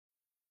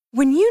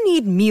When you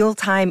need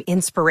mealtime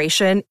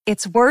inspiration,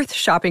 it's worth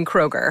shopping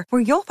Kroger,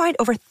 where you'll find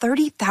over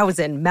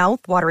 30,000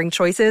 mouth-watering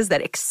choices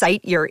that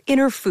excite your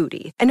inner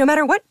foodie. And no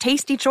matter what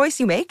tasty choice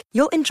you make,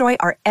 you'll enjoy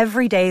our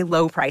everyday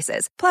low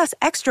prices, plus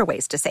extra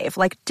ways to save,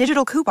 like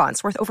digital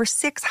coupons worth over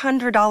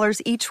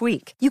 $600 each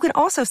week. You can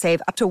also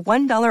save up to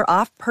 $1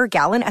 off per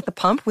gallon at the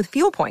pump with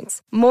fuel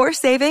points. More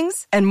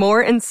savings and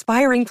more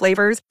inspiring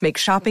flavors make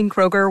shopping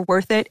Kroger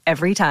worth it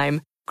every time.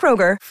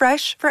 Kroger,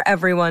 fresh for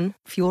everyone.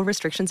 Fuel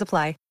restrictions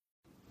apply.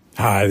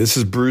 Hi, this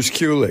is Bruce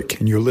Kulick,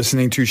 and you're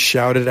listening to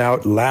Shout It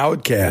Out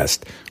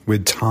Loudcast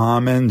with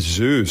Tom and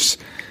Zeus.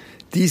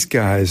 These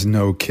guys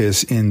know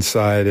Kiss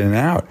inside and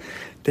out.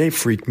 They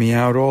freak me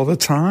out all the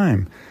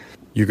time.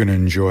 You're going to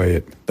enjoy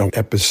it. The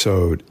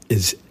episode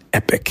is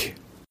epic.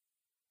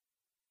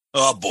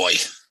 Oh, boy.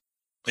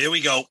 Here we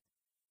go.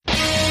 This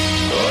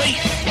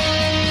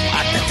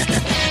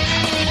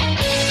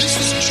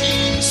is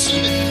Gene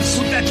Simmons.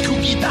 Put that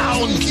cookie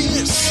down.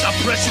 Kiss. Stop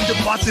pressing the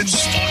button.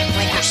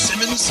 Stockbroker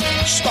Simmons.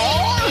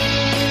 Star?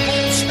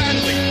 Paul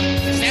Stanley.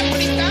 Is that what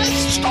he does?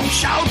 Stop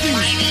shouting.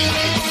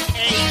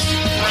 Ace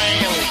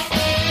Frehley.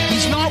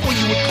 He's not what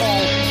you would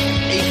call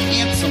a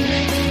handsome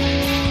man.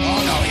 Oh,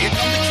 no. Here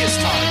come the Kiss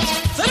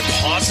times. Is that a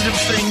positive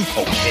thing?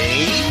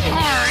 Okay. All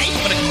right.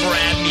 I'm going to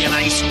grab me an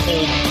ice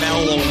cold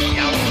mellow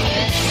yellow.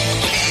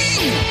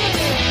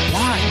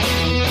 Why?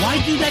 Why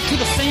do that to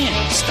the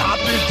fans? Stop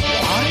it.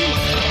 Why?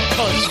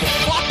 Because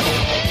fuck them.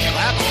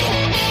 That's what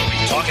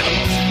I'm talking about.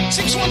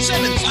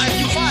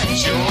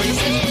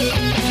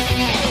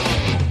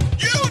 617-525-0850.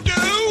 You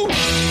do?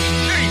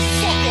 Hey,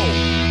 fucko.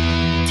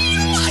 Do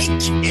you like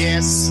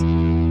Kiss?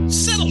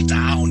 Settle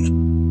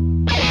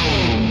down.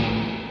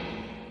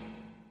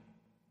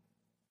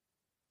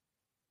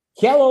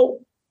 Hello.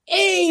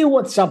 Hey,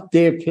 what's up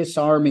there, Kiss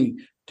Army?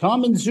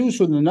 Tom and Zeus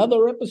with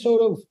another episode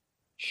of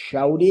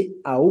Shout It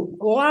Out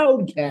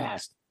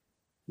Loudcast.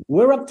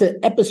 We're up to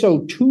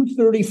episode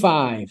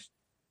 235.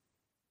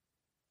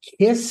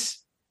 Kiss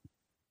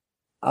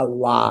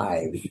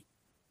Alive.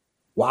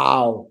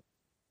 Wow.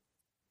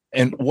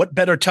 And what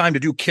better time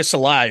to do Kiss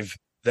Alive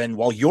than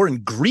while you're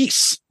in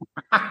Greece?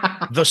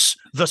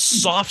 the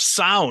soft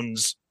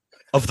sounds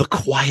of the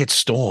quiet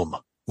storm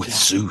with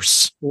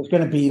Zeus. It's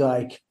going to be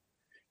like,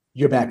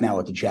 you're back now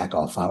at the Jack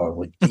Off Hour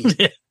with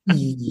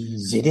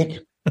Ziddick.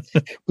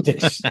 What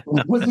did he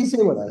say?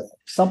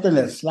 Something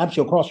that slaps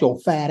you across your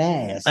fat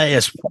ass.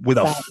 Yes, with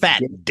a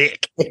fat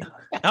dick.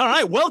 All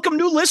right, welcome,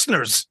 new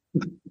listeners.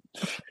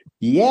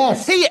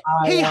 Yes. Hey,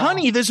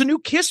 honey, there's a new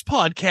Kiss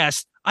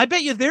podcast. I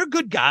bet you they're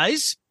good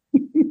guys.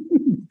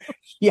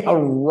 Yeah,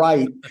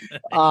 right.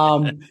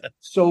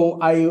 So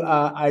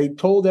I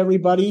told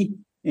everybody,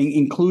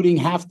 including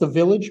half the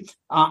village,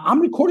 I'm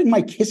recording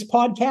my Kiss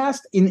podcast.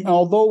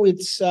 Although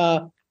it's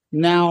now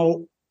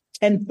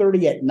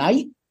 10:30 at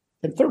night.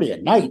 10:30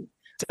 at night.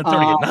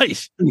 10:30 at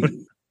night.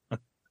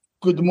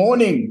 Good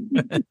morning.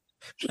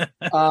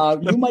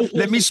 You might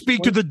let me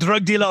speak to the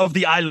drug dealer of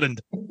the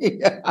island.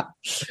 Yeah.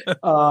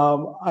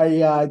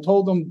 I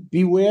told them,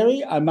 be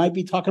wary. I might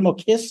be talking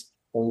about Kiss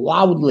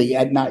loudly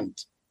at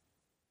night.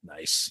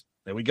 Nice.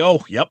 There we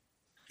go. Yep.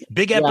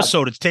 Big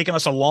episode. It's taken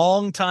us a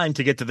long time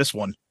to get to this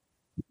one.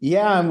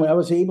 Yeah, and I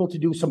was able to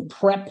do some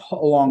prep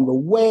along the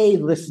way,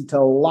 listen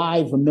to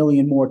live a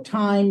million more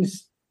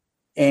times.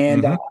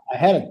 And I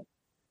had an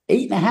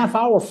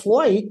 8.5-hour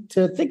flight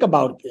to think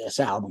about this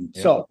album.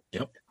 Yep. So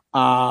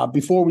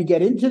before we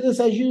get into this,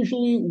 as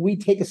usually, we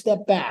take a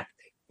step back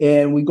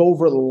and we go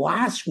over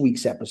last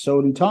week's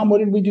episode. And Tom, what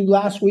did we do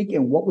last week?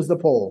 And what was the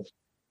poll?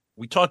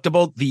 We talked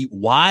about the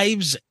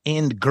wives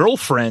and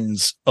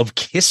girlfriends of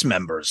Kiss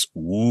members.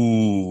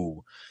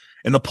 Ooh.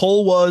 And the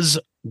poll was,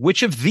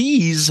 which of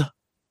these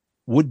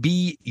would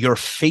be your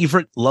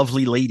favorite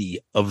lovely lady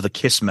of the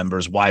Kiss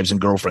members' wives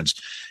and girlfriends?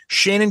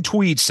 Shannon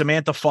Tweed,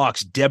 Samantha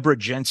Fox, Deborah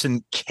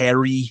Jensen,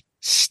 Carrie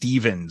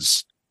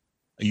Stevens.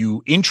 Are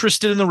you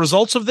interested in the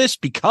results of this?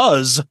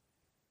 Because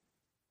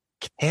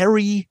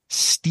Carrie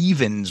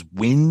Stevens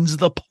wins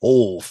the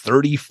poll,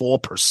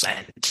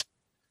 34%.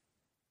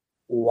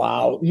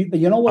 Wow.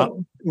 You know what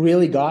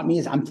really got me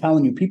is, I'm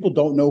telling you, people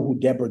don't know who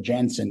Deborah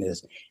Jensen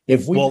is.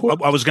 If we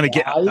I was going to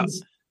get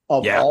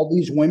all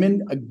these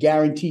women, I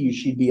guarantee you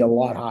she'd be a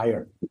lot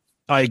higher.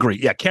 I agree.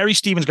 Yeah, Carrie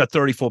Stevens got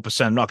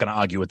 34%. I'm not going to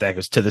argue with that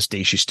because to this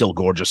day, she's still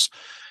gorgeous.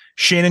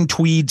 Shannon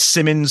Tweed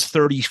Simmons,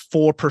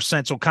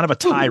 34%. So kind of a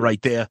tie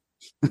right there.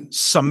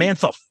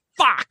 Samantha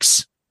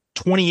Fox,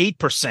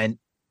 28%.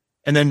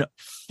 And then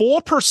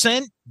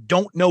 4%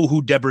 don't know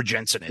who Deborah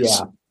Jensen is.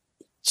 Yeah.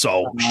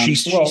 So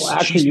she's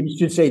you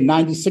should say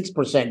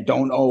 96%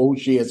 don't know who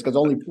she is because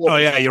only 4%. Oh,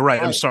 yeah, you're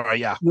right. I'm sorry.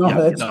 Yeah.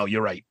 No,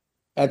 you're right.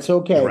 That's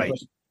okay. You're right.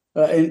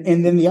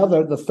 And then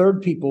the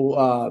third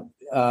people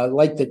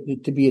like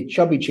to be at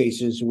Chubby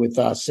Chasers with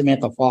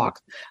Samantha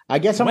Fox. I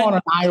guess I'm on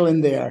an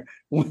island there.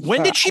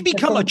 When did she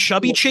become a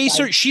Chubby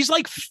Chaser? She's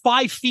like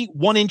 5 feet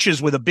 1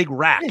 inch with a big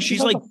rack. Yeah,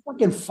 she's like a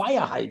fucking fire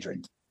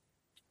hydrant.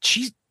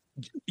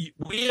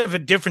 We have a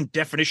different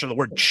definition of the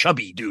word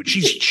chubby, dude.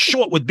 She's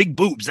short with big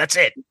boobs. That's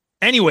it.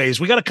 Anyways,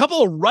 we got a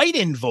couple of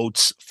write-in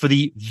votes for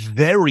the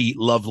very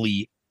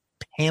lovely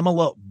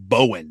Pamela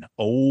Bowen.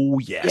 Oh,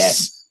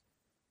 yes.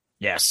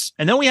 Yes.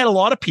 And then we had a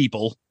lot of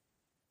people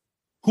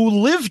who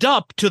lived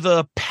up to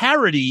the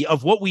parody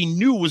of what we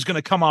knew was going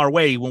to come our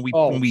way when we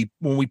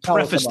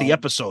prefaced the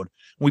episode.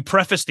 When we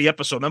prefaced the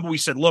episode, remember we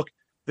said, look,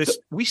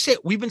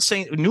 we've been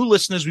saying, new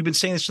listeners, we've been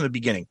saying this from the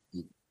beginning.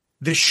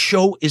 The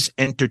show is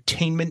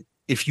entertainment.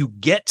 If you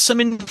get some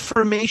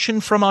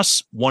information from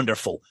us,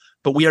 wonderful.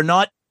 But we are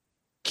not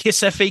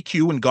Kiss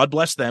FAQ, and God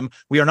bless them.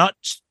 We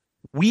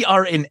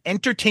are an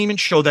entertainment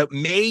show that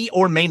may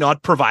or may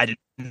not provide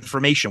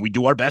information. We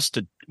do our best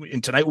to,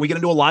 and tonight we're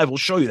going to do a live. We'll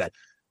show you that.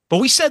 But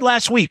we said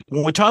last week,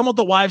 when we're talking about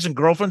the wives and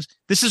girlfriends,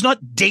 this is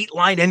not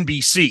Dateline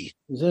NBC.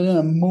 This isn't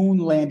a moon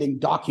landing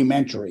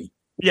documentary.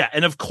 Yeah.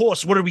 And of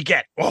course, what did we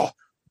get? Oh,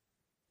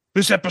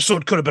 this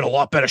episode could have been a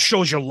lot better.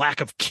 Shows your lack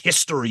of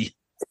history.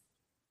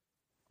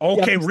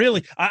 Okay, yeah,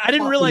 really? I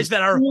didn't realize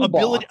that our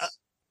ability,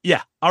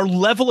 our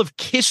level of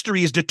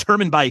history is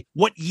determined by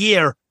what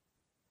year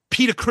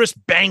Peter Criss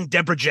banged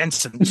Deborah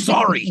Jensen.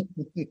 Sorry.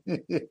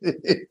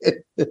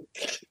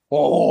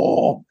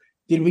 Oh,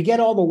 did we get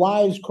all the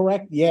wives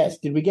correct? Yes.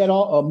 Did we get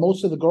all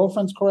most of the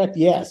girlfriends correct?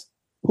 Yes.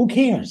 Who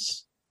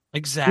cares?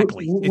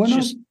 Exactly. We're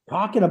not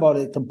talking about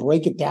it to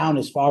break it down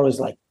as far as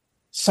like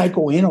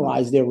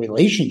psychoanalyze their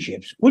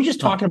relationships. We're just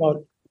talking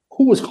about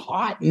who was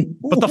hot.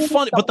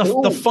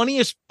 The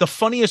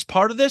funniest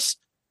part of this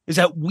is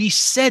that we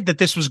said that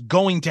this was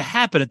going to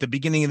happen at the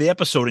beginning of the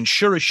episode, and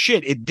sure as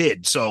shit, it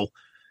did. So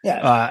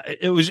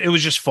it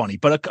was just funny.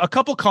 But a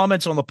couple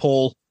comments on the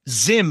poll.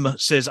 Zim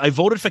says, I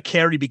voted for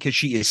Carrie because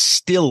she is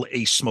still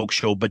a smoke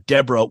show, but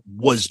Deborah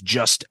was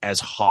just as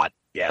hot.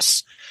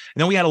 Yes.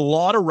 And then we had a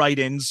lot of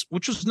write-ins,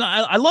 which was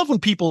not, I love when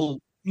people,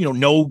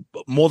 know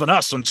more than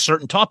us on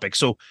certain topics.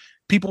 So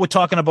people were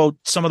talking about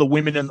some of the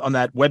women on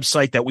that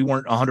website that we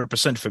weren't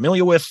 100%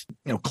 familiar with,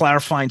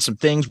 clarifying some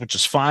things, which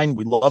is fine.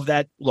 We love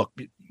that. Look,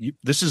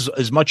 this is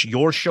as much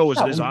your show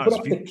as it is ours. Put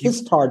up the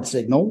Kiss Card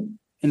signal,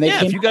 and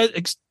if you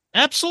guys,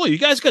 absolutely, you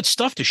guys got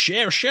stuff to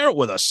share it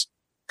with us.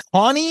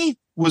 Connie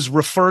was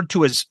referred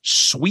to as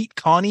Sweet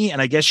Connie,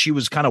 and I guess she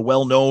was kind of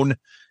well known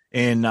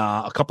in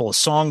a couple of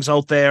songs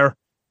out there.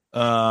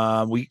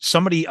 Our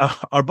buddy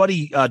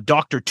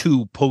Dr.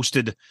 Two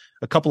posted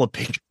a couple of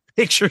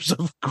pictures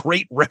of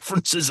great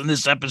references in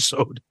this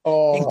episode,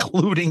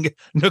 including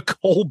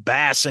Nicole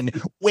Bass and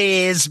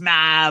Where's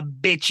My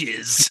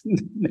Bitches?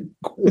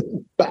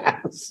 Nicole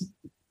Bass.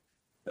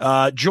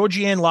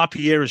 Georgianne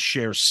LaPierre is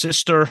Cher's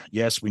sister.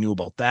 Yes, we knew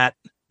about that.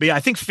 But yeah, I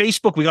think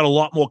Facebook, we got a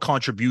lot more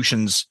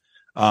contributions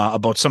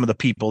about some of the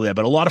people there,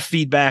 but a lot of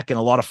feedback and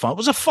a lot of fun. It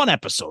was a fun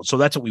episode. So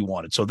that's what we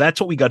wanted. So that's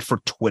what we got for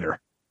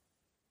Twitter.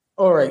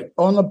 All right.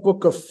 On the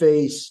Book of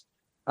Face,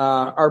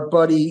 our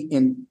buddy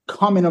in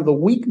Comment of the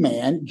Week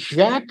man,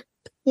 Jack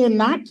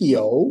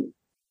Pinocchio.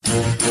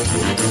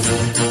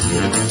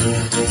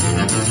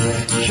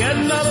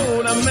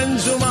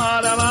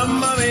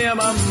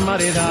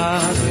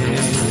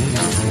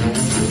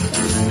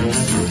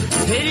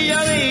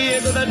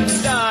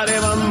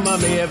 Mamma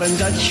mia,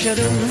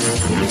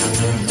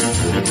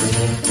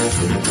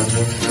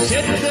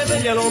 siete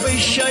degli lo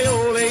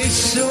pesciaiole,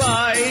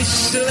 isla,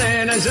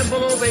 islena,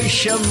 sempre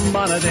pesce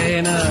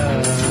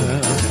maladena.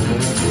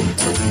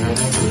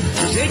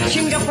 Se ci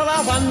ingappa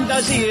la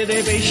fantasia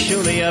dei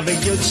pescioli a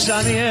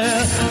vecchiozzania,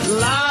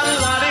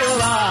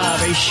 la,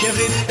 pesce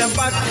fritta e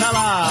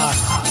baccalà,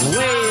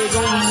 uè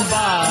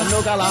gomba,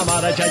 no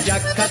calamara,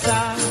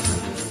 giacciacata.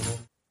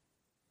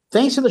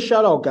 Thanks for the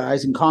shout out,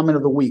 guys, and Comment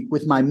of the Week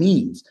with my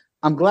memes.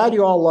 I'm glad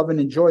you all love and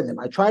enjoy them.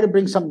 I try to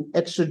bring some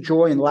extra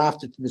joy and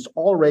laughter to this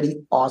already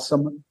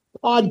awesome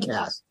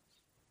podcast.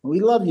 We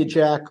love you,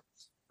 Jack.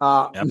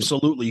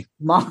 Absolutely.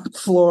 Mark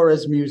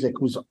Flores' music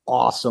was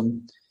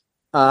awesome.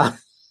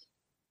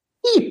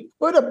 He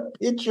put a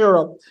picture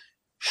of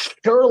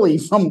Shirley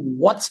from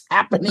What's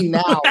Happening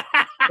Now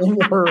in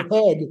her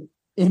head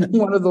in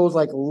one of those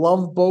like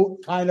Love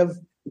Boat kind of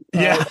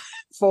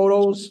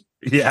photos.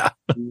 Yeah.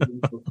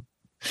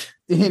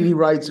 And he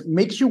writes,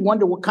 makes you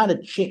wonder what kind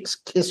of chicks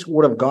Kiss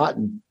would have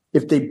gotten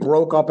if they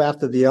broke up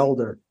after The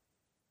Elder.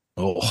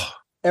 Oh.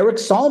 Eric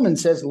Solomon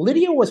says,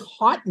 Lydia was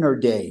hot in her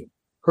day.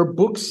 Her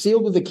book,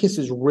 Sealed with a Kiss,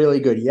 is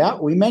really good. Yeah,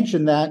 we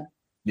mentioned that.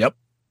 Yep.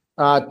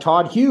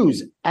 Todd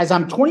Hughes, as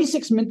I'm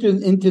 26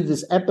 minutes into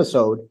this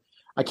episode,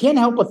 I can't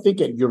help but think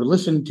that you're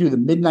listening to the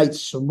midnight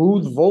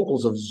smooth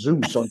vocals of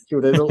Zeus on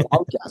Cute Little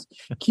Podcast,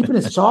 keeping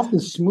it soft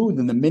and smooth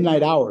in the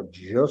midnight hour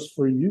just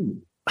for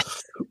you.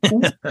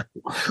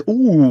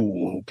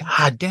 Ooh,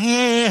 god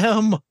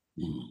damn.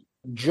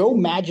 Joe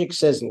Magic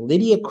says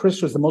Lydia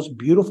Criss was the most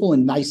beautiful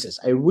and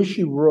nicest. I wish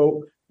she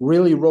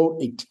really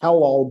wrote a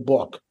tell-all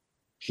book.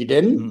 She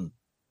didn't.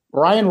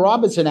 Brian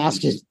Robinson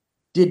asks,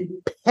 did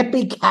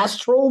Pepe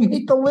Castro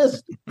make the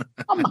list?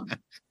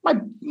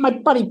 my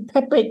buddy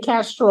Pepe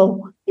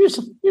Castro, he's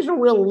a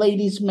real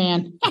ladies'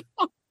 man.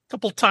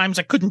 Couple times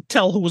I couldn't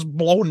tell who was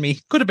blowing me.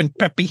 Could have been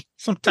Peppy.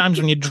 Sometimes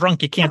when you're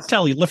drunk, you can't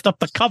tell. You lift up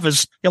the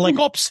covers. You're like,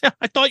 oops,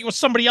 I thought you were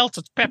somebody else.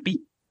 It's Peppy.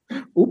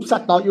 Oops, I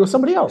thought you were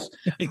somebody else.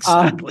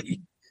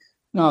 Exactly.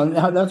 No,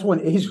 that's when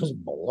Ace was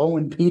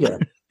blowing Peter.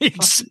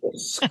 Ex-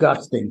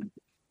 Disgusting.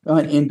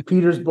 In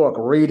Peter's book,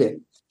 read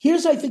it.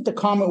 Here's, I think, the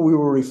comment we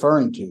were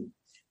referring to.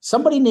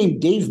 Somebody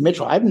named Dave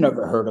Mitchell. I've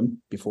never heard him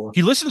before.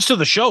 He listens to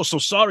the show, so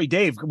sorry,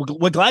 Dave.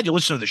 We're glad you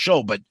listen to the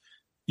show, but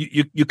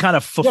you kind of You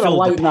gotta fulfill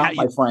lighten up,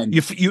 my friend.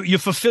 you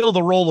fulfill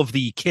the role of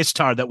the Kiss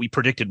Tar that we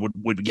predicted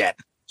would get.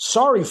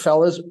 Sorry,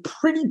 fellas.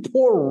 Pretty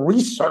poor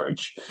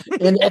research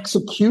and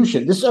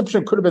execution. This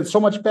episode could have been so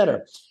much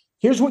better.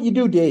 Here's what you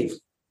do, Dave.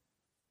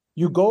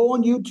 You go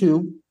on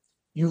YouTube,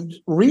 you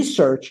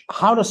research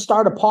how to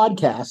start a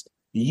podcast,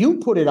 you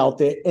put it out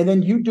there, and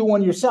then you do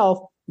one yourself.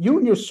 You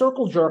and your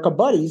circle jerk of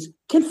buddies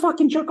can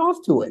fucking jerk off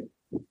to it.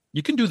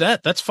 You can do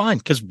that. That's fine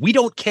because we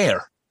don't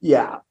care.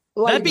 Yeah.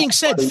 That being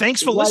said, buddy.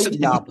 thanks for Lighten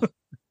listening. up.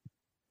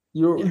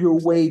 You're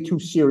way too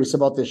serious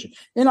about this shit.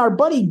 And our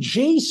buddy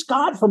Jay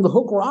Scott from the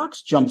Hook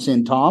Rocks jumps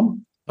in,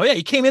 Tom. Oh yeah,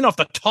 he came in off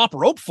the top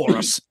rope for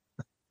us.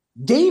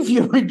 Dave,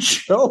 you're a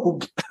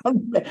joke. I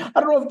don't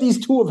know if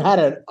these two have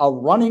had a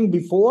running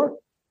before.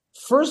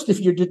 First, if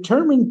you're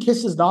determining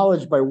Kiss's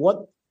knowledge by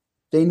what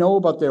they know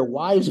about their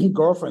wives and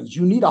girlfriends,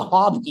 you need a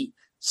hobby.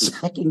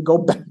 Second, go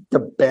back to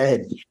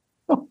bed.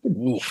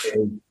 Oof.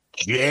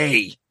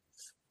 Jay.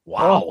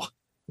 Wow. Oh,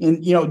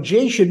 and,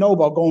 Jay should know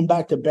about going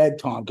back to bed,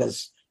 Tom,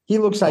 because he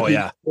looks like he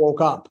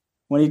woke up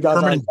when he does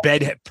permanent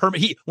bedhead.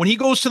 When he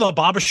goes to the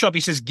barbershop,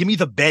 he says, "Give me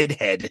the bed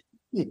head."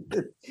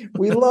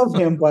 We love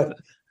him, but of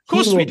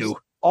course we do.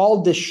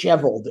 All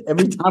disheveled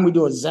every time we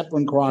do a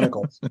Zeppelin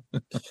Chronicle.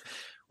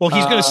 Well,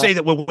 he's going to say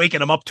that we're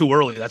waking him up too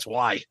early. That's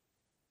why.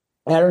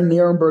 Aaron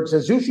Nierenberg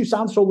says, Zeus, you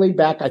sound so laid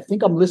back. I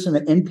think I'm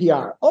listening to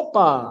NPR.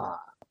 Opa!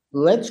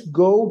 Let's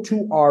go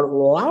to our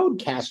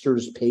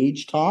Loudcasters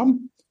page,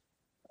 Tom.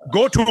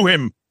 Go to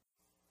him.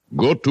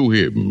 Go to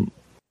him.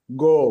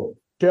 Go.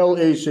 Tell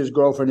Ace his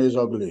girlfriend is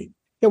ugly.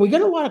 Yeah, we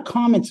get a lot of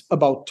comments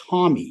about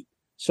Tommy.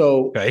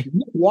 So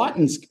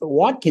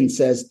Watkins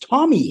says,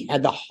 Tommy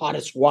had the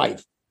hottest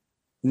wife.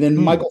 And then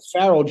Michael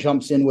Farrell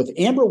jumps in with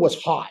Amber was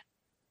hot.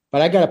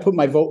 But I got to put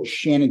my vote with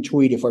Shannon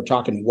Tweed if we're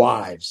talking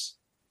wives.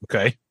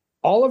 Okay.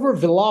 Oliver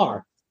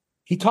Villar,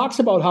 he talks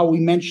about how we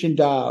mentioned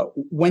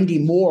Wendy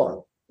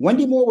Moore.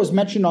 Wendy Moore was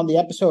mentioned on the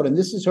episode, and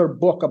this is her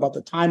book about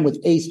the time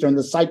with Ace during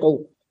the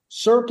Psycho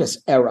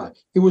Circus era.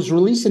 It was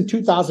released in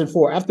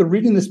 2004. After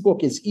reading this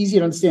book, it's easy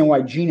to understand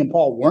why Gene and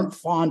Paul weren't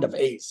fond of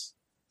Ace.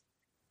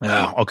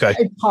 Yeah, okay.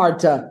 It's hard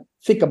to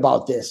think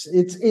about this.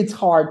 It's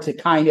hard to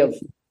kind of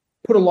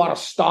put a lot of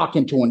stock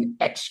into an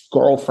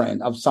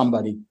ex-girlfriend of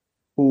somebody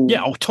who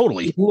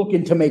totally is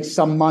looking to make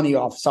some money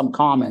off some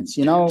comments,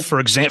 For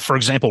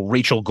example,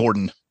 Rachel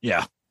Gordon.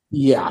 Yeah.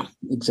 Yeah,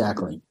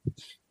 exactly.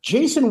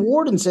 Jason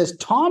Warden says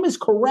Tom is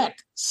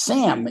correct.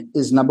 Sam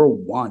is number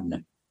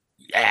one.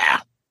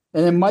 Yeah.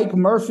 And then Mike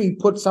Murphy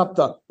puts up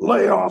the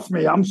lay off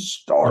me, I'm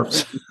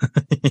starving.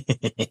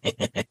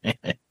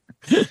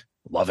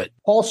 Love it.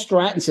 Paul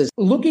Stratton says,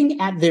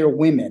 looking at their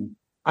women,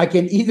 I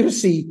can either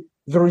see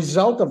the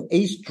result of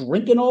Ace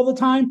drinking all the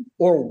time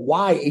or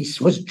why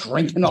Ace was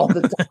drinking all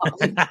the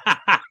time.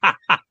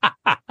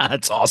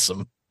 That's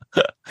awesome.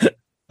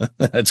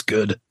 That's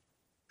good.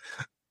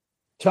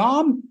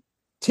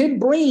 Tim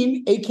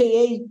Breen,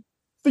 a.k.a.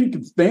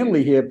 Thinking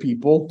Stanley here,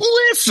 people.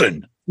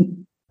 Listen.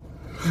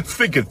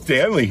 Thinking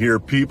Stanley here,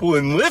 people,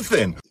 and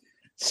listen.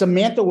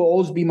 Samantha will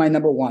always be my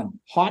number one.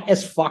 Hot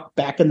as fuck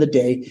back in the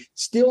day.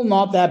 Still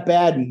not that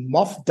bad.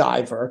 Muff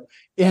diver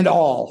and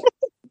all.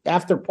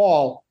 After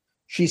Paul,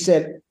 she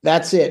said,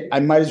 that's it.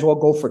 I might as well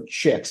go for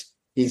chicks.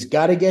 He's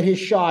got to get his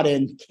shot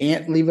in.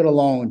 Can't leave it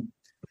alone.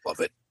 Love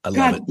it. I love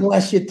God it.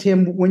 bless you,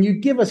 Tim. When you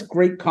give us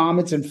great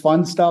comments and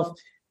fun stuff,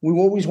 we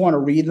always want to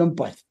read them.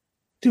 But,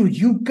 dude,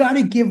 you got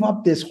to give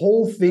up this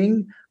whole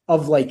thing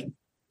of, like,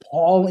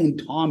 Paul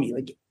and Tommy.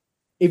 Like,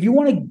 if you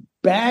want to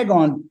bag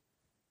on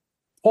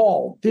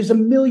Paul, there's a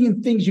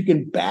million things you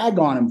can bag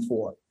on him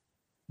for.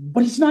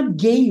 But he's not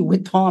gay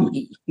with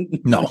Tommy.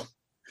 No.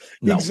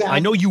 Exactly. I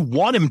know you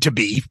want him to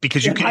be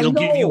because you'll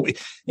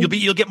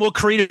get more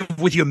creative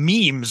with your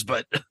memes,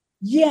 but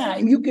yeah,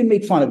 you can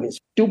make fun of his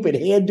stupid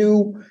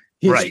hairdo,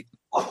 his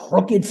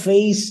crooked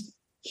face,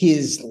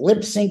 his lip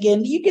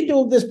syncing. You can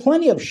do. There's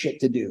plenty of shit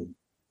to do,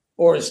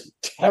 or his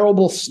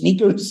terrible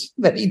sneakers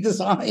that he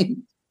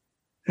designed.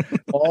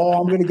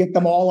 I'm going to get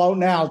them all out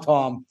now,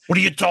 Tom. What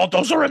are you told?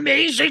 Those are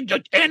amazing.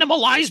 The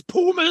animalized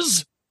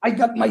pumas. I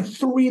got my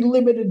 3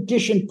 limited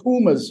edition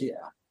Pumas here.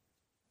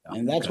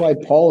 And that's why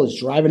Paul is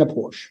driving a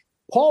Porsche.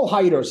 Paul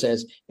Heider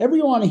says,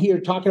 everyone here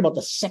talking about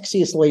the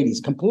sexiest ladies,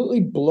 completely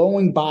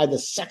blowing by the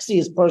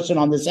sexiest person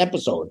on this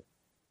episode.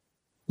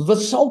 The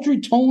sultry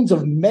tones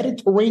of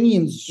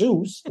Mediterranean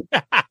Zeus,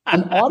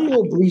 an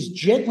audio breeze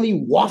gently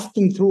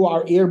wafting through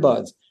our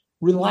earbuds.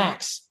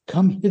 Relax,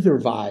 come hither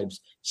vibes,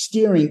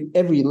 steering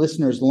every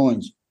listener's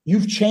loins.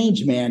 You've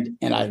changed, man,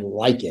 and I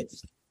like it.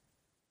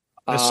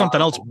 There's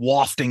something else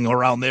wafting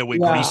around there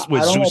with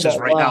Zeus is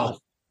right now.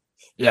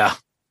 Yeah.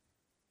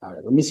 All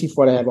right, let me see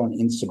what I have on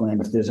Instagram,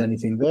 if there's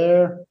anything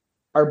there.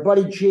 Our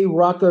buddy Jay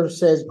Rucker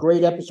says,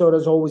 great episode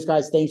as always,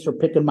 guys. Thanks for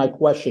picking my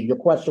question. Your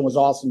question was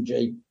awesome,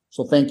 Jay.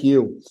 So thank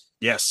you.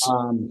 Yes.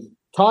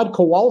 Todd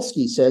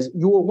Kowalski says,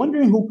 you were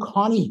wondering who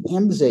Connie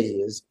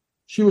Hemze is.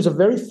 She was a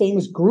very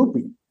famous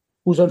groupie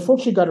who's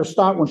unfortunately got her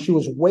start when she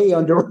was way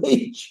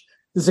underage.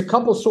 There's a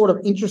couple sort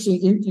of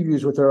interesting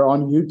interviews with her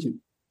on YouTube.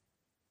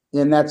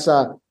 And that's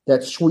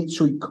that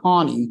sweet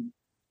Connie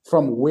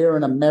from We're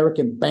an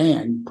American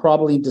Band,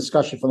 probably in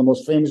discussion for the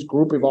most famous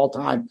groupie of all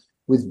time,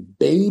 with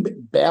Babe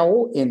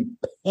Bell and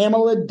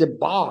Pamela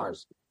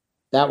DeBars.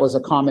 That was a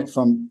comment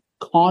from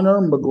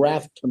Connor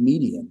McGrath,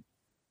 comedian.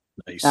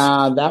 Nice.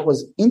 That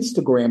was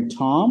Instagram,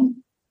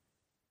 Tom.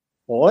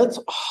 Let's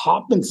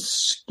hop and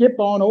skip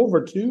on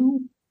over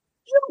to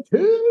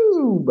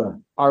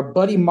YouTube. Our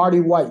buddy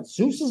Marty White.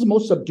 Zeus is the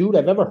most subdued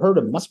I've ever heard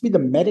of. Must be the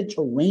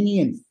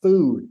Mediterranean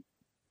food.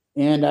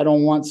 And I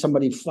don't want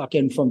somebody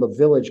fucking from the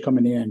village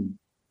coming in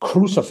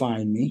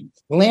crucifying me.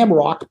 Lamb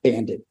Rock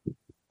Bandit.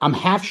 I'm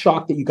half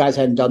shocked that you guys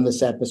hadn't done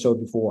this episode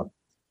before.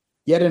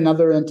 Yet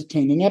another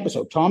entertaining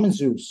episode. Tom and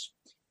Zeus.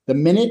 The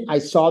minute I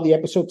saw the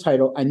episode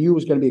title, I knew it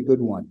was going to be a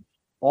good one.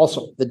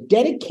 Also, the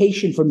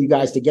dedication from you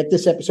guys to get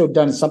this episode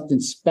done is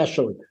something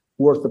special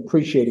worth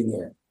appreciating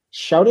here.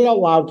 Shout It Out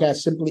Loudcast,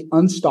 simply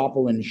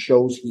unstoppable in the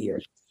shows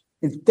here.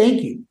 And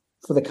thank you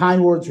for the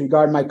kind words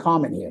regarding my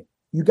comment here.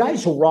 You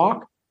guys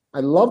rock. I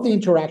love the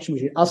interaction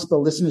between us, the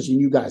listeners, and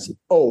you guys.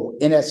 Oh,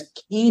 and as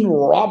Kane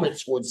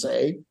Roberts would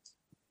say,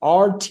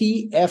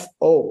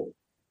 RTFO.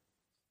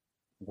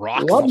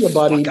 Rock Love you,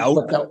 buddy.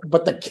 out.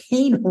 But the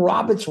Kane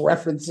Roberts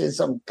references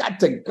have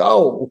got to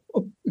go.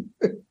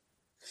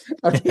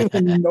 I don't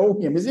even know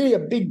him. Is he a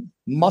big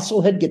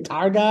musclehead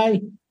guitar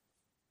guy?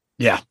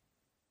 Yeah.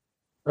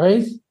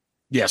 Right?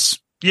 Yes.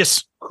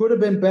 Could have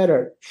been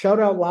better. Shout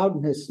out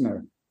loud,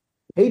 listener.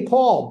 Hey,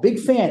 Paul, big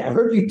fan. I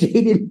heard you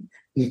dated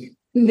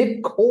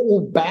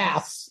Nicole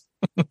Bass.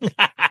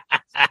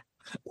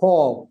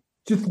 Paul,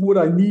 just what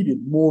I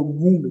needed. More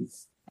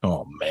rumors.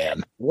 Oh,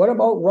 man. What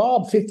about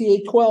Rob,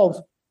 5812?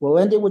 We'll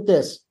end it with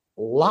this.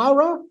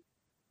 Lara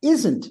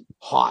isn't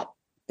hot,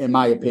 in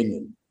my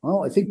opinion.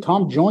 Well, I think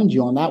Tom joined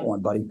you on that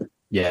one, buddy.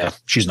 Yeah,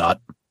 she's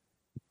not.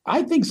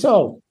 I think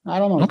so. I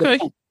don't know. Okay.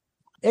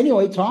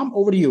 Anyway, Tom,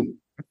 over to you.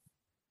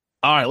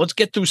 All right, let's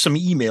get through some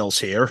emails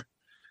here.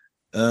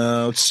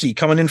 Let's see.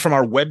 Coming in from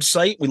our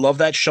website. We love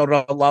that.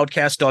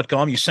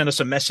 Shoutoutloudcast.com. You send us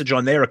a message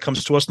on there. It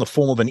comes to us in the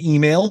form of an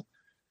email.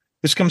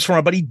 This comes from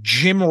our buddy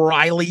Jim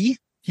Riley.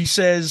 He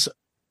says,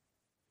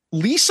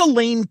 Lisa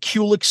Lane,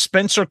 Kulik,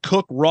 Spencer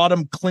Cook,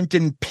 Rodham,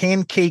 Clinton,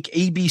 Pancake,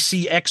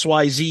 ABC,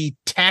 XYZ,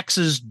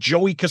 Taxes,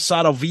 Joey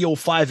Casado,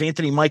 VO5,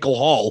 Anthony Michael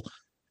Hall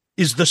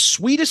is the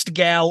sweetest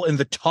gal in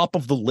the top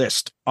of the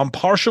list. I'm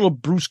partial to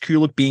Bruce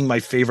Kulick being my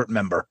favorite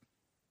member.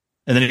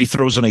 And then he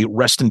throws in a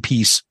rest in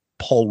peace,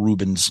 Paul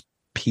Rubens,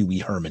 Pee Wee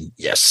Herman.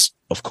 Yes,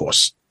 of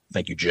course.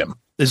 Thank you, Jim.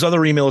 His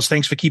other email is,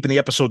 thanks for keeping the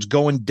episodes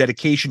going.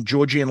 Dedication,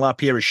 Georgie and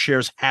LaPierre is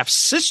Cher's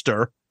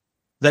half-sister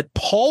that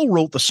Paul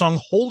wrote the song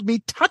Hold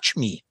Me, Touch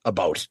Me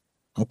about.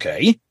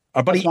 Okay.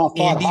 Our buddy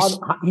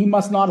he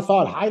must not have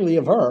thought highly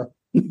of her.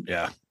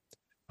 Yeah.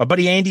 Our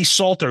buddy Andy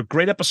Salter,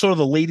 great episode of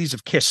The Ladies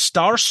of Kiss.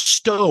 Star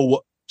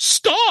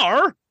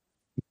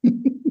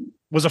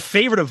was a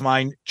favorite of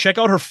mine. Check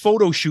out her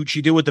photo shoot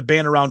she did with the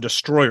band around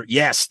Destroyer.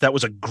 Yes, that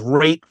was a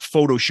great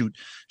photo shoot.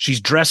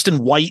 She's dressed in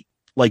white,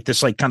 like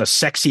this like kind of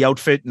sexy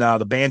outfit. Now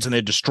the band's in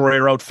their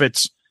Destroyer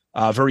outfits.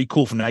 Very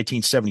cool from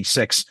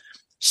 1976.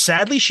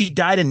 Sadly, she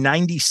died in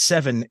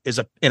 97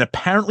 and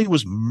apparently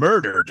was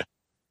murdered.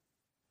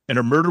 And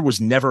her murder was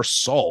never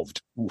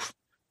solved. Oof.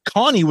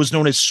 Connie was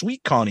known as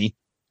Sweet Connie,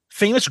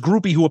 famous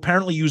groupie who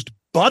apparently used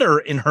butter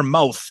in her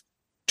mouth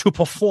to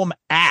perform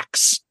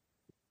acts.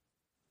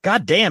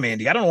 God damn,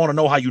 Andy. I don't want to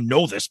know how you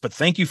know this, but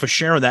thank you for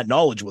sharing that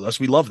knowledge with us.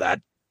 We love that.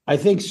 I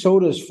think so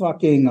does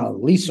fucking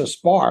Lisa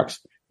Sparks.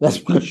 That's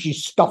because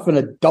she's stuffing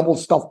a double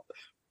stuffed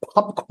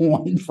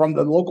popcorn from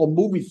the local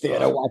movie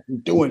theater while she's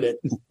doing it.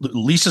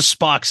 Lisa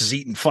Sparks is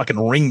eating fucking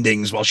ring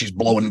dings while she's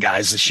blowing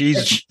guys.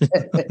 She's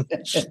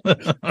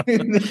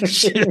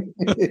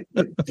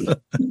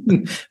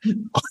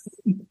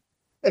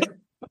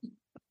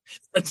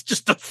that's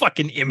just a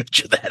fucking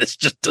image of that. It's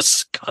just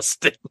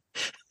disgusting.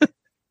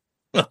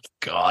 Oh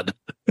God.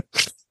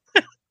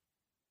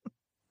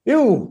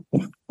 Ew.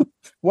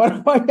 Why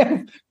do I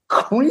have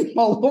cream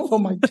all over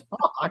my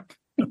talk?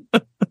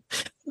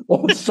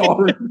 Oh,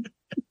 sorry.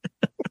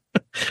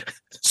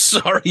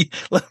 Sorry.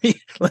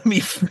 Let me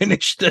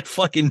finish that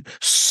fucking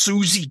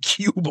Susie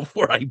Q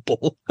before I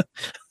pull.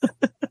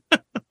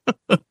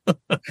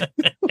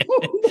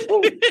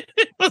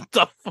 What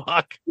the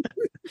fuck?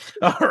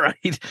 All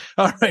right.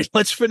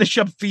 Let's finish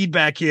up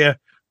feedback here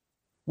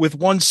with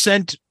one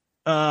sent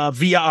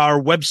via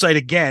our website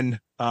again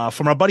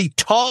from our buddy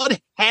Todd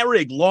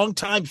Harrig,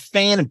 longtime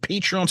fan and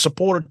Patreon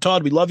supporter.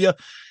 Todd, we love you.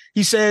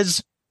 He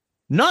says,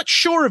 not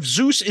sure if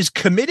Zeus is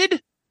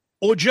committed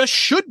or just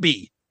should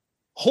be.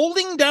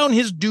 Holding down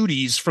his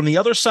duties from the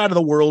other side of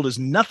the world is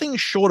nothing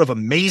short of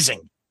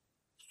amazing.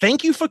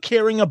 Thank you for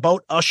caring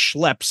about us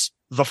schleps,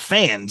 the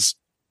fans,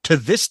 to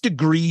this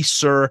degree,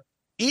 sir.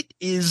 it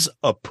is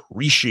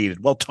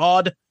appreciated. Well,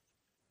 Todd,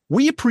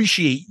 we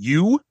appreciate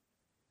you,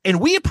 and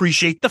we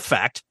appreciate the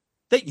fact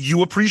that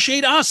you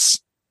appreciate us.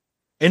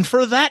 And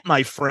for that,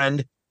 my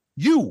friend,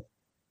 you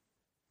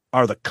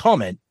are the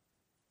comment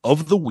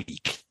of the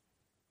week.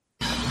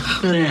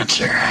 Good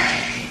answer.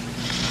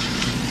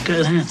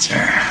 Good answer.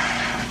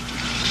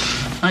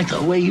 I like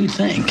the way you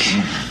think.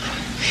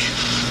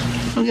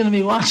 I'm going to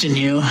be watching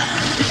you.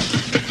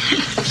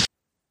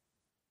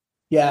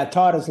 Yeah,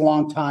 Todd is a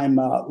long-time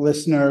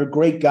listener,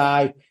 great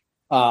guy.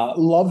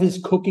 Love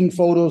his cooking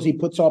photos he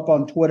puts up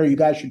on Twitter. You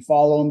guys should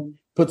follow him.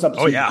 Puts up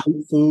some great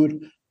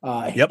food.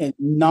 And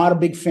not a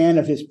big fan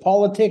of his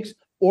politics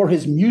or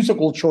his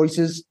musical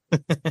choices,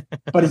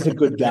 but he's a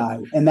good guy.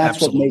 And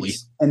that's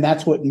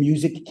that's what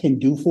music can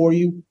do for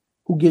you.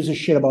 Who gives a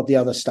shit about the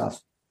other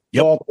stuff?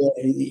 Yep.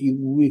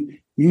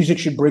 Music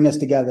should bring us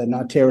together,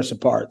 not tear us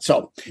apart.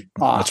 So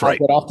that's right.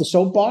 I'll get off the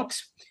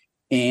soapbox.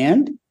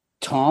 And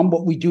Tom,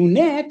 what we do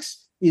next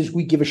is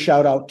we give a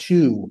shout out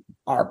to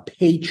our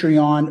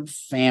Patreon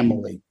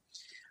family.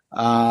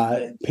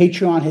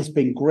 Patreon has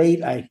been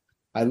great. I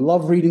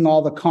love reading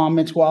all the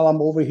comments while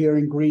I'm over here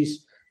in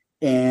Greece,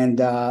 and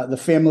the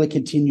family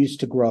continues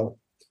to grow.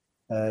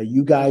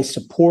 You guys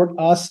support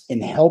us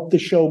and help the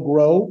show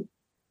grow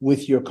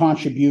with your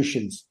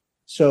contributions.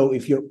 So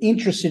if you're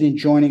interested in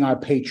joining our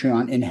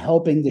Patreon and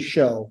helping the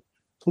show,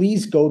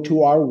 please go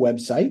to our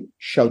website,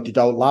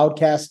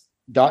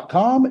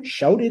 shoutitoutloudcast.com,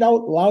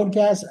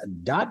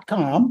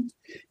 shoutitoutloudcast.com,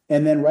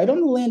 and then right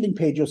on the landing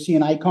page, you'll see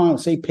an icon that'll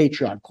say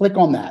Patreon. Click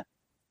on that.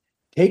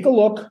 Take a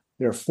look.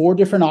 There are 4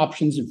 different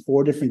options and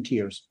 4 different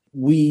tiers.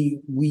 We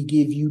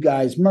give you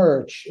guys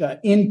merch,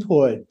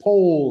 input,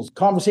 polls,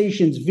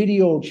 conversations,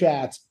 video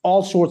chats,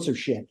 all sorts of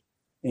shit.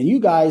 And you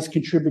guys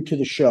contribute to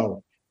the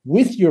show.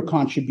 With your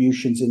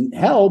contributions and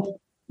help,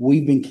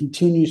 we've been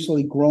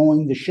continuously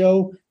growing the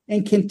show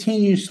and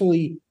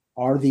continuously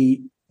are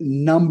the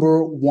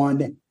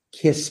 #1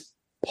 KISS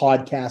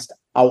podcast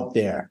out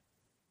there.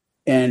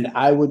 And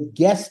I would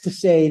guess to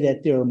say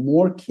that there are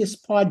more KISS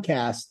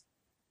podcasts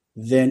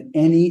than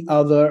any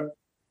other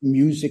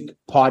music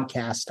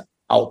podcast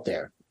out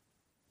there.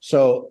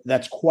 So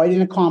that's quite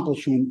an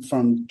accomplishment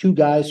from 2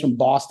 guys from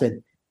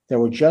Boston that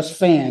were just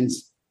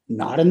fans,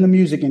 not in the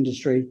music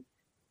industry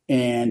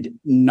and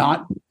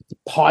not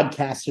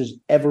podcasters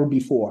ever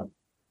before.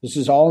 This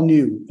is all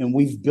new, and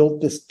we've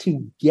built this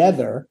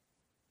together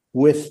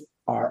with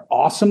our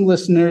awesome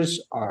listeners,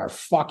 our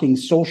fucking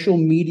social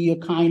media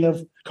kind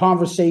of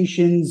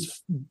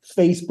conversations,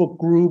 Facebook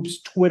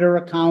groups, Twitter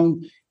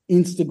account,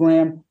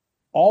 Instagram,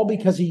 all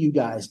because of you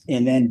guys.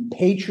 And then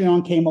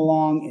Patreon came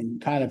along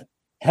and kind of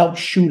helped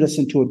shoot us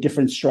into a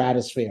different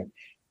stratosphere.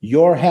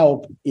 Your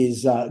help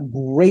is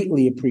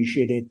greatly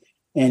appreciated.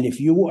 And if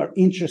you are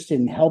interested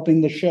in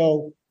helping the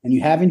show and you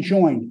haven't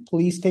joined,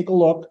 please take a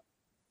look.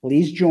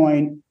 Please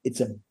join.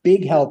 It's a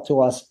big help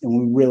to us, and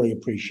we really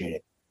appreciate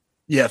it.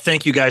 Yeah,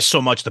 thank you guys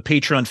so much. The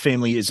Patreon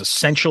family is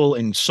essential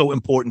and so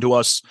important to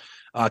us.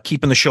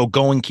 Keeping the show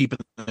going, keeping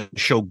the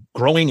show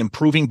growing,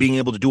 improving, being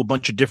able to do a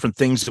bunch of different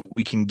things that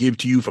we can give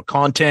to you for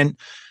content.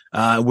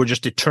 We're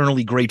just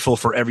eternally grateful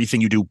for everything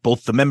you do,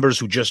 both the members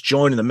who just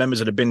joined and the members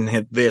that have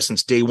been there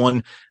since day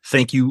one.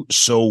 Thank you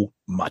so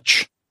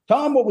much.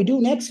 Tom, what we do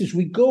next is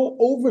we go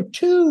over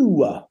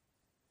to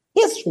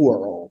KISS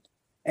World.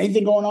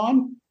 Anything going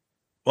on?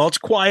 Well, it's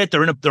quiet.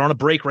 They're on a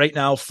break right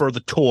now for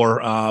the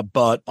tour.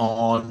 But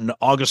on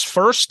August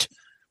 1st,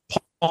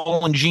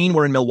 Paul and Gene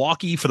were in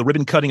Milwaukee for the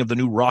ribbon cutting of the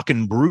new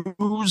Rockin'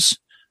 Brews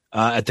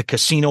at the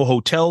Casino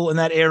Hotel in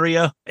that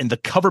area. And the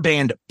cover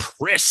band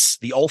Priss,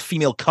 the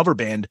all-female cover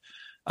band,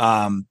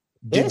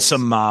 did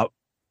some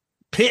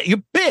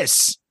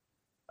Piss.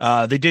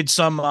 They did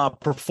some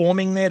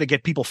performing there to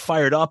get people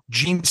fired up.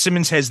 Gene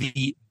Simmons has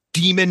the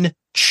Demon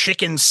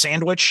Chicken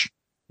Sandwich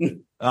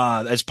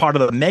as part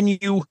of the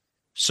menu.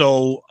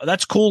 So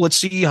that's cool. Let's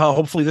see how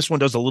hopefully this one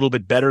does a little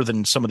bit better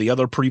than some of the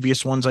other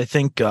previous ones, I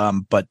think.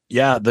 But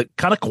yeah, the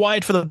kind of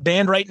quiet for the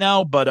band right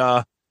now. But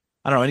I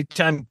don't know.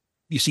 Anytime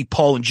you see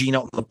Paul and Gene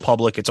out in the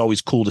public, it's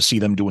always cool to see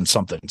them doing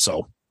something.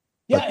 So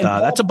yeah, but,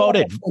 that's about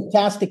it.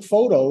 Fantastic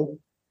photo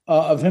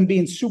of him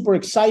being super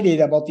excited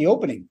about the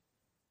opening.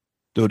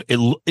 Dude,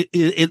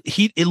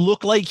 it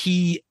looked like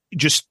he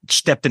just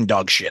stepped in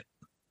dog shit.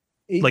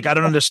 Like, I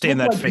don't understand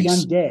that like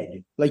face.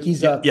 Undead. Like he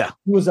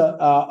was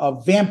a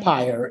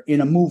vampire in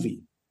a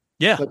movie.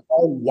 Yeah. Like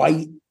all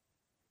white.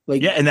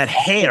 Like, yeah. And that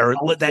hair,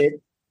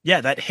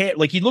 that hair,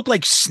 like he looked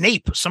like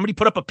Snape. Somebody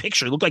put up a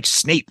picture. He looked like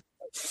Snape.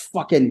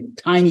 Fucking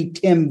Tiny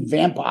Tim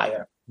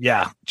vampire.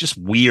 Yeah. Just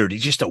weird.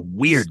 He's just a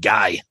weird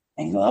guy.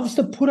 And he loves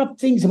to put up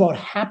things about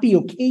happy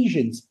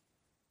occasions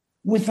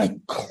with like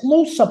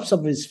close-ups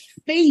of his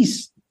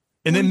face.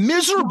 And then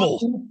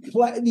miserable.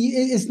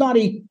 It's not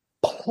a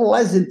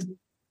pleasant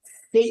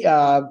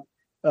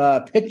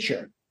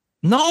picture.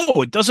 No,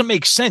 it doesn't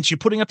make sense. You're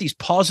putting up these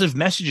positive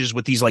messages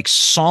with these like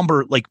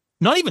somber, like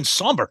not even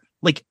somber,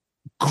 like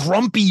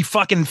grumpy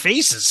fucking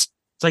faces.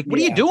 It's like, what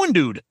are you doing,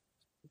 dude?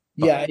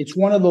 Yeah, it's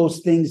one of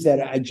those things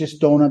that I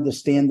just don't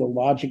understand the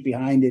logic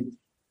behind it.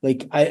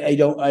 Like, I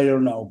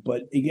don't know.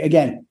 But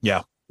again,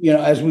 Yeah.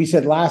 As we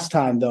said last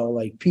time, though,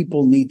 like,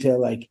 people need to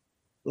like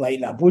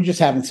lighten up. We're just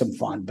having some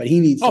fun, but he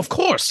needs. Of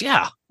course,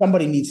 yeah.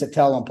 Somebody needs to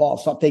tell him, Paul,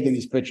 stop taking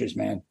these pictures,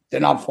 man. They're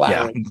not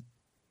flattering.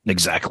 Yeah,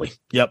 exactly.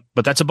 Yep.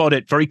 But that's about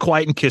it. Very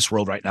quiet in Kiss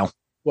World right now.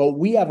 Well,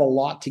 we have a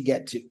lot to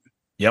get to.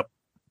 Yep.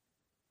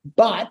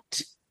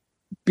 But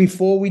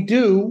before we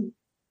do,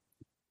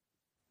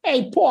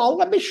 hey, Paul,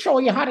 let me show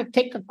you how to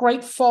take a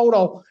great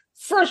photo.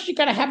 First, you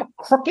got to have a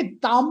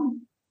crooked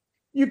thumb.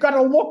 You got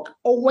to look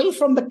away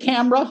from the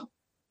camera.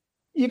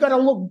 You got to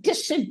look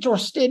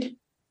disinterested.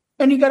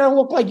 And you got to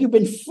look like you've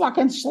been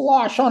fucking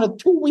slosh on a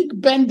 2-week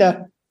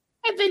bender.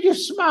 And then you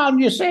smile and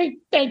you say,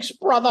 thanks,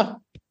 brother.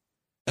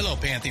 Hello,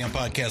 Pantheon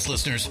podcast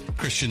listeners.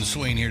 Christian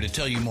Swain here to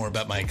tell you more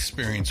about my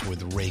experience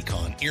with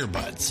Raycon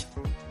earbuds.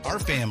 Our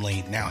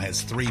family now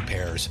has 3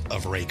 pairs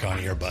of Raycon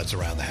earbuds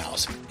around the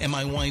house, and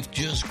my wife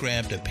just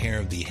grabbed a pair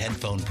of the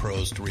Headphone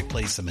Pros to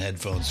replace some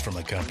headphones from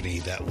a company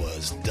that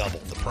was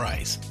double the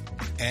price.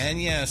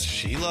 And yes,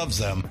 she loves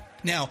them.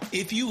 Now,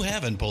 if you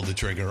haven't pulled the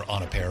trigger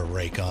on a pair of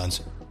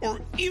Raycons,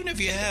 or even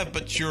if you have,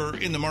 but you're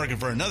in the market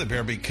for another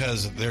pair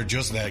because they're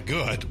just that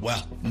good,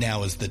 well,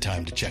 now is the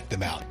time to check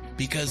them out,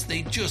 because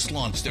they just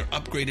launched their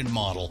upgraded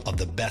model of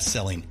the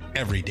best-selling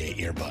everyday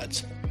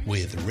earbuds.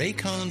 With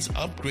Raycon's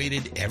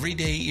upgraded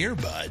everyday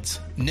earbuds,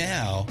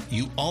 now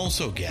you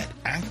also get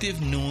active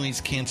noise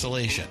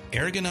cancellation,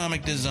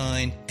 ergonomic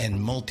design, and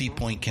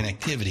multi-point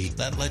connectivity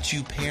that lets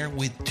you pair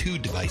with 2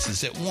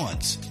 devices at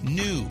once.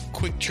 New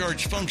quick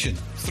charge function,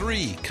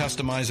 3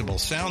 customizable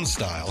sound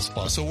styles,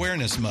 plus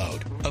awareness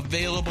mode.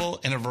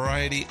 Available in a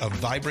variety of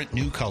vibrant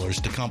new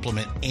colors to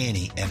complement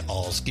any and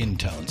all skin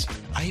tones.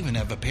 I even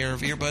have a pair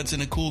of earbuds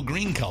in a cool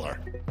green color.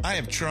 I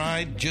have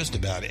tried just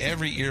about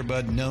every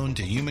earbud known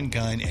to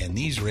humankind, and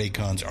these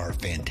Raycons are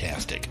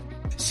fantastic.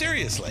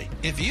 Seriously,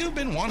 if you've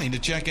been wanting to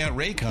check out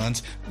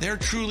Raycons, there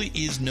truly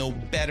is no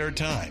better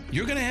time.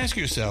 You're going to ask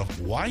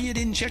yourself why you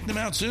didn't check them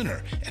out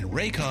sooner, and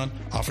Raycon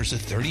offers a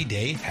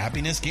 30-day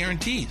happiness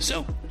guarantee.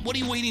 So what are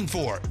you waiting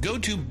for? Go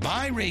to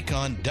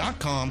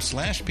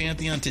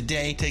buyraycon.com/Pantheon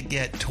today to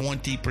get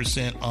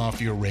 20%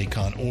 off your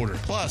Raycon order,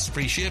 plus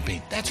free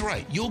shipping. That's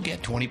right, you'll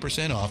get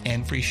 20% off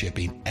and free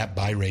shipping at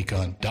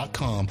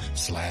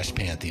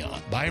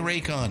buyraycon.com/Pantheon.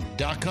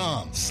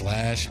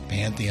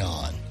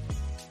 buyraycon.com/Pantheon.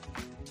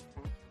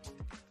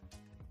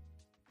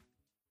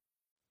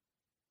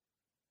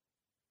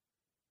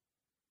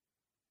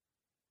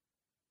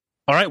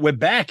 All right, we're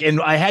back, and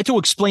I had to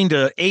explain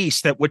to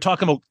Ace that we're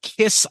talking about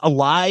Kiss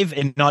Alive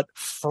and not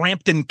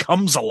Frampton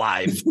Comes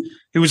Alive.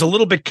 He was a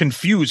little bit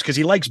confused because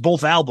he likes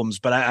both albums,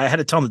 but I had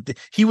to tell him that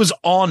he was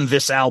on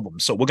this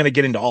album, so we're going to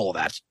get into all of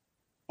that.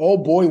 Oh,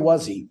 boy,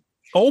 was he.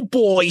 Oh,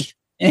 boy.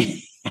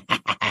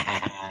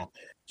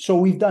 So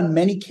we've done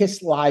many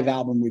Kiss Live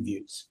album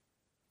reviews.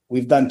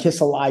 We've done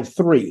Kiss Alive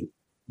 3,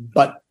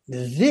 but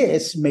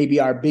this may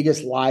be our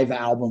biggest live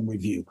album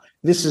review.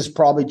 This is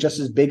probably just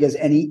as big as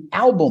any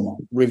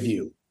album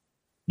review.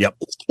 Yep.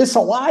 It's Kiss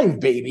Alive,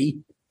 baby.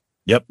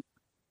 Yep.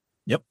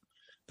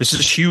 This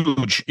is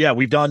huge. Yeah,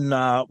 we've done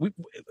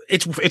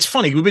it's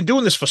funny. We've been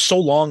doing this for so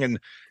long, and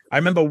I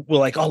remember we're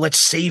like, oh, let's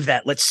save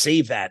that.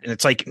 And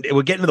it's like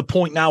we're getting to the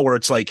point now where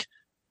it's like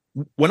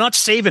we're not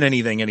saving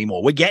anything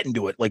anymore. We're getting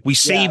to it. Like we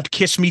saved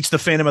Kiss Meets the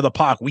Phantom of the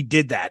Park. We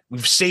did that.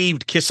 We've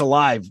saved Kiss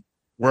Alive.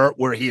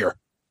 We're here.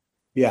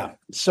 Yeah.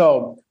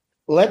 So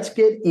let's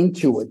get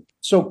into it.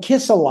 So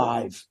Kiss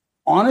Alive,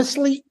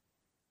 honestly,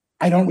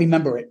 I don't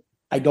remember it.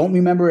 I don't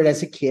remember it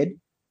as a kid.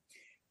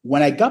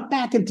 When I got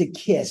back into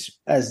Kiss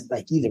as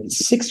like either in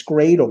 6th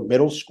grade or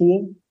middle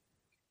school,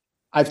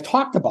 I've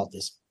talked about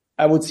this.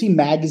 I would see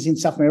magazine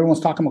stuff and everyone's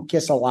talking about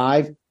Kiss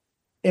Alive.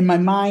 In my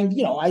mind,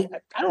 I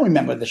don't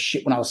remember the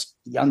shit when I was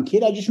a young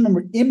kid. I just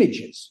remember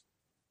images.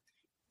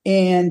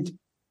 And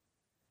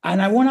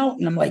I went out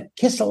and I'm like,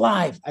 Kiss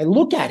Alive. I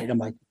look at it. I'm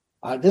like,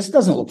 this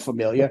doesn't look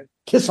familiar.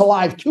 Kiss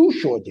Alive 2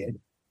 sure did.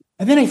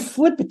 And then I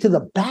flip it to the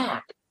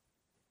back.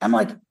 I'm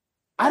like,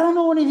 I don't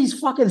know any of these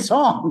fucking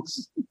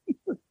songs.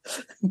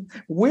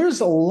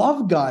 Where's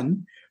Love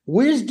Gun?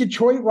 Where's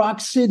Detroit Rock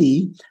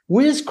City?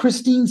 Where's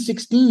Christine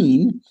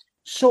 16?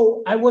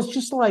 So I was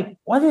just like,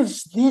 what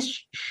is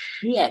this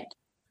shit?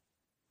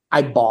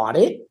 I bought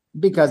it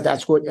because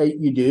that's what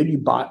you did.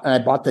 I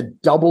bought the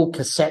double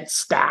cassette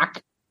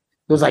stack.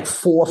 There was like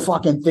 4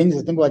 fucking things.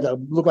 I think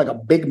looked like a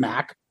Big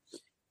Mac.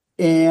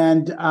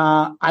 And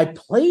I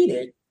played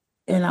it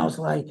and I was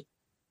like,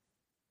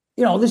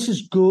 this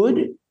is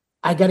good.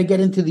 I got to get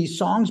into these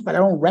songs, but I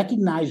don't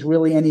recognize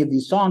really any of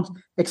these songs,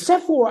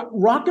 except for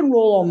Rock and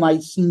Roll All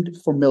Night seemed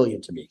familiar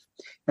to me.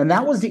 And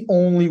that was the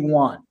only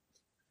one.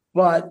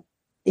 But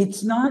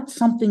it's not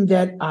something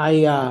that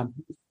I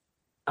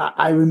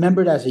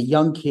remembered as a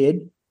young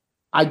kid.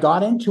 I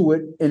got into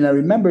it and I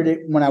remembered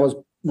it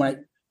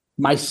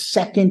my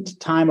second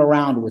time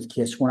around with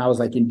Kiss when I was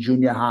like in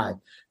junior high.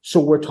 So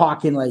we're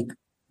talking like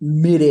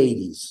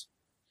mid-'80s.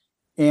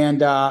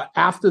 And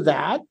after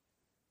that,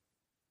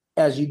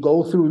 as you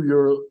go through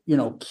your,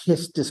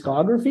 Kiss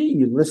discography,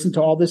 you listen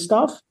to all this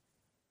stuff,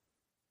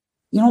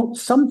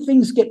 some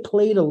things get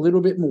played a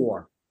little bit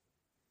more.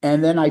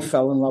 And then I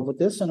fell in love with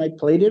this and I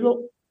played it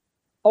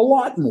a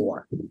lot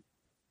more.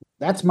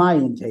 That's my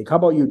intake. How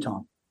about you,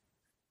 Tom?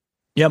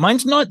 Yeah,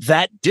 mine's not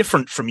that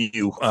different from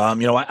you.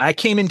 I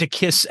came into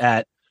Kiss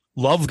at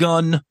Love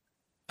Gun,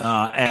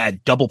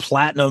 at Double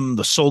Platinum,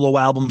 the solo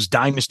albums,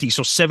 Dynasty,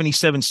 so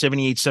 77,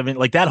 78, 70,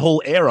 like that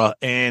whole era.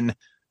 And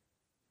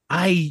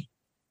we're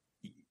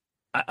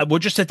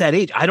just at that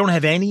age. I don't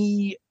have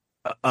any,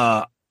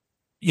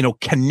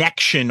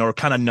 connection or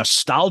kind of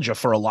nostalgia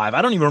for Alive.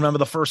 I don't even remember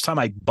the first time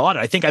I bought it.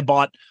 I think I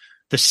bought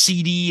the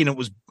CD and it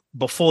was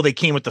before they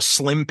came with the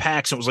slim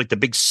packs. It was like the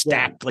big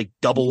stacked, like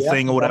double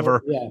thing or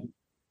whatever. Yeah.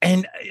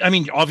 And I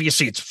mean,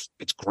 obviously it's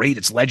great.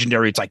 It's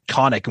legendary. It's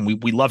iconic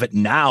and we love it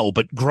now,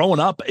 but growing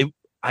up,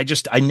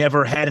 I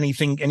never had any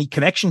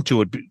connection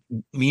to it.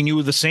 Me and you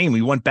were the same.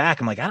 We went back.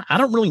 I'm like, I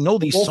don't really know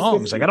these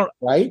songs. 50,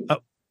 right?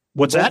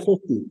 What's that?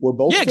 50. We're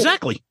both 50.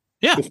 Exactly.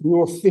 Yeah. If we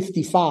were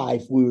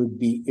 55, it would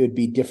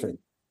be different.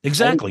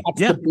 Exactly.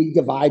 That's the big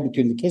divide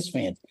between the Kiss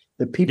fans.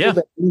 The people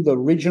that knew the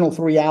original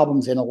 3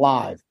 albums in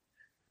Alive,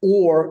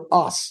 or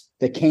us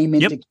that came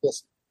into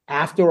Kiss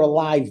after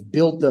Alive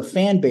built the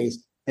fan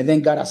base and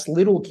then got us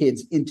little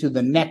kids into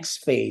the next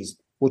phase,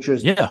 which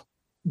was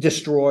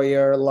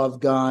Destroyer, Love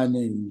Gun,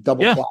 and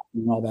Double Platinum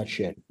and all that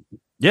shit.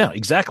 Yeah,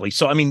 exactly.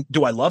 So, I mean,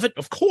 do I love it?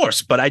 Of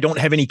course, but I don't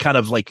have any kind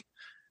of like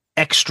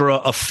extra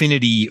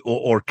affinity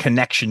or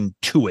connection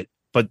to it.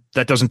 But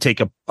that doesn't take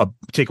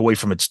away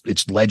from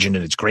its legend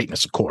and its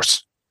greatness, of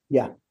course.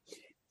 Yeah.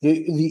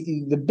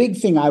 The big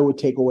thing I would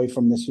take away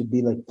from this would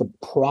be like the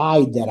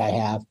pride that I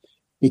have,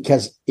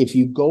 because if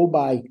you go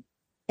by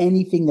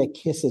anything that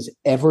Kiss has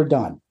ever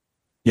done,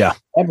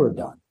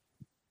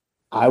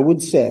 I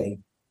would say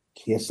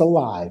Kiss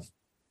Alive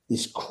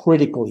is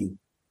critically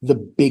the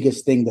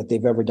biggest thing that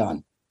they've ever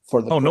done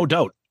for the. Oh, no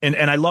doubt. And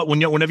I love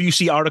whenever you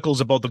see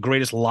articles about the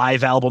greatest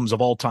live albums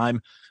of all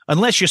time,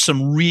 unless you're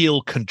some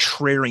real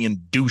contrarian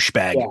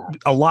douchebag,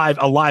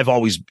 Alive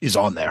always is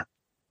on there.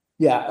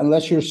 Yeah,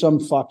 unless you're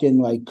some fucking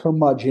like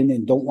curmudgeon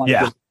and don't want to.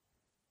 Get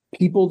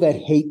people that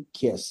hate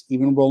Kiss,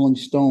 even Rolling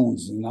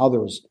Stones and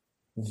others,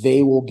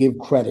 they will give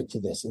credit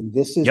to this. And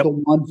this is the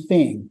one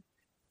thing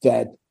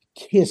that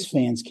Kiss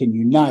fans can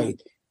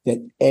unite, that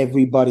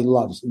everybody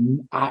loves.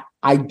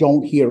 I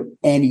don't hear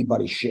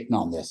anybody shitting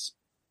on this.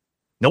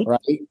 Nope.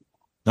 Right?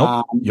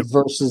 Nope.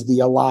 Versus the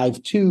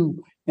Alive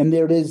 2. And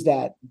there is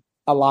that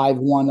Alive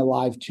 1,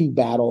 Alive 2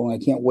 battle. And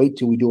I can't wait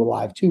till we do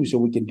Alive 2 so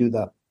we can do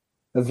the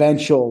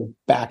eventual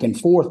back and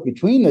forth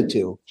between the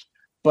two.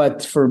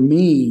 But for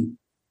me,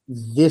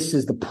 this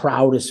is the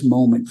proudest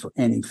moment for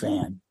any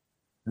fan.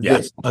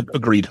 Yeah,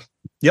 agreed.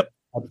 Yep.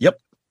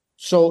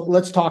 So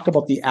let's talk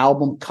about the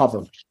album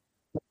cover.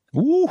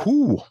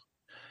 Woohoo.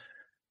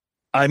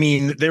 I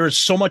mean, there is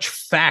so much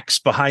facts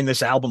behind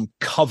this album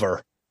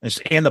cover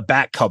and the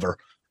back cover.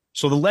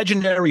 So the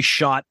legendary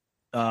shot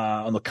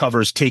on the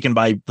cover is taken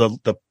by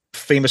the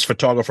famous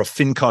photographer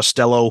Finn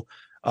Costello.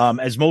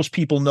 As most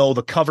people know,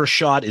 the cover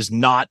shot is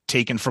not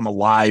taken from a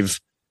live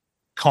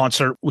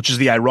concert, which is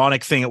the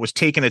ironic thing. It was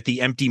taken at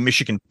the empty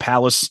Michigan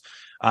Palace.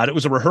 It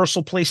was a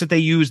rehearsal place that they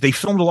used. They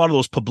filmed a lot of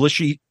those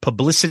publicity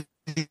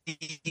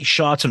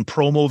shots and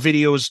promo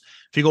videos.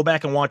 If you go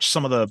back and watch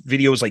some of the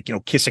videos, like,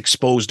 Kiss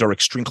Exposed or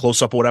Extreme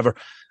Close-Up or whatever,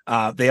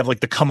 they have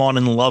like the Come On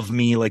and Love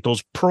Me, like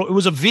those it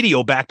was a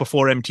video back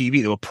before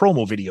MTV. They were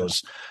promo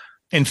videos.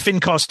 And Finn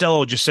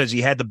Costello just says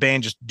he had the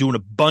band just doing a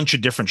bunch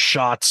of different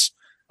shots.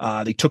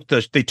 They took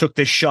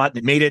this shot and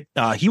it made it.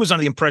 He was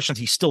under the impression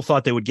he still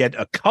thought they would get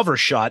a cover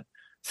shot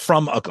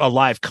from a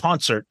live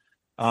concert,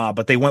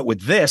 but they went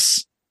with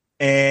this.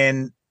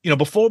 And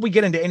before we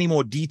get into any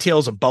more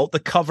details about the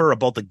cover,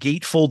 about the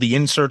gatefold, the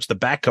inserts, the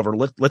back cover,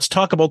 let's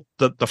talk about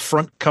the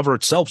front cover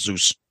itself,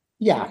 Zeus.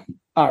 Yeah.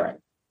 All right.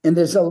 And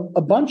there's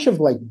a bunch of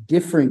like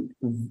different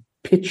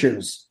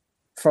pictures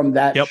from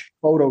that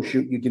photo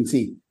shoot you can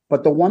see,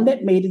 but the one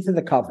that made it to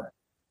the cover.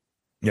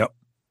 Yep.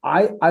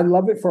 I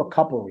love it for a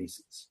couple of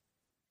reasons.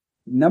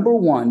 Number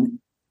one,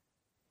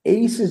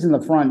 Ace is in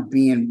the front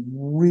being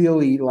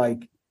really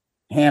like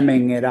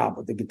hamming it up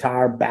with the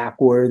guitar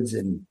backwards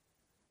and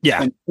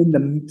in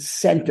the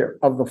center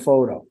of the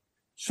photo.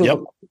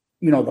 So,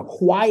 the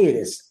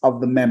quietest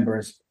of the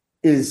members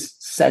is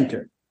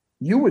centered.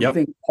 You would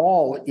think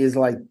Paul is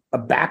like a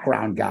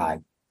background guy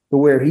to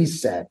where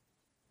he's set.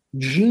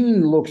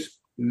 Gene looks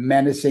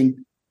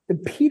menacing.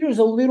 Peter's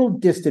a little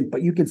distant,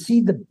 but you can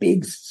see the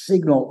big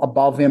signal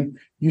above him.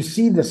 You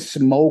see the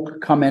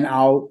smoke coming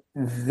out.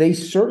 They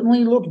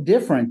certainly look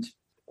different.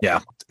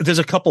 Yeah. There's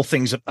a couple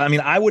things. I mean,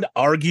 I would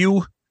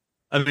argue,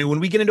 when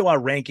we get into our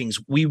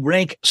rankings, we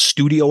rank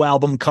studio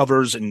album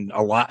covers and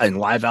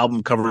live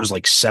album covers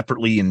like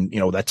separately. And,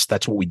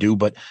 that's what we do.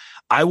 But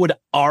I would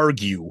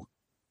argue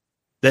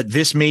that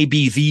this may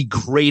be the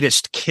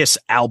greatest Kiss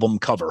album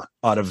cover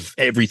out of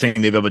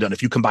everything they've ever done.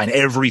 If you combine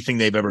everything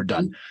they've ever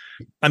done,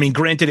 I mean,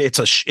 granted, it's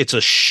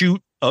a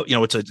shoot,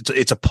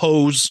 it's a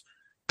pose.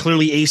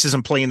 Clearly, Ace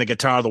isn't playing the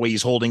guitar the way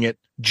he's holding it.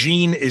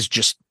 Gene is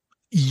just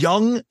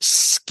young,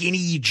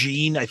 skinny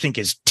Gene, I think,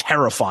 is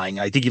terrifying.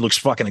 I think he looks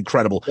fucking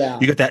incredible. Yeah.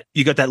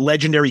 You got that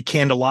legendary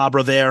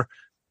candelabra there.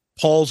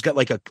 Paul's got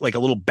like a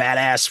little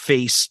badass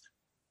face.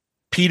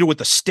 Peter with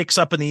the sticks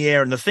up in the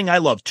air. And the thing I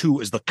love too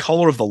is the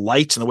color of the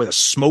lights and the way the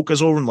smoke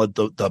is over, and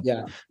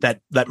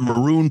that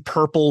maroon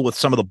purple with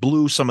some of the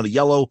blue, some of the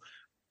yellow.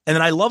 And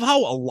then I love how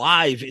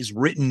Alive is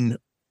written.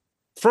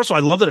 First of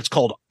all, I love that it's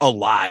called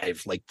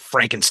Alive, like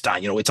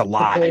Frankenstein. It's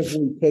alive.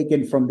 Supposedly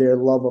taken from their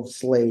love of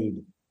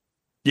Slade.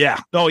 Yeah.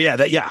 Oh,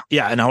 yeah.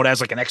 Yeah. And how it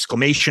has like an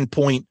exclamation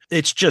point.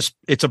 It's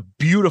a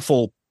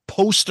beautiful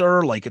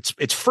poster. Like it's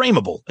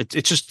frameable.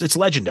 It's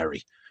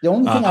legendary. The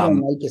only thing I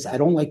don't like is I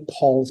don't like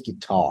Paul's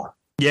guitar.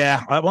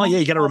 Yeah. Well, yeah.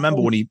 You got to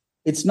remember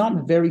it's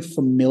not very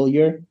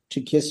familiar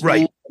to Kiss, right?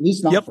 Fans, at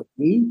least not for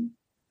me.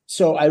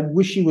 So I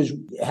wish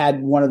he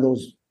had one of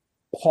those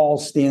Paul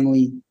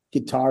Stanley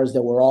guitars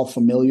that we're all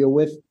familiar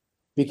with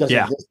because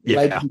of this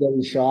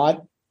legendary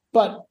shot.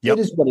 But it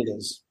is what it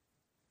is.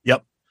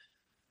 Yep.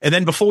 And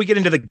then before we get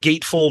into the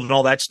gatefold and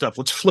all that stuff,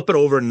 let's flip it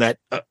over. And that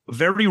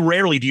very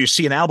rarely do you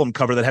see an album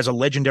cover that has a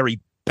legendary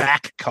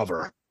back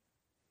cover,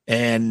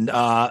 and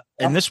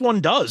this one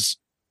does.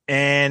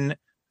 And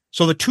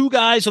so the two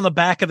guys on the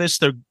back of this,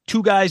 they're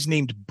two guys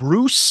named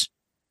Bruce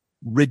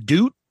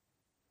Redoute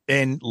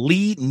and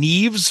Lee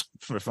Neves.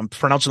 If I'm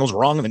pronouncing those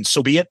wrong, then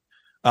so be it.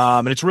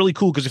 And it's really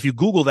cool because if you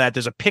Google that,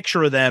 there's a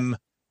picture of them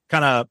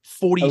kind of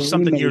 40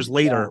 something years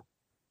later.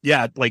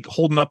 Yeah, like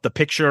holding up the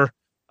picture.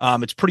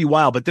 It's pretty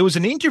wild. But there was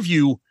an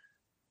interview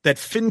that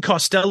Finn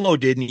Costello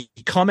did, and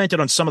he commented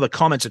on some of the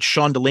comments that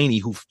Sean Delaney,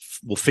 who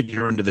will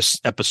figure into this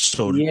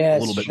episode a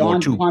little bit more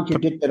too.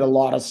 Contradicted a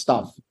lot of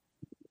stuff.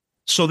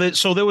 So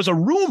there was a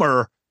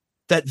rumor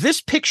that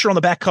this picture on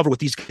the back cover with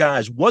these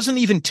guys wasn't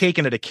even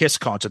taken at a Kiss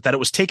concert, that it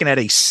was taken at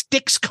a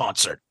Styx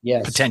concert,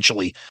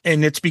 potentially.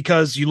 And it's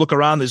because you look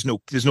around, there's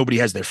nobody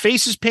has their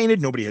faces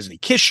painted, nobody has any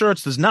Kiss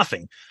shirts, there's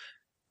nothing.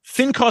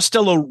 Finn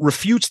Costello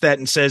refutes that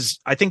and says,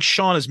 I think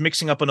Sean is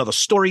mixing up another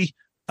story.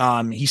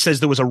 He says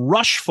there was a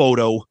Rush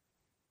photo,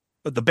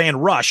 the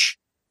band Rush,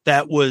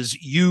 that was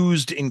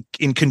used in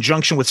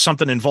conjunction with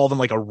something involving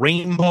like a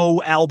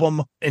Rainbow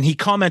album. And he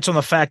comments on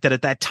the fact that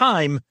at that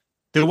time,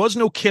 there was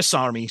no Kiss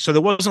Army, so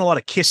there wasn't a lot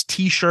of Kiss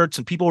T-shirts,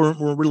 and people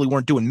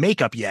weren't doing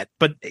makeup yet.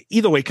 But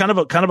either way, kind of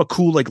a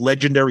cool, like,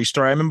 legendary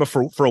story. I remember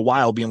for a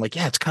while being like,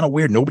 yeah, it's kind of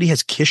weird. Nobody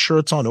has Kiss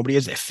shirts on. Nobody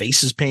has their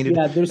faces painted.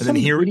 Yeah, there's some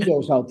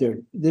videos out there.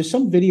 There's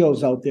some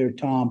videos out there,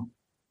 Tom,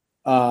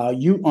 on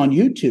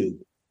YouTube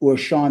where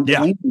Sean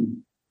Delaney,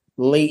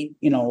 late,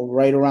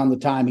 right around the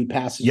time he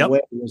passes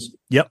away, was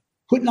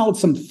putting out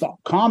some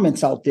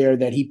comments out there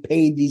that he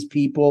paid these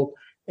people,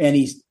 and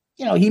he's,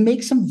 he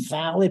makes some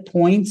valid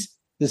points.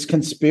 This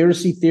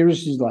conspiracy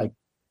theorist is like,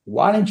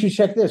 why didn't you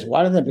check this?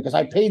 Why didn't they? Because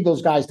I paid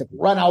those guys to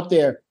run out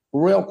there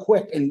real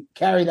quick and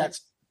carry that.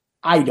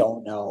 I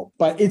don't know,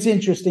 but it's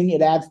interesting.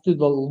 It adds to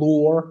the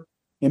lore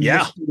and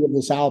mystery of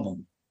this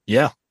album.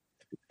 Yeah.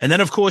 And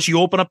then of course you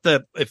open up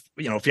if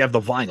you have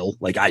the vinyl,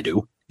 like I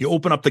do, you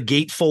open up the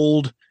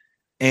gatefold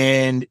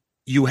and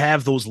you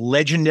have those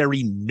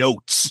legendary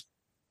notes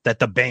that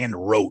the band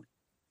wrote.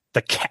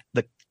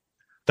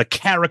 The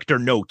character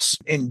notes.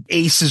 In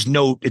Ace's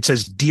note, it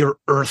says, "Dear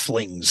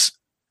Earthlings."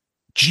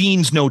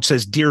 Gene's note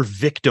says, "Dear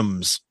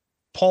Victims."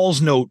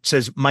 Paul's note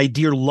says, "My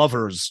dear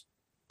lovers."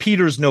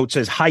 Peter's note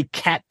says, "Hi,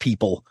 cat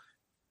people."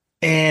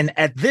 And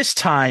at this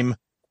time,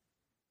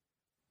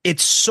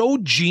 it's so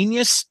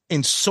genius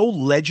and so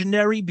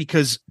legendary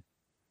because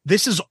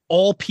this is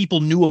all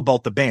people knew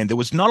about the band. There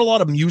was not a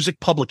lot of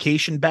music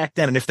publication back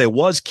then. And if there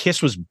was,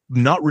 Kiss was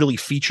not really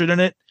featured in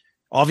it.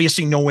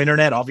 Obviously no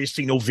internet,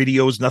 obviously no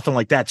videos, nothing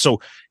like that. So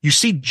you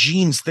see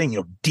Gene's thing,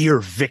 "Dear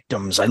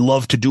Victims, I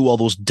love to do all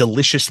those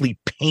deliciously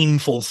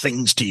painful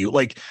things to you."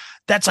 Like,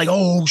 that's like,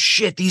 oh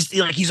shit, he's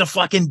a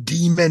fucking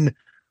demon,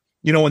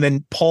 and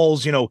then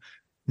Paul's,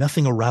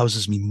 "Nothing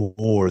arouses me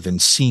more than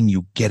seeing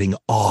you getting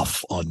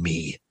off on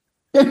me."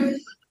 And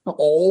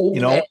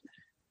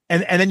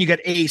then you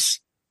get Ace,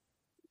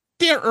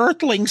 "Dear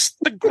Earthlings,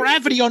 the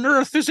gravity on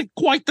Earth isn't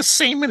quite the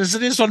same as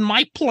it is on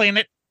my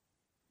planet."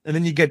 And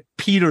then you get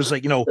Peter's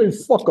like,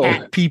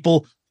 cat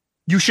people,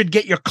 you should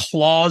get your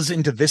claws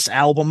into this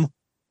album.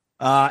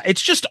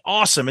 It's just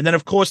awesome. And then,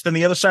 of course,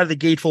 the other side of the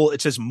gatefold,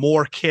 it says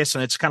 "More Kiss,"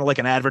 and it's kind of like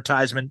an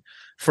advertisement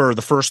for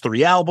the first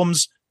 3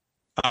 albums.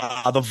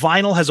 The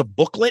vinyl has a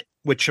booklet,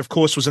 which, of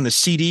course, was in the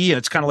CD, and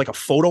it's kind of like a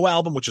photo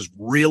album, which is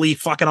really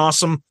fucking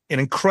awesome. An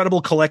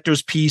incredible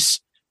collector's piece,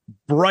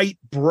 bright,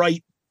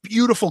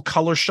 beautiful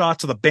color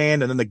shots of the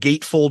band, and then the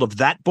gatefold of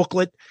that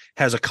booklet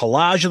has a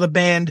collage of the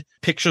band,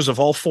 pictures of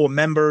all 4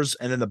 members,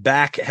 and then the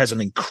back has an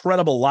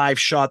incredible live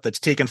shot that's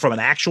taken from an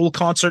actual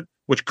concert,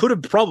 which could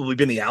have probably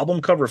been the album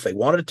cover if they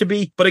wanted it to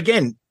be. But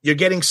again, you're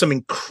getting some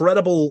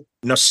incredible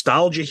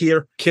nostalgia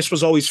here. Kiss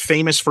was always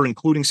famous for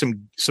including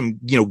some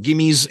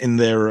gimmies in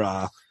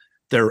their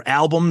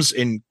albums,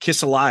 and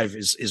Kiss Alive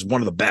is one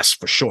of the best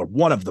for sure.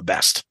 One of the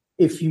best.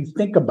 If you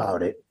think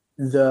about it,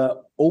 the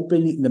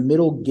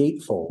middle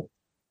gatefold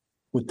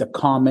with the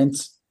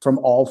comments from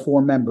all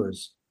 4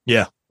 members.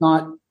 Yeah.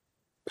 Not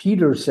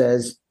Peter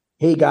says,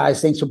 hey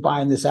guys, thanks for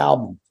buying this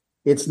album.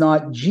 It's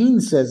not Gene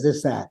says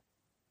this, that.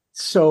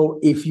 So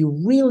if you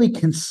really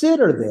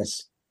consider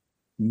this,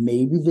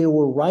 maybe they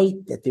were right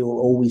that they were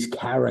always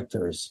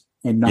characters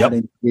and not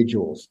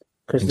individuals,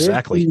 because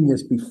they're doing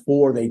this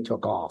before they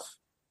took off.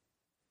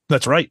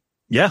 That's right.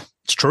 Yeah,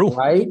 it's true.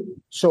 Right.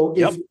 So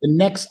if the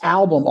next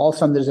album, all of a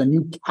sudden there's a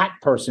new cat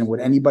person,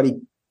 would anybody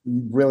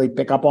really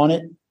pick up on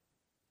it?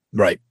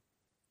 Right.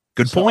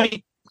 Good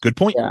point. Good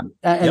point. Yeah.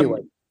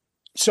 Anyway,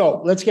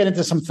 so let's get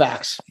into some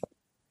facts.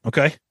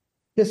 Okay.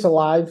 Kiss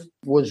Alive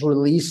was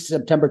released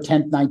September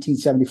 10th,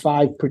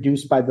 1975,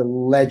 produced by the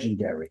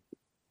legendary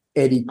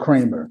Eddie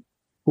Kramer,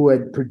 who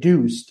had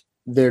produced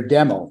their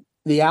demo.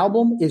 The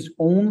album is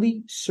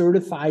only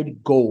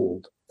certified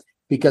gold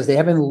because they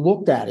haven't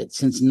looked at it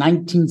since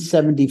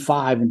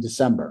 1975 in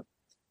December.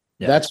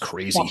 Yeah, that's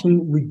crazy.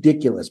 Fucking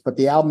ridiculous. But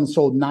the album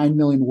sold 9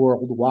 million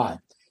worldwide.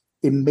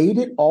 It made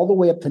it all the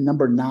way up to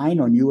number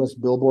 9 on US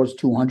Billboard's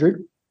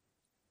 200.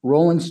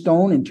 Rolling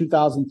Stone in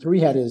 2003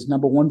 had it as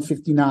number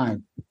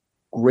 159,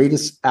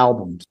 greatest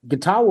albums.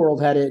 Guitar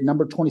World had it at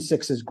number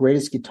 26 as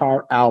greatest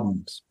guitar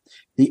albums.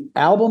 The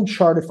album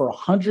charted for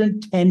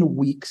 110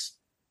 weeks,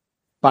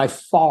 by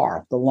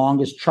far the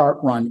longest chart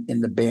run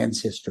in the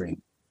band's history.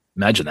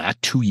 Imagine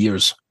that, 2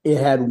 years. It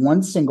had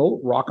one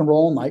single, Rock and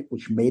Roll All Night,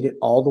 which made it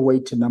all the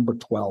way to number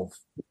 12.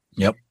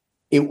 Yep.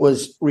 It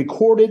was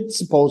recorded,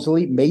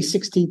 supposedly, May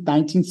 16th,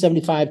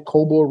 1975,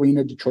 Cobo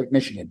Arena, Detroit,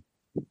 Michigan.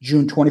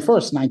 June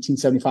 21st,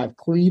 1975,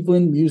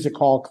 Cleveland Music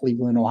Hall,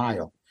 Cleveland,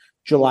 Ohio.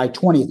 July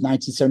 20th,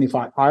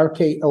 1975,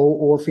 RKO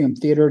Orpheum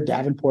Theater,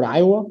 Davenport,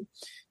 Iowa.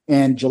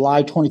 And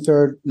July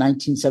 23rd,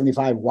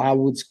 1975,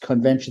 Wildwood's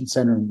Convention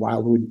Center in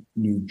Wildwood,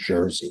 New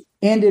Jersey.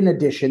 And in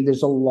addition,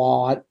 there's a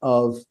lot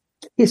of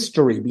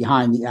history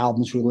behind the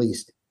album's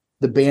release.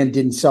 The band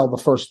didn't sell the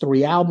first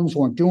 3 albums,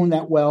 weren't doing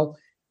that well.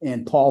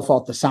 And Paul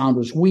thought the sound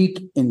was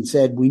weak and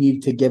said, we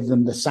need to give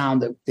them the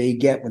sound that they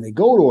get when they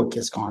go to a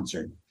Kiss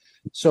concert.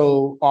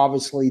 So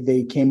obviously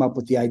they came up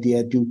with the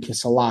idea, do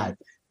Kiss Alive.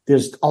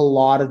 There's a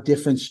lot of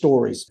different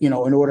stories. In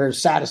order to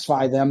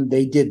satisfy them,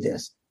 they did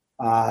this.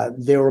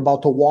 They were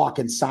about to walk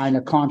and sign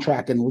a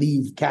contract and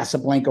leave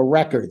Casablanca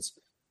Records.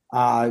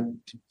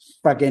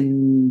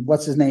 Fucking,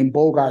 what's his name?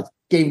 Bogart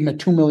gave them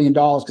 $2 million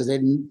because they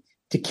didn't,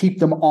 to keep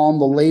them on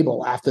the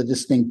label after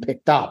this thing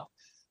picked up.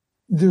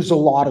 There's a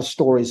lot of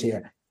stories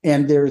here.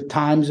 And there are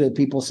times that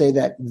people say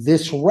that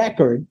this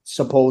record,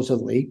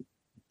 supposedly,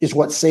 is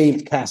what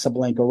saved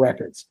Casablanca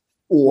Records.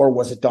 Or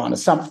was it Donna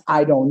Summer?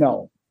 I don't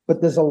know.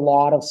 But there's a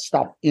lot of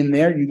stuff in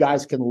there. You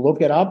guys can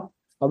look it up.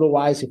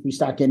 Otherwise, if we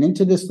start getting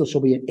into this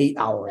will be an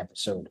 8-hour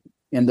episode.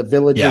 And the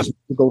villagers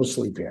go to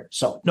sleep here.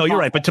 So no, you're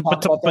right. But to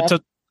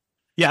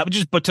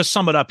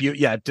sum it up,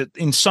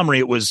 in summary,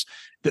 it was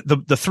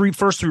the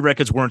first three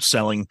records weren't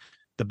selling.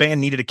 The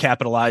band needed to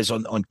capitalize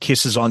on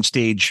Kiss's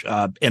onstage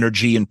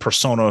energy and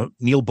persona.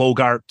 Neil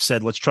Bogart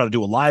said, let's try to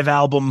do a live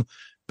album.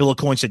 Bill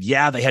Aucoin said,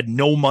 they had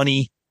no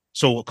money.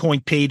 So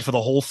Aucoin paid for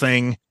the whole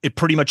thing. It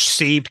pretty much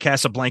saved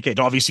Casablanca. It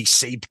obviously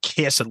saved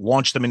Kiss. It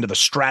launched them into the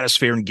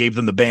stratosphere and gave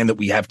them the band that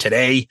we have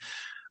today.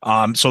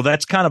 So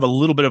that's kind of a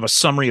little bit of a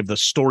summary of the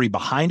story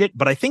behind it.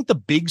 But I think the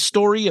big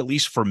story, at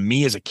least for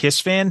me as a Kiss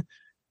fan,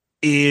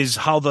 is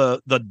how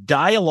the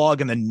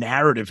dialogue and the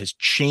narrative has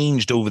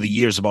changed over the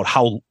years about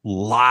how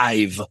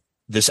live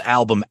this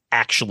album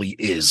actually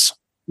is.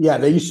 Yeah,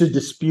 they used to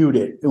dispute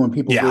it when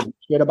people did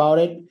shit about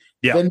it.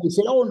 Yeah. Then they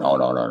said, oh,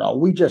 no.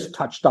 We just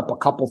touched up a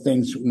couple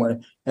things.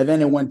 And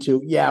then it went to,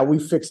 we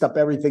fixed up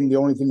everything. The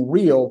only thing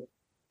real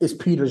is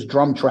Peter's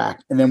drum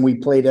track. And then we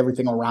played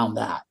everything around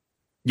that.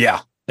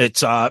 Yeah.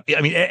 It's,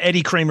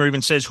 Eddie Kramer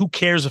even says, who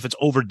cares if it's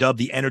overdubbed?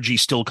 The energy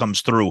still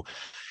comes through.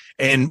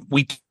 And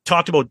we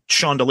talked about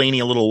Sean Delaney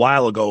a little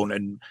while ago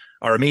and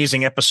our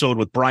amazing episode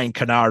with Brian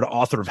Kennard,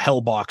 author of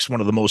Hellbox,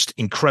 one of the most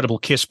incredible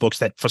Kiss books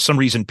that for some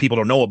reason people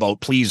don't know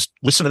about. Please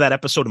listen to that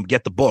episode and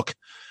get the book.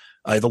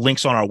 The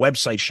link's on our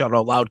website,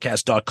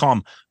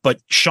 shoutoutloudcast.com.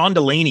 But Sean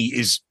Delaney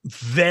is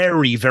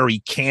very, very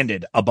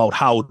candid about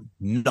how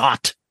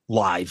not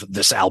live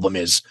this album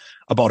is,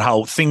 about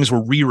how things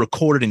were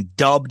re-recorded and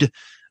dubbed.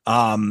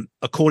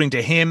 According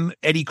to him,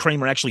 Eddie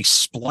Kramer actually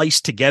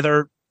spliced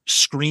together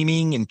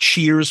screaming and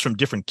cheers from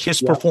different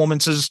Kiss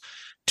performances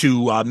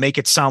to make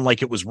it sound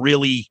like it was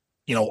really,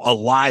 a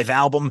live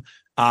album.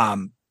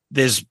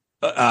 There's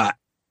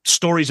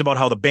stories about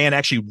how the band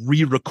actually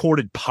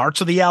re-recorded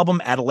parts of the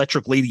album at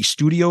Electric Lady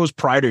Studios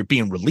prior to it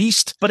being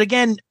released. But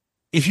again,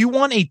 if you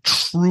want a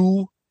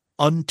true,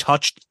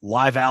 untouched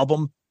live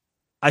album,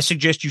 I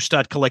suggest you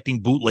start collecting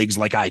bootlegs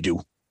like I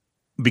do,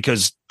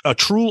 because a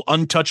true,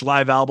 untouched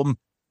live album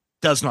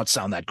does not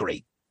sound that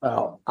great.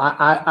 Well,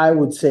 I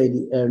would say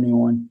to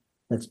anyone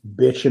that's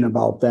bitching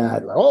about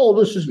that, like, oh,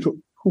 this is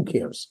true. Who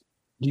cares?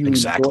 Do you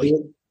enjoy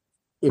it?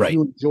 If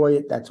you enjoy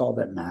it, that's all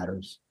that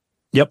matters.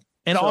 Yep.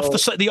 And off the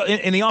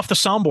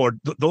soundboard,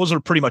 those are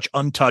pretty much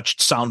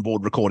untouched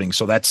soundboard recordings.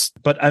 So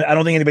but I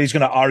don't think anybody's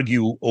going to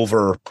argue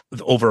over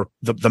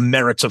the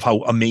merits of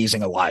how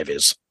amazing Alive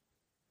is.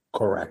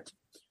 Correct.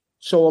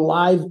 So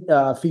Alive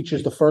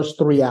features the first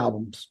 3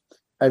 albums.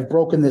 I've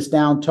broken this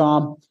down,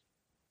 Tom.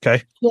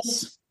 Okay.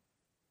 Yes.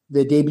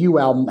 The debut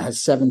album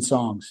has 7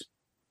 songs.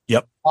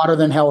 Yep. Hotter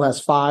Than Hell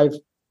has 5.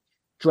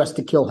 Dressed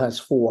to Kill has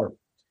 4.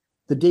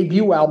 The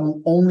debut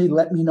album, Only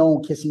Let Me Know,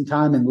 Kissing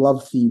Time, and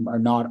Love Theme are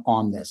not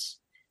on this.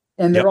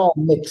 And they're all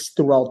mixed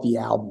throughout the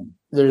album.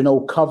 There's no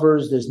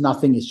covers. There's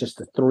nothing. It's just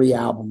the 3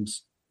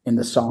 albums and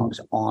the songs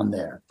on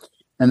there.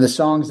 And the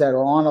songs that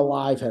are on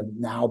Alive have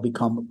now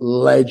become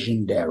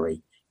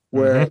legendary,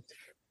 where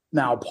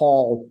now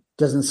Paul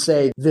doesn't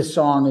say this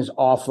song is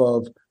off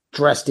of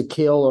Dressed to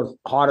Kill or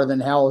Hotter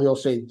Than Hell. He'll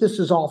say this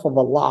is off of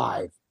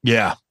Alive.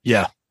 Yeah,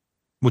 yeah,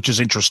 which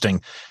is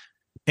interesting.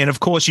 And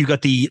of course, you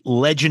got the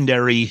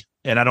legendary,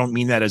 and I don't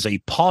mean that as a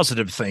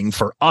positive thing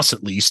for us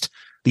at least,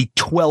 the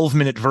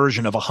 12-minute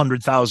version of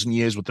 100,000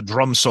 Years with the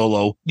drum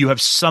solo. You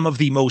have some of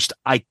the most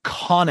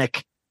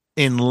iconic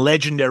and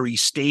legendary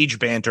stage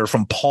banter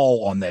from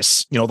Paul on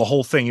this. You know, the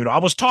whole thing, I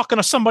was talking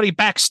to somebody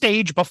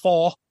backstage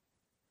before,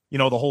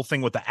 the whole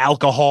thing with the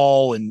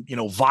alcohol and,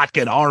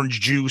 vodka and orange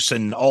juice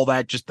and all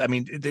that.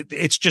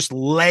 It's just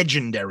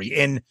legendary.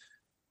 And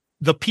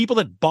the people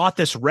that bought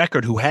this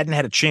record who hadn't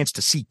had a chance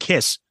to see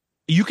Kiss,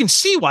 you can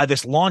see why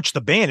this launched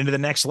the band into the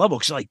next level.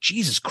 Because like,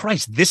 Jesus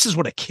Christ, this is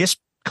what a Kiss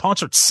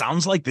concert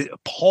sounds like.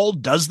 Paul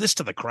does this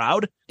to the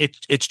crowd.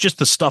 It's just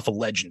the stuff of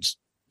legends.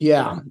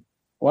 Yeah.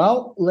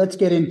 Well, let's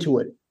get into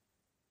it.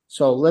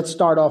 So let's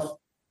start off.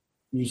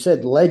 You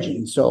said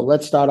legend. So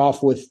let's start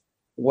off with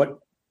what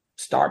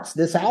starts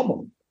this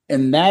album.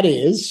 And that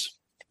is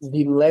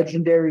the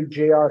legendary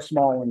J.R.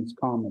 Smalling's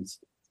comments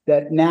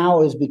that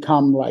now has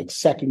become like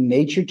second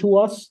nature to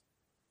us,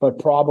 but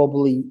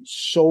probably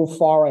so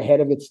far ahead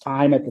of its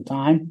time at the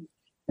time.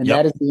 And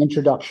that is the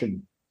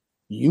introduction.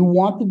 You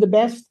wanted the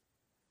best.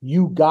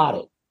 You got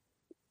it.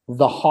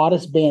 The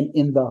hottest band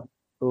in the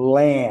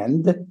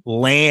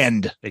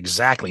land.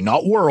 Exactly.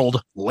 Not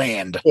world,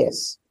 land.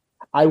 Yes.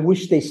 I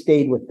wish they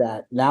stayed with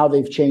that. Now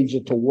they've changed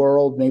it to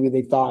world. Maybe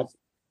they thought,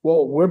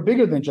 well, we're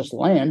bigger than just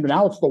land, but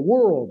now it's the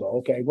world.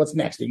 Okay, what's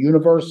next? The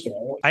universe?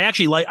 I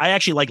actually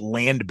like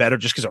land better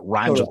just because it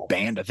rhymes with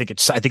band. I think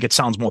it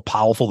sounds more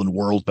powerful than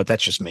world, but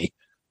that's just me.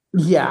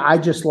 Yeah, I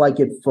just like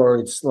it for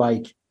it's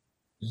like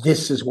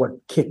this is what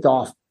kicked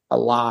off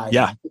Alive.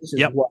 Yeah. This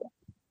is what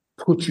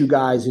put you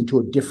guys into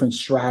a different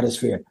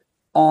stratosphere.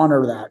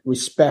 Honor that,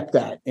 respect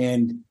that.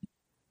 And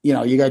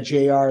you got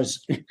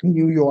JR's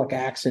New York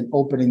accent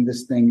opening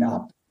this thing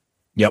up.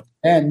 Yep.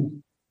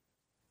 And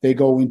they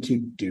go into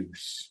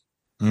Deuce.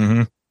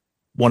 Mm-hmm.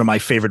 One of my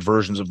favorite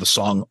versions of the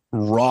song.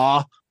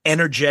 Raw,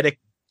 energetic,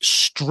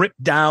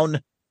 stripped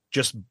down,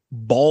 just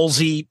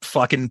ballsy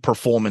fucking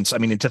performance. I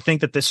mean, and to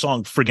think that this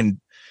song friggin'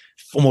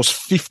 almost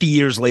 50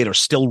 years later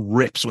still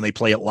rips when they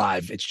play it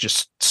live. It's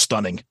just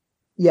stunning.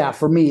 Yeah,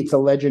 for me, it's a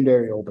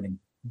legendary opening.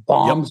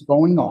 Bombs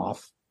going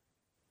off.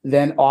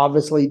 Then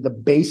obviously the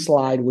bass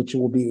slide, which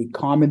will be a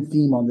common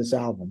theme on this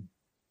album.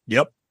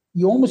 Yep.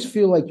 You almost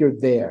feel like you're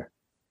there.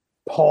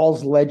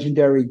 Paul's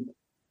legendary,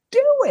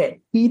 do it.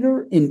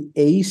 Peter and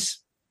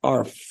Ace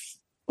are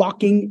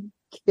fucking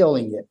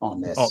killing it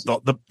on this.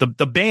 Oh,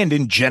 the band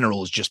in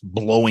general is just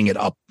blowing it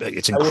up.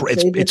 It's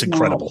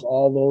incredible.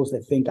 All those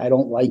that think I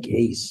don't like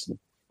Ace.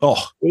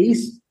 Oh,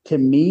 Ace to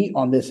me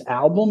on this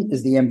album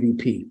is the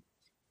MVP.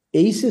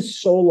 Ace's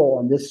solo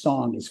on this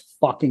song is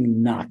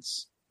fucking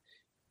nuts.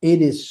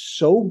 It is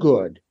so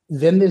good.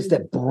 Then there's the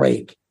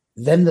break,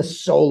 then the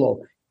solo,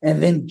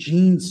 and then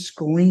Gene's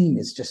scream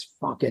is just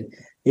fucking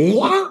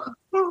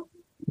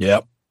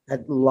Yep. I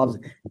love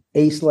it.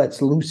 Ace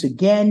lets loose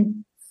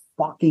again.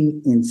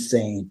 Fucking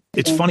insane.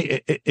 It's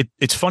funny.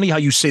 It's funny how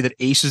you say that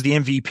Ace is the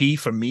MVP.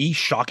 For me,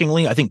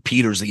 shockingly, I think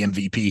Peter's the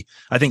MVP.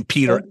 I think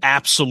Peter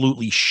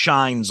absolutely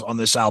shines on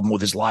this album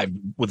with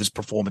his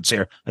performance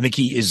here. I think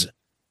he is.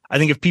 I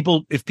think if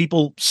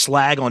people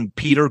slag on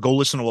Peter, go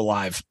listen to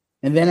Alive.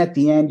 And then at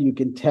the end, you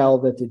can tell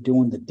that they're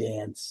doing the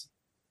dance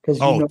because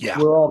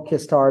we're all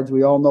Kiss-tards.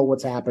 We all know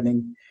what's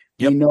happening.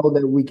 Yep. We know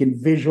that we can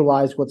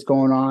visualize what's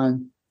going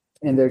on,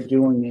 and they're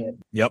doing it.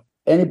 Yep.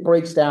 And it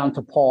breaks down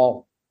to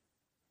Paul.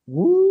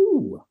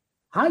 Woo!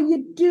 How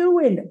you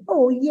doing?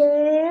 Oh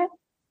yeah.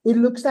 It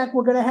looks like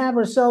we're gonna have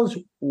ourselves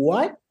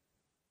what?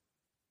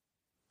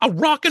 A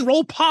rock and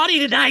roll party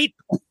tonight.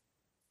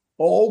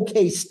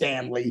 Okay,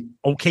 Stanley.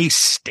 Okay,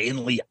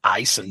 Stanley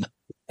Eisen.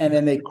 And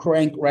then they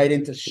crank right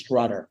into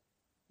Strutter.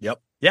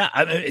 Yep.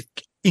 Yeah.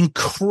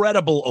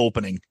 Incredible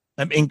opening.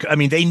 I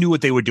mean, they knew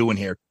what they were doing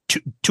here.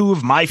 Two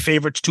of my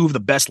favorites, two of the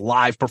best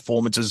live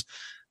performances.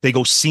 They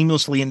go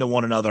seamlessly into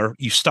one another.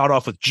 You start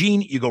off with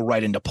Gene, you go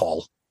right into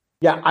Paul.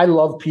 Yeah, I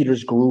love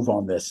Peter's groove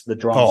on this. The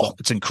drums. Oh,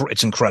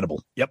 it's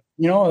incredible. Yep.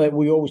 You know that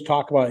we always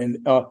talk about,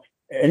 and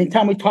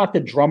anytime we talk to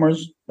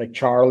drummers like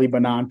Charlie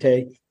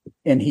Benante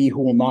and he who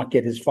will not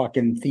get his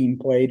fucking theme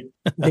played,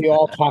 they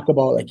all talk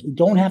about like you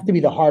don't have to be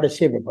the hardest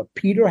hitter, but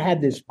Peter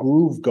had this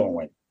groove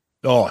going.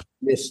 Oh,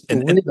 this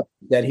rhythm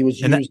that he was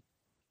using.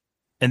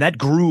 And that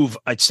groove,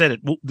 I said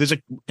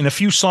it. In a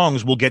few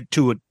songs, we'll get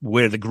to it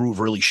where the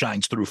groove really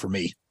shines through for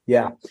me.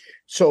 Yeah.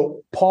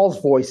 So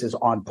Paul's voice is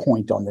on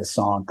point on this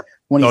song.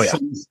 When he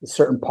sings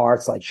certain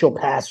parts, like she'll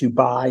pass you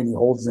by, and he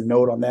holds the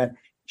note on that,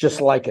 just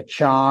like a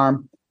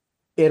charm.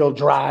 It'll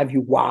Drive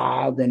You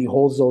Wild. And he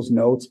holds those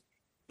notes.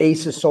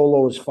 Ace's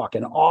solo is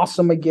fucking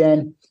awesome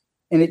again.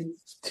 And it,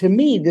 to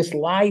me, this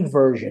live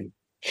version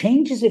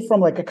changes it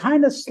from like a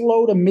kind of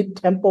slow to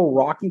mid-tempo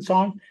rocking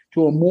song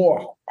to a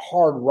more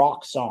hard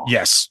rock song.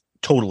 Yes,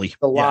 totally.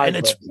 The live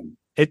and version.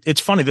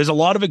 it's funny. There's a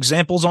lot of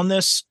examples on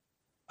this.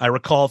 I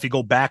recall if you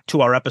go back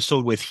to our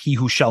episode with He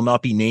Who Shall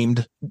Not Be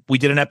Named, we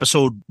did an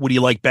episode, what do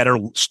you like better,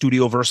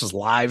 studio versus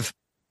live?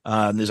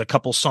 There's a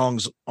couple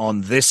songs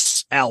on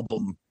this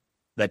album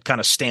that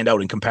kind of stand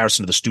out in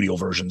comparison to the studio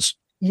versions.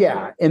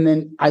 Yeah, and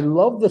then I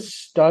love the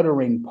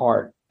stuttering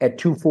part at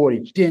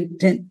 240. Din,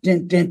 din,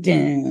 din, din,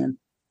 din.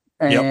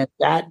 And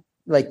that,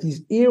 like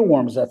these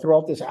earworms that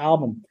throughout this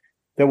album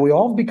that we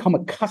all become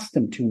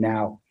accustomed to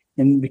now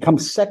and become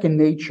second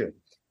nature.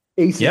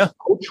 Ace's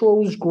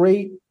outro is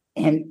great.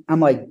 And I'm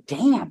like,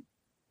 damn,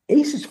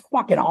 Ace is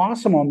fucking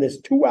awesome on this.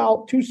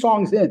 Two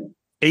songs in.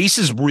 Ace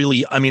is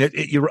really, I mean,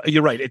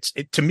 you're right.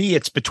 To me,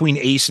 it's between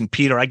Ace and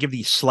Peter. I give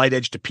the slight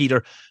edge to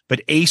Peter,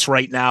 but Ace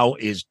right now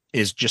is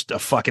just a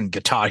fucking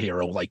guitar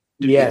hero. Like,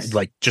 yes,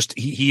 like just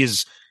he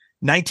is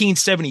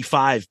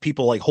 1975.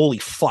 People like, holy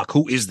fuck,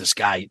 who is this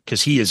guy?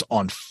 Because he is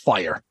on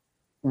fire.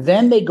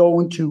 Then they go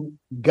into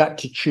Got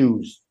to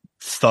Choose.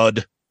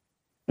 Thud.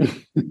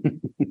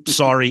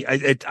 Sorry, I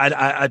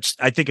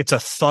think it's a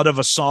thud of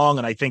a song,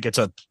 and I think it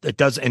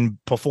does in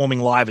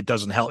performing live. It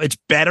doesn't help. It's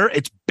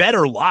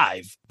better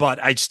live,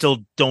 but I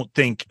still don't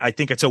think. I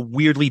think it's a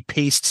weirdly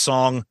paced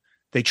song.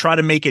 They try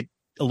to make it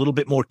a little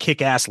bit more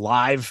kick ass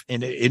live,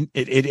 and it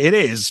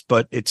is,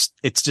 but it's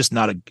just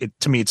not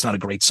to me. It's not a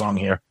great song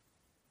here.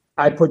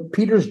 I put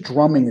Peter's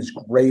drumming is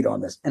great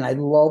on this, and I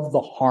love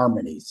the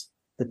harmonies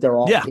that they're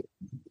all on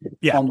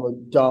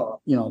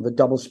the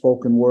double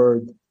spoken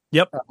word.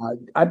 Yep.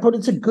 I put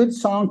it's a good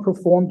song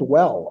performed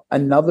well.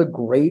 Another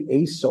great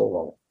Ace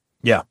solo.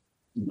 Yeah.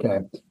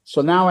 Okay.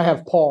 So now I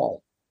have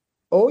Paul.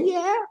 Oh,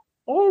 yeah.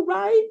 All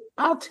right.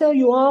 I'll tell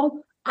you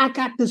all. I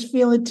got this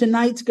feeling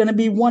tonight's going to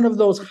be one of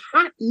those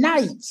hot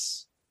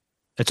nights.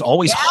 It's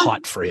always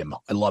hot for him.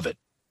 I love it.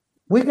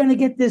 We're going to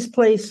get this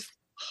place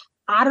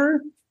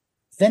hotter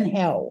than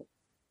hell.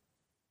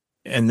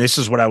 And this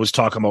is what I was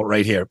talking about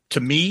right here.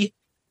 To me,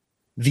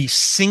 the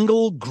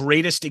single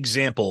greatest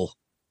example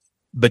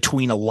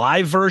between a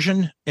live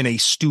version and a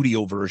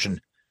studio version,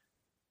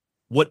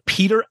 what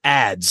Peter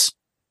adds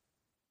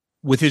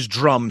with his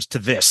drums to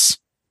this,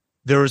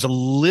 there is a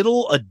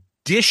little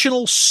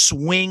additional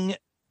swing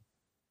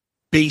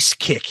bass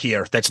kick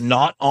here that's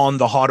not on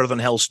the Hotter Than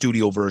Hell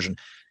studio version.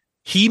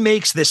 He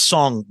makes this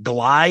song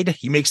glide.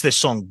 He makes this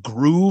song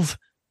groove.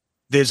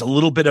 There's a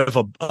little bit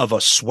of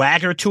a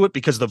swagger to it,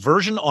 because the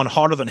version on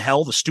Hotter Than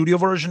Hell, the studio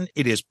version,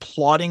 it is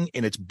plodding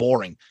and it's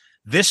boring.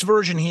 This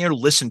version here,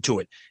 listen to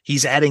it.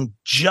 He's adding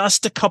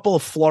just a couple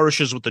of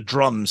flourishes with the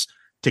drums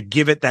to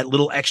give it that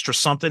little extra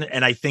something,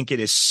 and I think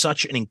it is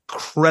such an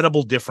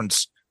incredible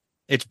difference.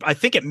 I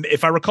think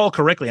if I recall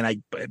correctly,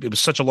 and it was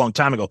such a long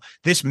time ago,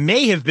 this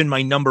may have been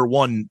my number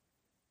one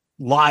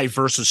live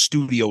versus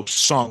studio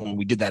song when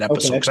we did that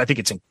episode, because I think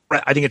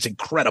it's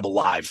incredible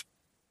live.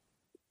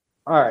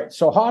 All right,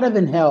 so Hotter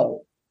Than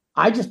Hell,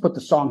 I just put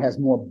the song has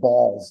more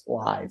balls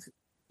live.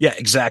 Yeah,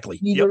 exactly.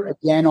 Peter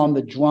again on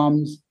the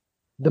drums.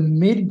 The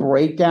mid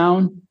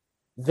breakdown,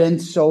 then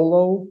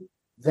solo,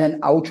 then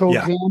outro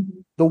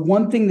jam. The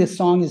one thing this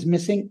song is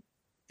missing,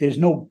 there's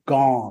no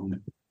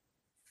gong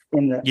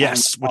in the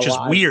which is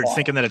weird, part.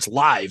 Thinking that it's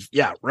live.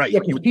 Yeah, right. Yeah,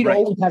 because Peter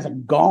always has a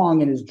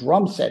gong in his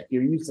drum set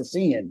you're used to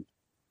seeing.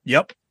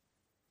 Yep.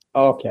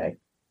 Okay.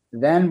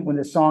 Then when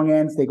the song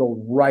ends, they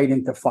go right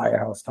into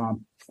Firehouse,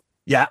 Tom.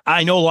 Yeah,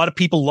 I know a lot of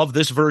people love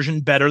this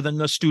version better than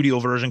the studio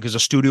version, because the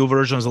studio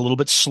version is a little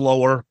bit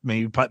slower.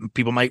 Maybe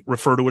people might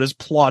refer to it as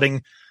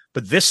plodding.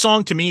 But this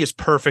song to me is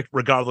perfect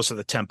regardless of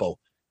the tempo.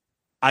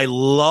 I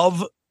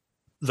love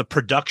the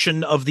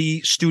production of the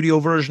studio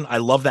version. I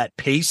love that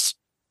pace.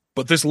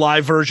 But this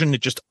live version,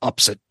 it just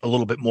ups it a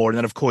little bit more. And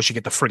then, of course, you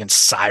get the friggin'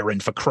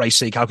 siren. For Christ's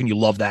sake, how can you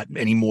love that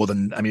any more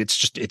than, I mean, it's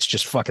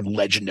just fucking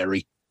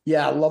legendary.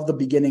 Yeah, I love the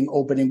beginning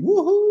opening.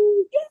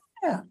 Woohoo!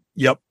 Yeah.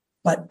 Yep.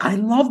 But I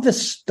love the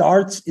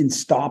starts and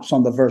stops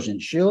on the version.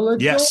 She'll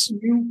adore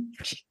you.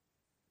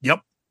 Yep.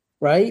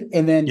 Right?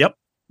 And then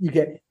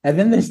and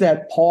then there's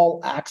that Paul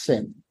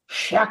accent.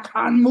 I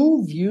can't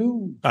move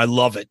you. I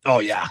love it. Oh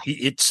yeah,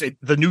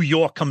 the New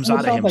York comes out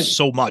of him like,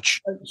 so much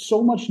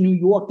New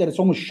York that it's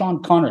almost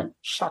Sean Connery.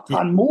 I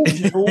can't move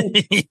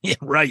you.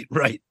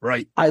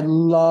 Right. I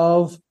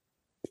love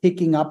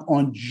picking up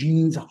on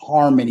Gene's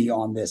harmony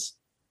on this.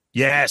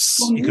 Yes,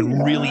 you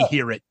can really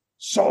hear it.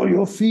 So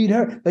you'll feed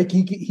her like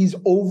he's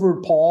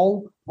over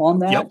Paul on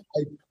that. Yep.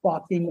 I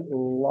fucking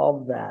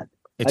love that.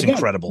 It's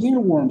incredible.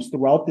 Earworms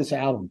throughout this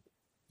album.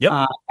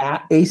 Yep.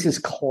 Ace's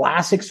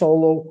classic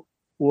solo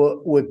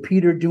with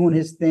Peter doing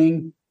his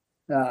thing.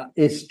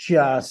 It's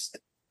just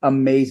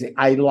amazing.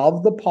 I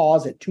love the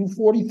pause at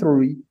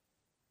 2:43.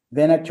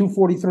 Then at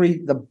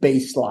 2:43, the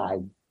bass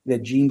slide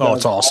that Gene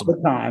does all the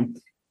time.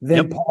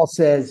 Then Paul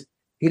says,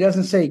 he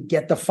doesn't say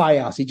get the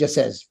firehouse. He just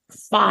says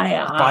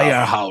firehouse.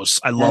 Firehouse.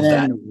 I love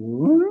that.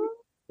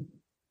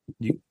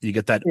 You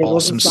get that It was a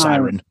awesome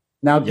siren.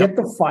 Now Yep. get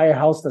the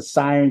Firehouse. The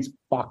sirens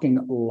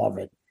fucking love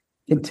it.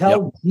 Can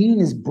tell Gene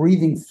is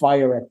breathing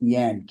fire at the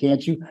end,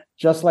 can't you?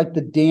 Just like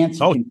the dance,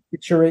 you can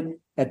picture it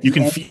at the You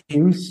can end.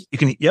 you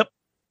can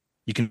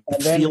you can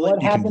And then feel what it. You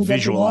can happens,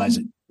 visualize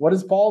everyone? What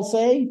does Paul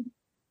say?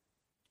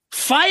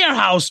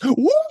 Firehouse.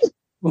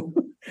 Woo!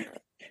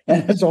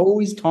 And as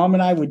always, Tom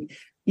and I would,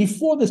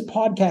 before this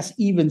podcast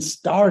even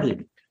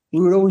started,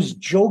 we would always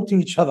joke to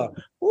each other,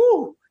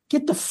 "Ooh,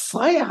 get the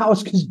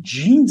Firehouse because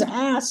Gene's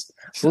ass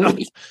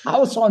lit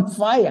house on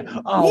fire."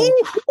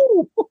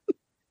 Oh,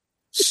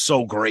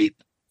 So great.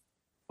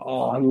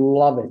 oh, I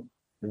love it.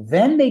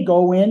 Then they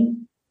go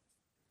in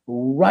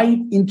right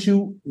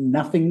into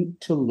Nothing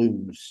to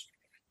Lose.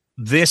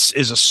 This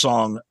is a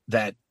song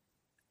that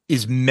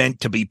is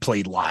meant to be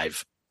played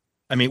live.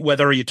 I mean,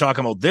 whether you're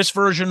talking about this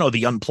version or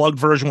the unplugged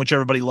version, which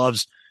everybody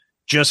loves,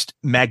 just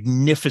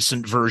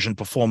magnificent version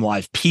performed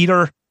live.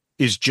 Peter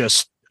is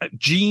just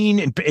Gene,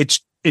 and it's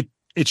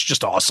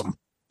just awesome.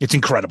 It's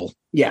incredible.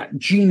 Yeah,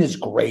 Gene is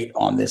great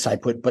on this,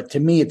 but to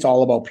me, it's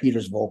all about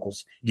Peter's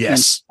vocals. Yes. And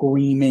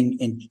screaming,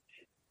 and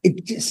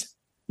it just,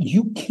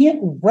 you can't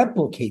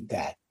replicate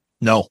that.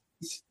 No.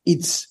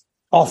 It's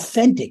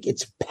authentic.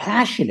 It's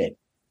passionate.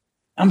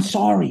 I'm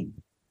sorry.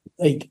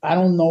 Like, I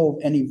don't know of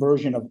any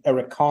version of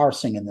Eric Carr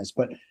singing this,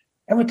 but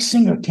Eric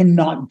Singer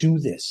cannot do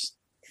this.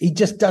 He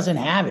just doesn't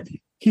have it.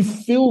 He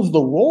fills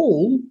the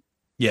role,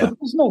 but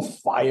there's no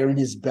fire in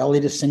his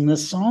belly to sing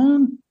this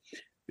song.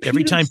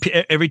 Every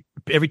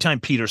time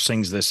Peter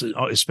sings this,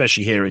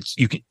 especially here,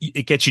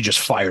 it gets you just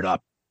fired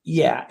up.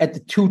 Yeah, at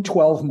the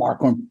 2:12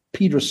 mark when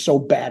Peter's so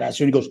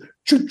badass and he goes,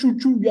 choo choo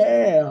choo,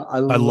 yeah. I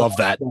love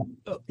that.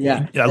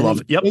 Yeah, I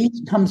love it. Yep.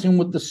 Ace comes in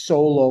with the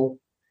solo,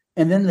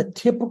 and then the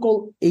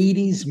typical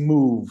 80s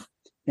move.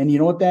 And you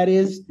know what that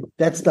is?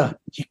 That's the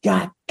you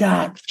got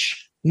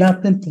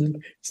nothing to.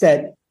 It's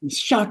that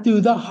shot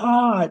through the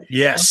heart.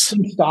 Yes.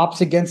 Everything stops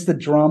against the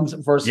drums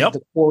versus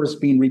the chorus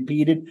being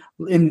repeated.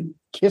 And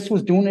Kiss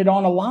was doing it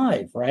on a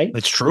live, right?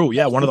 It's true.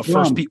 Yeah, one of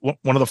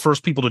the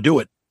first people to do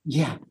it.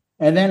 Yeah.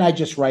 And then I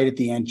just write at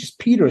the end,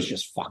 Peter is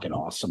just fucking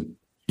awesome.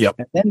 Yep.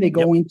 And then they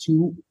go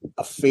into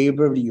a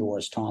favorite of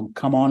yours, Tom.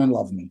 Come On and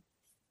Love Me.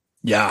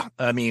 Yeah.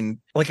 I mean,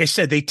 like I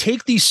said, they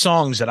take these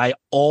songs that I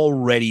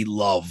already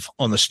love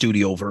on the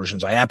studio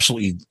versions. I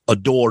absolutely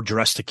adore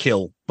Dressed to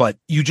Kill, but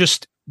you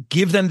just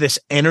give them this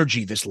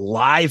energy, this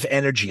live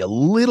energy, a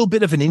little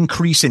bit of an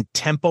increase in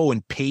tempo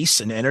and pace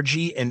and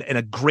energy, and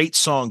a great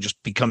song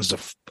just becomes a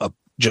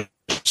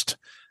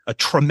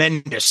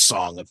tremendous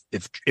song.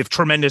 If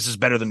tremendous is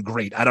better than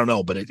great, I don't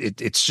know, but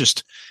it's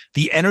just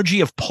the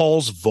energy of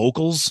Paul's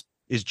vocals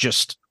is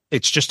just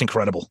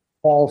incredible.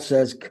 Paul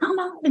says, "Come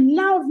on and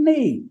love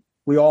me."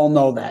 We all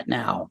know that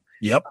now.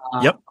 Yep.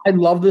 I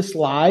love this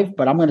live,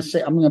 but I'm going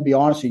to be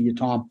honest with you,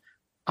 Tom.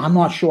 I'm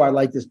not sure I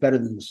like this better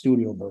than the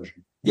studio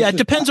version. Yeah, it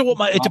depends on what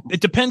it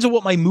depends on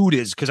what my mood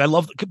is, because I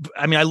love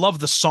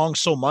the song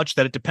so much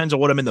that it depends on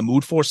what I'm in the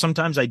mood for.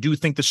 Sometimes I do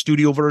think the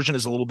studio version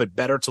is a little bit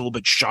better. It's a little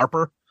bit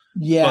sharper.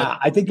 Yeah, but,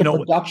 I think the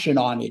production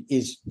on it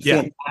is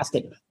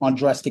fantastic on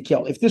Dressed to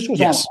Kill. If this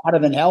was on Hotter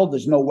Than Hell,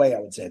 there's no way I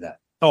would say that.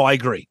 Oh, I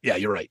agree. Yeah,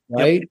 you're right.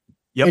 Right?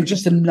 Yep. And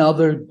just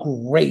another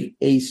great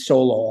Ace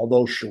solo,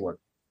 although short.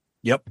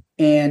 Yep.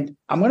 And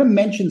I'm going to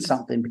mention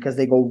something because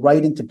they go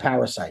right into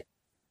Parasite.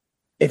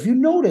 If you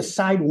notice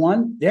side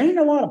one, there ain't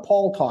a lot of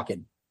Paul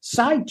talking.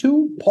 Side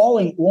two,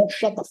 Paul won't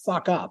shut the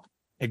fuck up.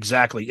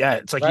 Exactly. Yeah.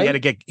 It's like he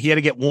had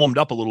to get warmed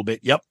up a little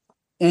bit. Yep.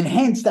 And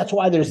hence that's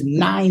why there's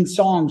 9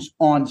 songs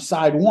on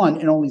side one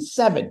and only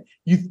 7.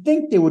 You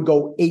think they would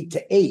go 8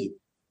 to 8,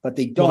 but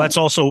they don't. Well, that's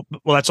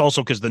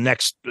also because the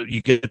next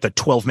you get the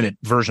 12-minute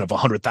version of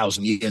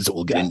 100,000 Years that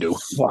we'll get into.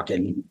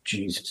 Fucking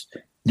Jesus.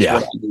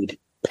 Yeah.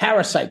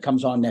 Parasite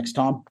comes on next,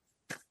 Tom.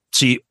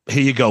 See,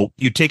 here you go.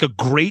 You take a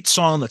great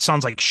song that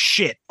sounds like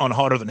shit on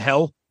Harder Than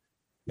Hell,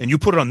 and you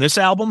put it on this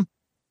album.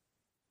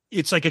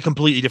 It's like a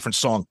completely different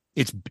song.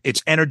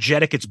 It's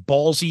energetic. It's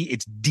ballsy.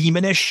 It's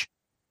demonish.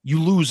 You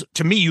lose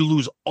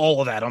all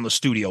of that on the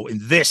studio.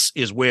 And this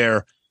is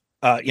where,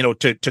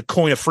 to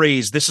coin a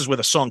phrase, this is where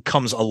the song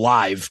comes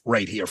alive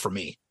right here for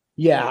me.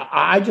 Yeah.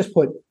 I just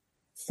put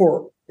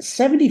for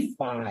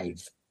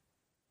 75,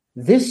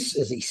 this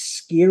is a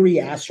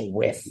scary ass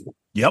riff.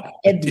 Yep.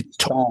 Heavy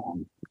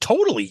song.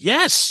 Totally.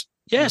 Yes.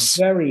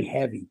 Very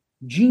heavy.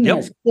 Gene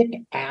has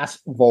thick ass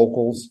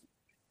vocals.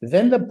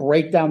 Then the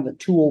breakdown, the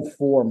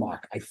 2:04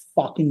 mark. I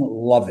fucking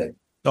love it.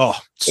 Oh,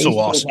 so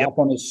awesome. Up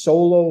on his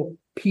solo.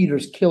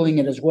 Peter's killing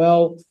it as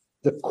well.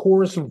 The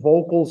chorus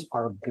vocals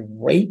are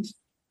great.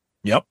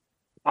 Yep.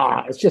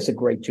 It's just a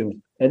great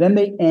tune. And then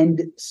they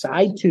end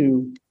side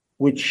 2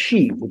 with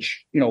She,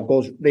 which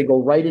they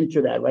go right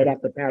into that right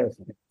after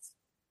Parasite.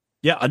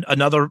 Yeah,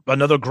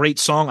 another great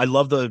song. I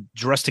love the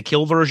Dressed to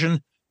Kill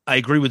version. I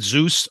agree with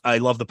Zeus. I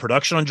love the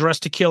production on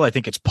Dressed to Kill. I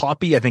think it's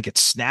poppy. I think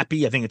it's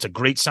snappy. I think it's a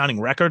great sounding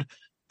record.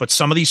 But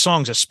some of these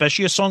songs,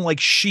 especially a song like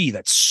She,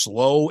 that's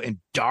slow and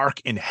dark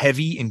and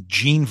heavy and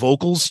Gene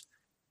vocals,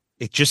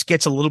 it just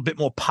gets a little bit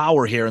more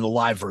power here in the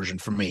live version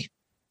for me.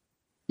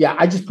 Yeah,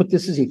 I just put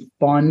this as a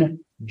fun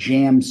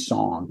jam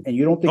song. And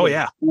you don't think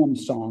jam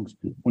songs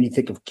when you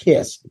think of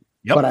Kiss.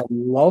 Yep. But I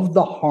love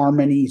the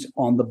harmonies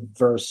on the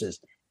verses.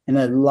 And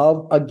I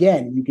love,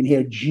 again, you can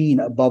hear Gene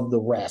above the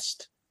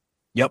rest.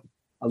 Yep.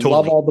 I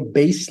love all the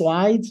bass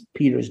slides.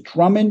 Peter's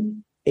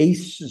drumming.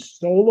 Ace's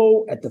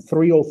solo at the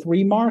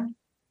 3:03 mark.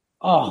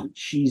 Oh,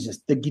 Jesus.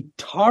 The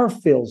guitar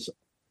fills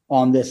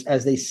on this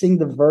as they sing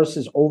the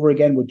verses over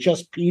again with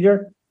just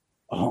Peter.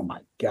 Oh, my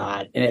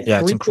God. And at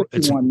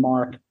 3:51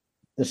 mark,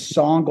 the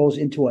song goes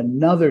into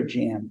another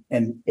jam,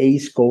 and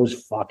Ace goes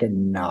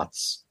fucking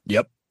nuts.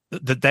 Yep.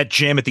 That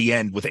jam at the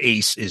end with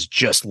Ace is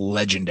just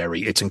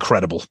legendary. It's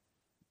incredible.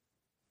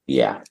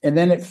 Yeah. And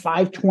then at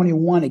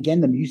 5:21,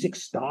 again, the music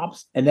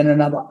stops, and then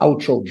another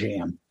outro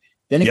jam.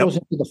 Then it goes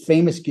into the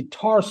famous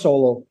guitar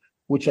solo,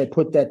 which I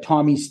put that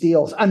Tommy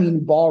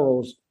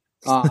borrows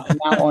now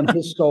on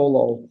his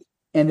solo.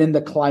 And then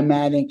the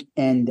climatic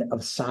end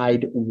of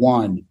side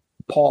one.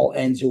 Paul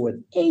ends it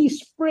with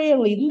Ace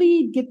Frehley,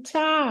 lead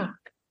guitar.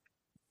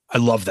 I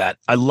love that.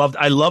 I love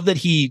that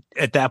he,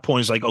 at that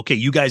point, is like, okay,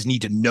 you guys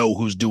need to know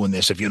who's doing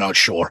this if you're not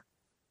sure.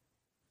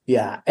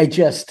 Yeah. I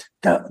just,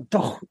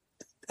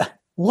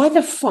 why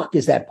the fuck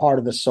is that part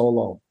of the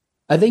solo?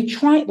 Are they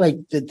trying, like,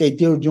 that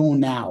they're doing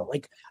now?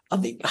 Like,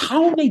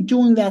 how are they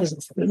doing that as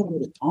a fiddle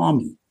with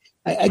Tommy?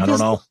 I don't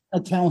know. I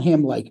tell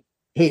him, like,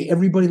 hey,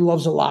 Everybody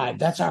Loves Alive.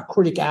 That's our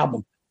Critic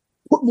album.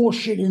 Put more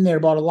shit in there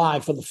about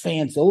Alive for the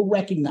fans. They'll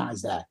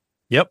recognize that.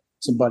 Yep.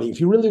 Somebody, if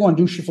you really want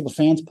to do shit for the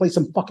fans, play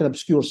some fucking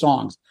obscure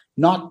songs.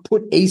 Not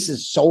put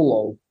Ace's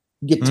solo,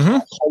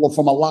 guitar solo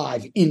from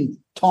Alive in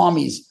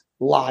Tommy's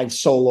live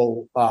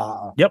solo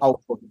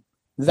output.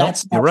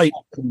 That's not right.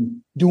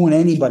 Doing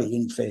anybody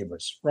any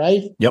favors,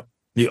 right? Yep.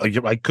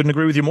 I couldn't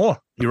agree with you more.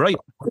 You're right.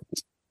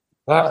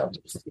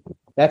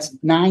 That's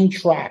 9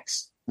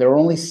 tracks. There are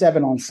only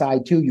 7 on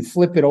side 2. You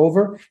flip it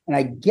over, and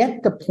I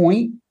get the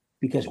point,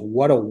 because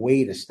what a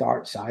way to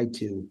start side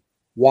 2,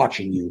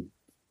 Watching You.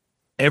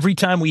 Every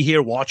time we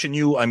hear Watching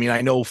You, I mean,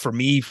 I know for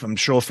me, I'm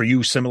sure for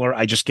you, similar,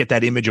 I just get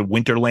that image of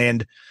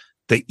Winterland,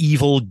 the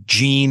evil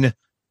Gene,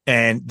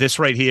 and this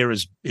right here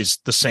is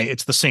the same.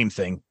 It's the same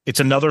thing. It's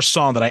another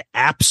song that I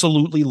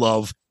absolutely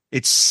love.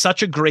 It's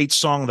such a great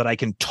song that I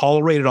can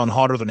tolerate it on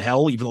Hotter Than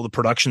Hell, even though the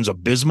production's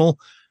abysmal.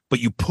 But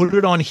you put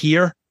it on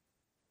here,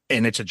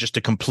 and it's just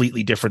a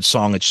completely different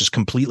song. It's just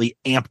completely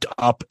amped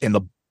up, and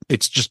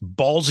it's just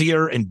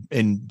ballsier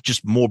and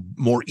just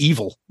more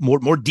evil,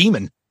 more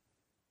demon.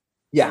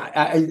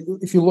 Yeah,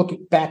 if you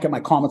look back at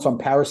my comments on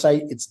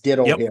Parasite, it's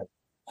ditto here.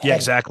 Heavy, yeah,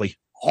 exactly.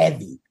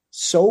 Heavy,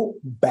 so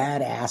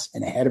badass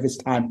and ahead of his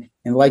time.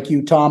 And like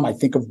you, Tom, I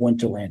think of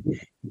Winterland.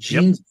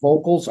 Gene's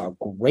vocals are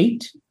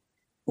great.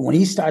 When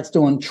he starts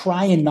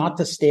trying not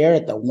to stare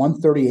at the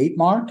 138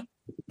 mark,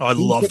 I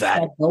love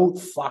that note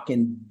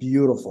fucking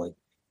beautifully.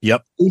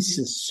 Yep.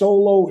 Ace's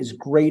solo is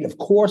great, of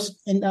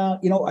course. And,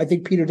 I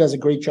think Peter does a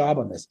great job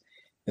on this.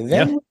 And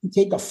then we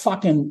take a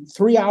fucking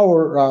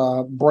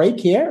 3-hour break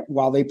here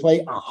while they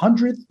play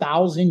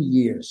 100,000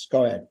 Years.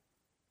 Go ahead.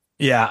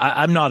 Yeah,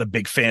 I'm not a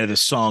big fan of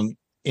this song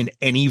in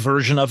any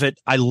version of it.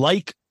 I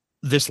like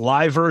this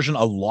live version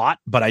a lot,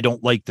 but I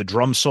don't like the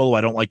drum solo.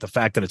 I don't like the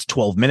fact that it's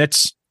 12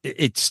 minutes.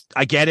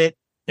 I get it.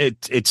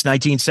 It's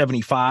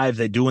 1975.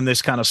 They're doing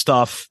this kind of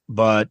stuff,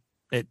 but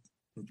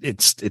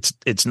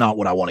it's not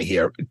what I want to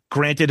hear.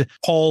 Granted,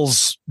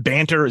 Paul's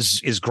banter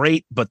is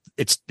great, but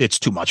it's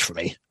too much for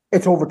me.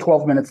 It's over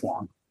 12 minutes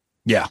long.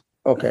 Yeah.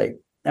 Okay.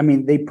 I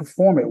mean, they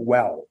perform it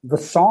well. The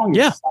song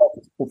itself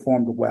is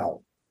performed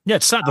well. Yeah,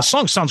 the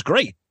song sounds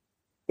great.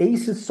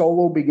 Ace's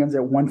solo begins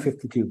at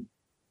 152.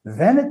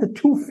 Then at the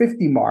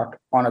 250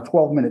 mark on a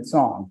 12-minute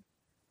song,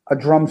 a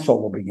drum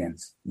solo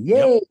begins.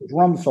 Yay,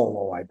 drum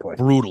solo, I put.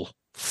 Brutal.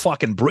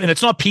 Fucking brutal. And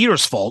it's not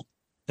Peter's fault.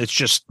 It's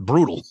just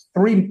brutal.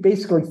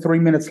 Basically 3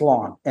 minutes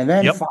long. And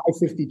then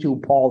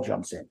 552, Paul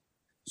jumps in.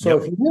 So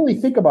if you really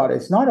think about it,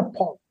 it's not a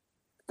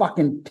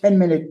fucking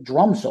 10-minute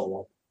drum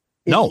solo.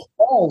 It's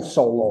all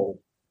solo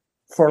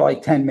for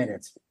like 10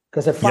 minutes.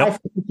 Because at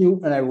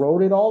 552, and I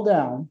wrote it all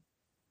down,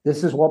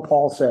 this is what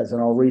Paul says,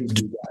 and I'll read it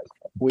to you guys.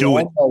 We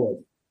all know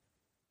it.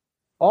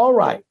 All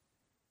right.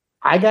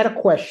 I got a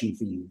question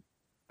for you.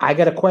 I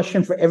got a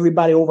question for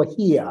everybody over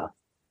here.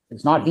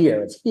 It's not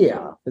here, it's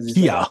here. Because it's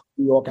a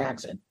New York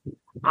accent.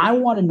 I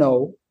want to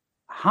know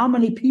how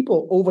many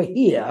people over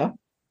here,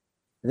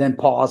 then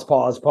pause,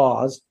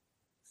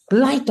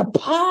 like to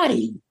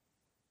party.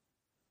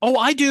 Oh,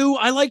 I do.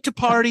 I like to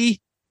party.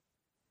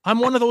 I'm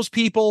one of those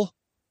people.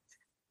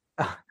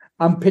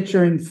 I'm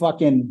picturing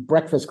fucking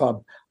Breakfast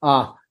Club.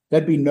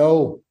 That'd be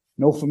no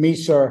for me,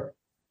 sir.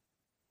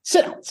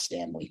 Sit down,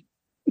 Stanley.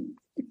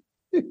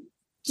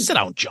 Sit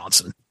down,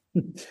 Johnson.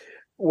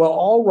 Well,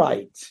 all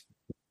right.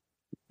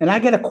 And I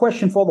got a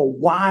question for the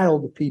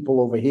wild people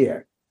over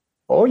here.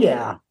 Oh,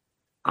 yeah.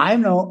 I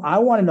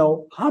want to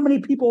know how many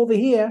people over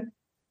here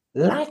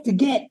like to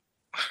get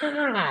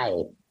high.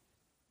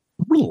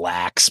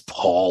 Relax,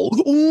 Paul.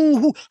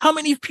 Ooh, how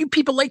many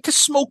people like to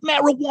smoke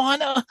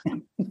marijuana?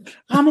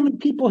 How many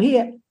people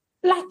here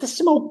like to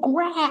smoke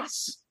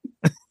grass?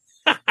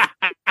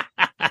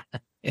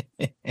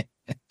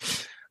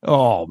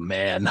 Oh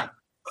man.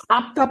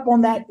 Hopped up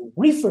on that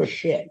reefer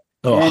shit.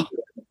 Oh. And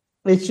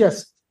it's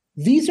just,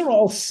 these are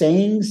all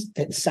sayings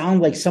that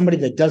sound like somebody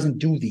that doesn't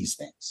do these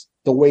things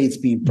the way it's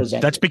being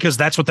presented. That's because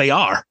that's what they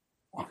are.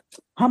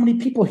 How many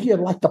people here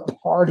like to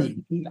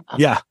party?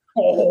 Yeah.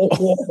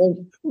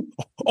 Oh,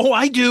 Oh,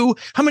 I do.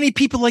 How many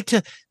people like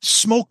to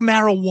smoke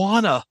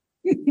marijuana?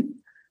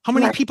 How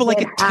many Like people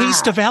like a get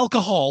taste high. of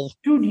alcohol?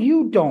 dude,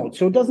 you don't.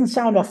 So it doesn't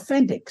sound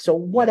authentic. So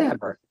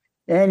whatever.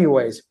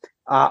 Anyways,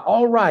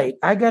 all right.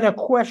 I got a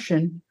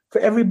question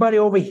for everybody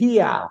over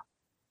here.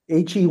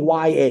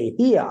 HEYA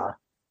here.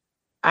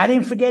 I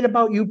didn't forget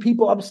about you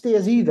people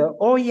upstairs either.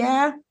 Oh,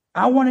 yeah?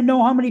 I want to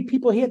know how many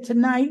people here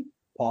tonight.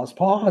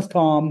 Pause,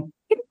 Tom.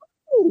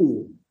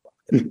 Ooh.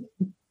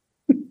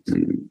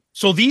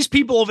 So these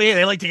people over here,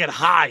 they like to get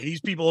high.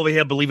 These people over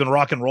here believe in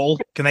rock and roll.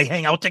 Can they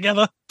hang out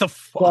together? The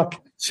fuck?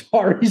 Fuck.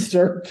 Sorry,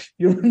 sir.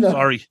 You're in the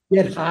Sorry.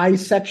 get high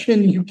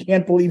section. You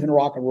can't believe in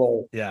rock and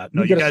roll. Yeah.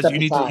 No, you gotta guys, step you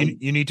need to aside.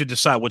 you need to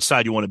decide what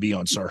side you want to be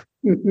on, sir.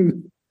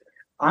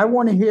 I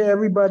want to hear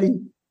everybody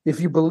if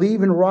you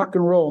believe in rock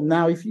and roll.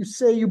 Now, if you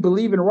say you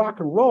believe in rock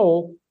and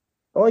roll,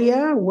 oh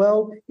yeah,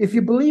 well, if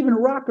you believe in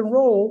rock and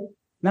roll,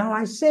 now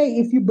I say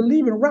if you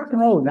believe in rock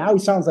and roll, now he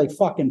sounds like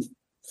fucking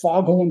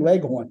Foghorn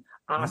Leghorn.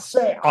 I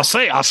say, I'll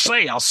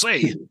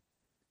say.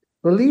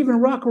 believe in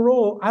rock and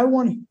roll. I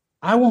want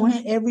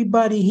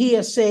everybody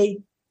here say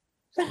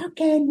rock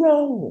and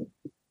roll.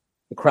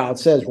 The crowd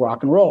says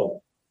rock and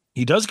roll.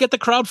 He does get the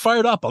crowd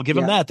fired up. I'll give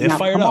him Yeah. that. They're Now,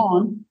 fired come up.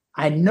 on.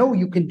 I know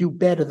you can do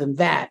better than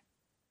that.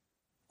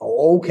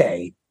 Oh,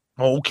 okay.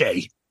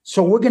 Okay.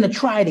 So we're going to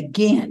try it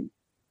again.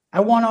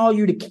 I want all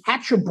you to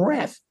catch your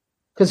breath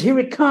because here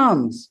it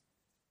comes.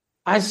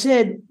 I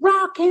said,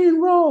 rock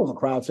and roll. The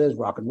crowd says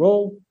rock and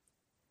roll.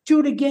 Do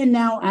it again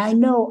now. I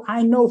know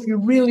if you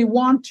really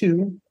want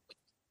to,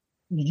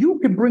 you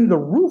can bring the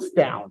roof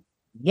down.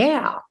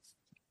 Yeah.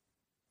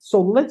 So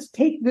let's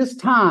take this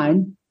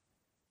time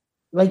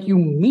like you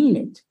mean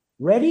it.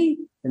 Ready?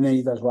 And then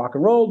he does rock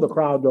and roll. The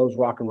crowd goes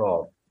rock and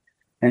roll.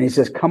 And he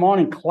says, come on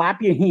and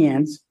clap your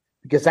hands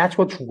because that's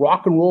what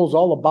rock and roll is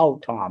all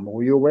about, Tom.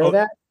 Were you aware of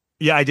that?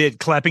 Yeah, I did.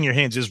 Clapping your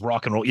hands is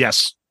rock and roll.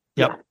 Yes.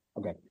 Yep. Yeah.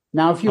 Okay.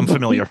 Now, if you I'm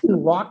familiar. believe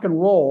in rock and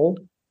roll,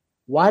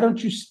 why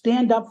don't you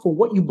stand up for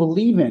what you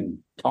believe in,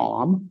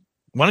 Tom?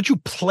 Why don't you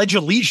pledge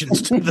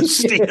allegiance to the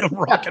state of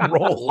rock and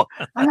roll?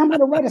 And I'm going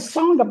to write a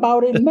song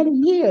about it in many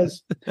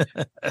years.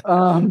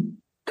 Come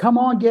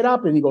on, get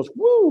up. And he goes,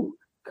 woo,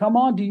 come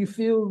on, do you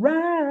feel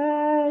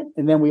right?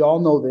 And then we all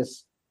know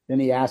this. Then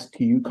he asks,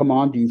 to you, come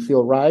on, do you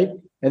feel right?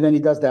 And then he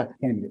does that.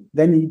 And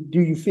then he, do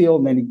you feel?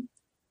 And then he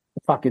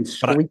fucking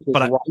screeches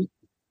right.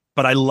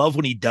 But I love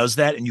when he does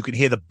that and you can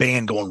hear the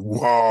band going,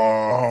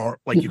 whoa.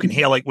 Like you can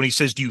hear like when he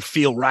says, do you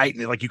feel right?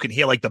 And like you can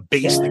hear like the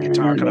bass of the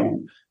guitar kind of.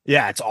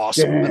 Yeah, it's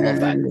awesome. I love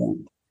that.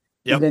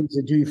 Yep. And then he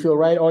said, do you feel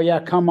right? Oh, yeah,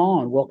 come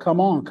on. Well, come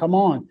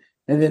on.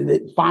 And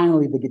then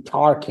finally the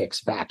guitar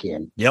kicks back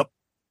in. Yep.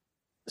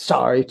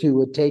 Sorry to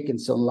have taken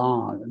so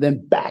long.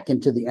 Then back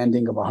into the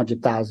ending of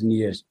 100,000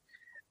 years.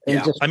 And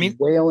Yeah, just I mean,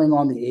 wailing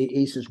on the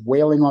Aces,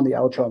 wailing on the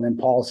outro. And then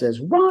Paul says,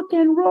 rock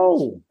and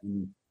roll.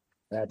 And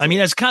I mean,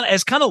 as kind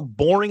of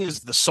boring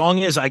as the song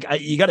is,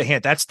 you got to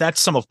hint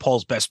that's some of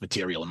Paul's best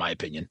material, in my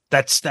opinion.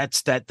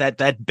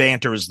 That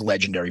banter is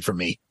legendary for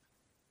me.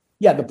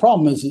 Yeah, the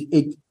problem is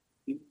it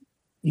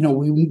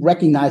we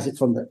recognize it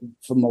from the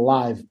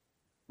live,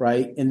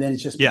 right? And then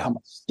it's just become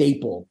a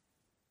staple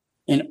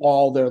in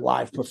all their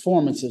live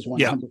performances. When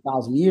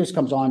 100,000 years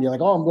comes on, you're like,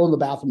 oh, I'm going to the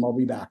bathroom. I'll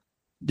be back.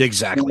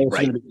 Exactly. It's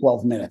going to be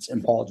 12 minutes,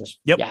 and Paul just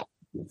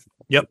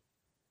Yep.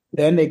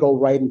 Then they go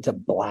right into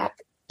Black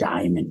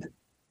Diamond.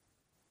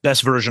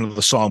 Best version of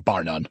the song,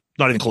 bar none.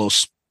 Not even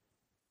close.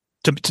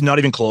 To not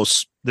even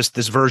close.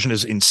 This version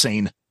is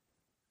insane.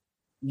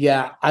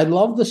 Yeah, I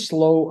love the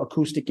slow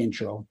acoustic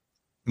intro.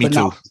 Me but too.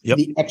 not Yep.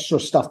 The extra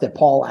stuff that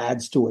Paul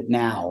adds to it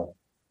now.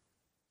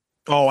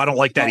 Oh, I don't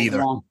like that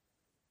either.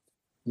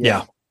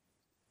 Yeah.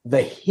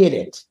 The hit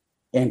it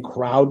and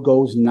crowd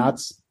goes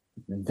nuts.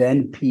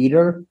 Then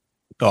Peter.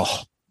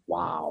 Oh,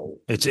 wow.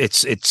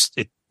 It's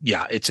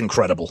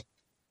incredible.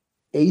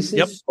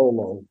 Ace's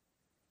solo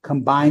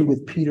combined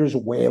with Peter's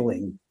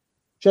wailing.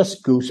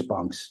 Just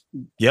goosebumps.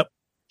 Yep.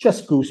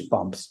 Just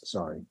goosebumps.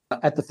 Sorry.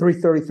 At the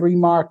 3:33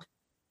 mark,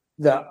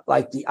 the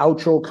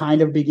outro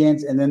kind of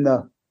begins, and then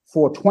the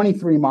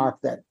 4:23 mark,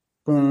 that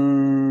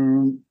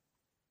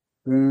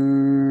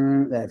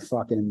that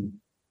fucking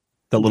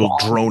the little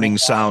droning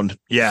sound.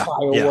 Yeah.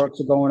 Fireworks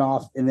are going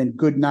off, and then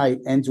Good Night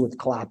ends with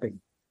clapping.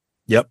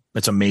 Yep.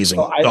 It's amazing.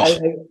 So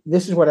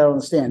this is what I don't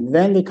understand.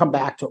 Then they come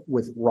back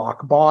with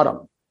Rock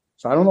Bottom.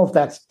 So I don't know if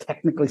that's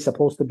technically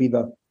supposed to be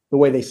the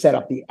way they set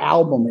up the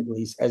album, at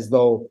least, as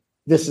though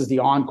this is the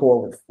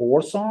encore with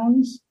 4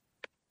 songs.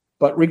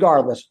 But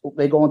regardless,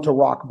 they go into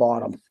Rock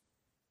Bottom.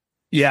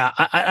 Yeah,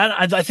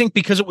 I think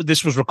because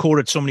this was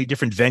recorded so many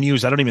different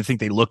venues, I don't even think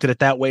they looked at it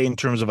that way in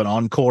terms of an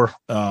encore.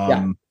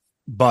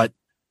 But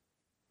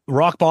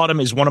Rock Bottom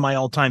is one of my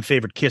all-time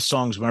favorite Kiss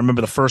songs. I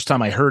remember the first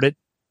time I heard it,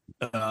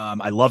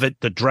 I love it.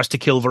 The Dress to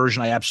Kill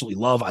version, I absolutely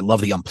love. I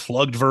love the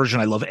unplugged version.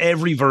 I love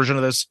every version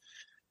of this.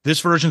 This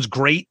version's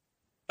great.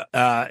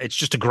 It's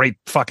just a great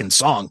fucking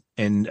song,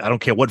 and I don't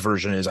care what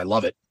version it is. I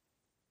love it.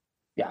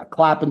 Yeah,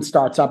 clapping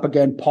starts up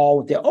again. Paul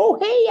with the "Oh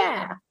hey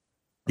yeah."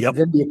 Yep.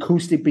 Then the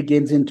acoustic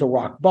begins into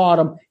rock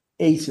bottom.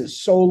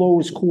 Ace's solo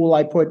is cool.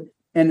 I put,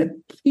 and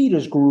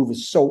Peter's groove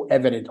is so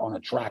evident on a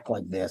track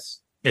like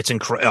this. It's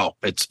incredible.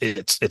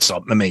 It's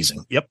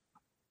amazing. Yep.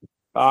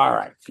 All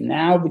right,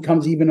 now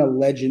becomes even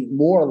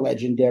more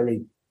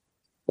legendary.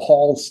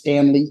 Paul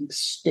Stanley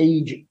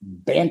stage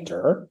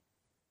banter.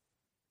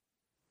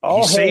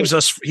 He saves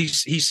us.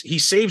 He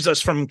saves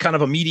us from kind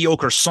of a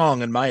mediocre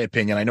song, in my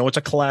opinion. I know it's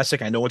a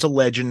classic. I know it's a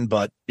legend,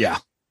 but yeah.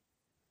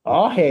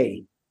 Oh,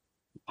 hey,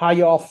 how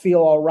y'all feel?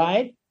 All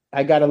right.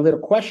 I got a little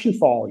question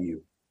for all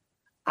you.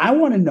 I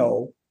want to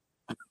know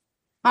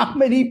how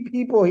many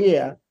people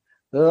here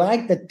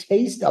like the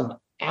taste of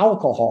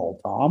alcohol,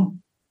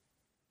 Tom?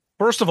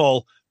 First of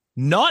all,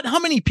 not how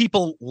many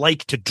people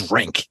like to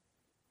drink.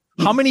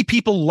 How many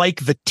people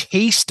like the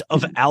taste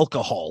of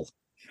alcohol?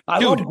 I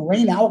love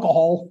grain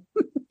alcohol.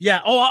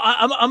 Yeah. Oh,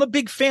 I'm a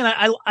big fan.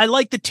 I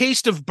like the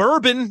taste of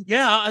bourbon.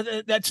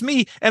 Yeah, that's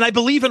me. And I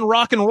believe in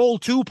rock and roll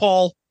too,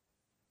 Paul.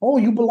 Oh,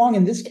 you belong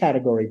in this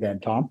category then,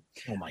 Tom.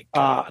 Oh my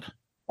God.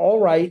 All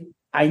right.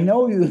 I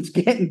know you.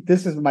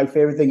 This is my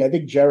favorite thing. I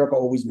think Jericho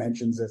always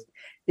mentions this.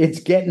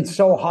 It's getting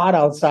so hot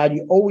outside.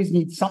 You always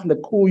need something to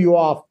cool you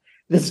off.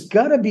 There's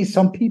got to be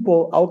some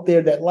people out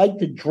there that like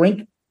to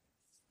drink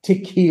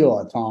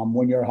tequila, Tom,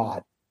 when you're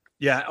hot.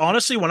 Yeah,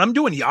 honestly, when I'm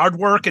doing yard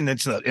work and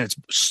it's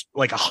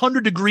like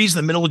 100 degrees in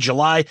the middle of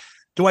July,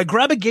 do I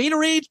grab a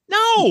Gatorade?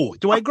 No.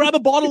 Do I grab a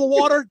bottle of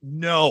water?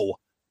 No.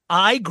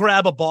 I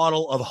grab a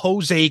bottle of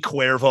Jose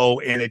Cuervo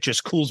and it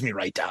just cools me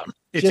right down.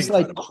 It's just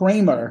incredible. Like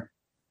Kramer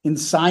in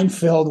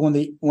Seinfeld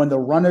when the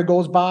runner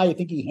goes by, I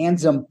think he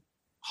hands him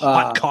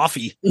hot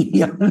coffee.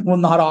 Yeah, well,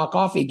 not hot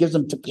coffee. He gives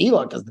him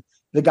tequila because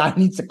the guy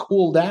needs to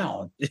cool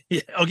down.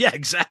 Yeah. Oh, yeah,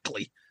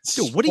 exactly.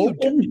 Dude, what are you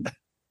doing?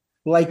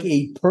 Like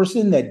a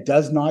person that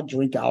does not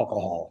drink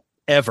alcohol.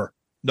 Ever.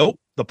 Nope.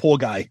 The poor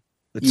guy.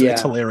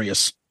 It's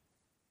hilarious.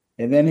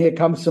 And then here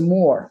comes some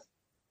more.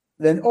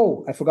 Then,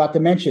 I forgot to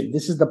mention,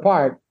 this is the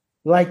part,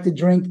 like to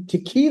drink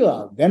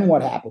tequila. Then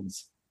what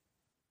happens?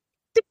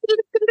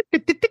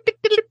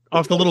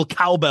 Off the little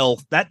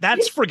cowbell.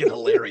 That's friggin'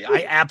 hilarious.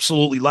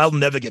 I'll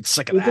never get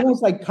sick of that. It's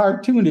almost like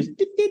cartoonish.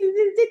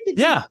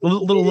 Yeah.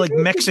 Little like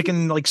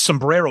Mexican like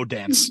sombrero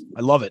dance. I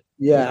love it.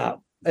 Yeah.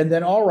 And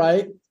then, all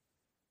right.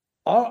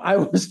 I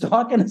was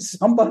talking to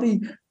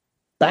somebody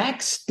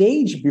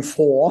backstage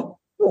before.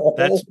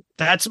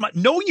 That's my.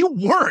 No, you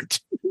weren't.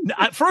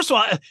 First of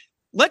all,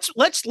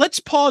 let's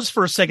pause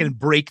for a second and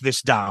break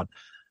this down.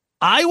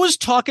 I was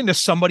talking to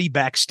somebody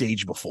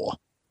backstage before,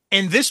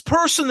 and this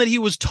person that he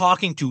was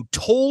talking to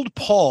told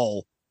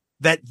Paul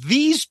that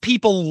these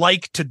people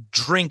like to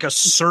drink a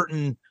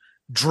certain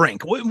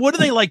drink. What do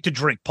they like to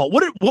drink, Paul?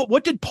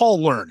 What did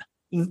Paul learn?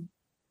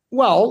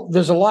 Well,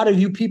 there's a lot of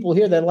you people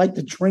here that like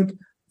to drink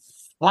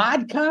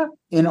vodka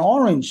and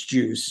orange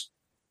juice.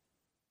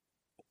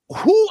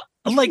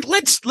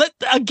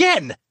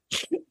 Again,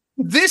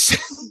 this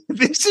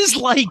is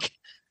like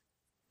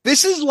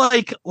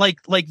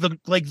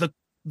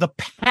the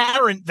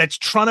parent that's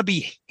trying to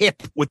be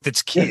hip with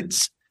its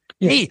kids.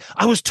 Yeah. Hey,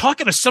 I was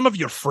talking to some of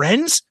your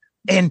friends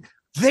and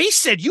they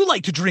said you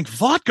like to drink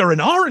vodka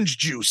and orange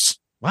juice.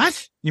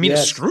 What? You mean a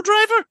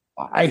screwdriver?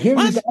 I hear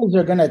you guys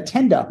are going to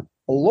attend a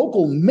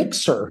local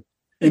mixer.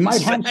 They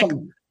might have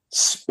some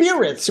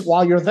spirits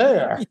while you're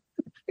there.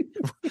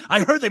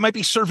 I heard they might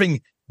be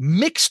serving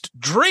mixed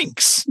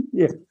drinks.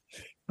 Yeah.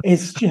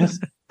 It's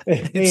just,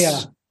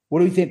 what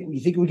do you think? You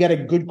think we got a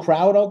good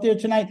crowd out there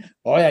tonight?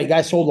 Oh, yeah, you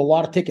guys sold a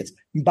lot of tickets.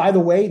 And by the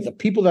way, the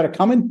people that are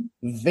coming,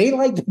 they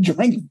like to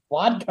drink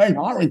vodka and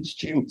orange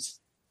juice.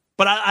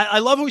 But I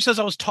love how he says,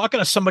 I was talking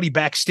to somebody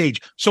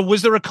backstage. So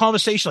was there a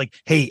conversation like,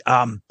 hey,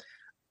 I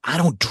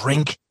don't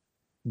drink.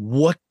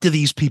 What do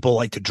these people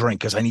like to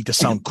drink? Because I need to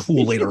sound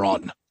cool later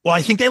on. Well,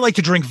 I think they like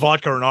to drink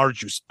vodka and orange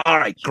juice. All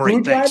right,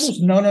 great. Thanks.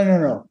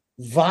 No.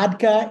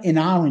 Vodka and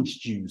orange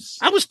juice.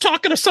 I was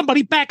talking to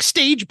somebody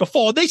backstage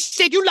before. They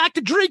said you like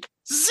to drink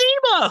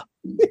Zima.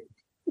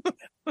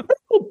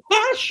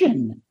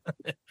 Passion.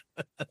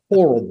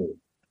 Horrible.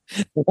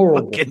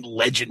 Fucking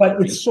legendary.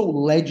 But it's so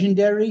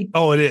legendary.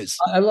 Oh, it is.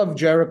 I love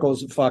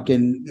Jericho's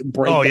fucking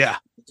break. Oh, yeah.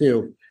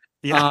 Too.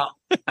 Yeah.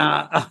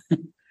 And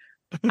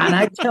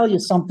I tell you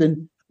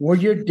something, when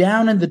you're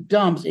down in the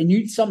dumps and you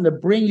need something to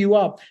bring you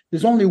up,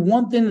 there's only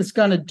one thing that's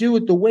going to do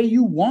it the way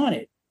you want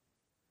it.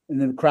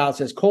 And then the crowd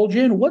says, Cold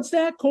gin. What's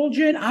that? Cold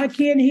gin? I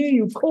can't hear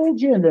you. Cold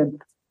gin.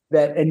 And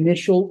that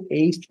initial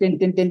ace.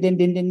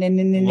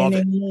 Love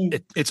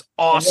it. It's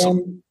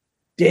awesome.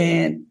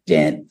 Right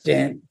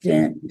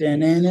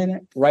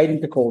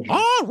into cold gin.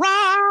 All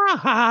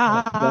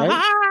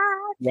right.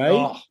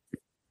 Right?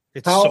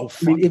 Oh,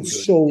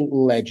 it's so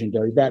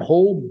legendary. That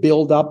whole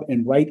build up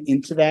and right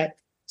into that.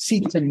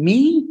 See, to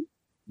me,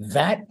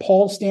 that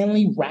Paul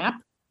Stanley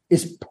rap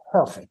is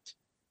perfect.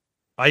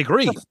 I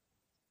agree.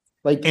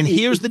 Like, And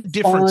here's the it's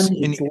difference. fun,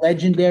 it's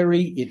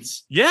legendary. It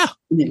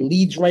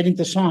leads right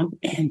into song,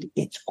 and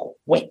it's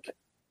quick.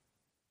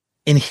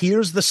 And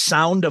here's the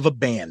sound of a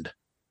band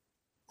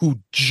who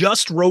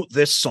just wrote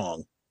this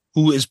song,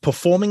 who is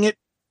performing it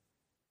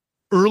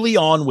early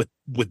on with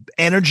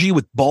energy,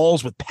 with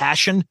balls, with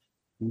passion.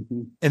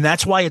 Mm-hmm. And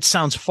that's why it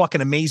sounds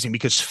fucking amazing,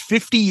 because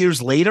 50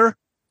 years later,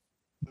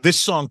 this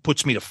song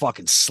puts me to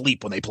fucking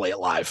sleep when they play it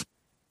live.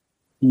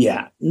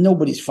 Yeah,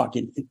 nobody's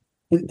fucking.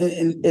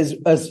 And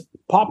as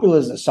popular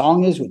as the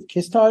song is with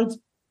Kiss Tards,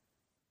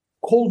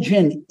 Cold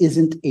Gin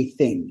isn't a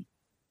thing.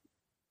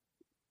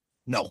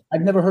 No.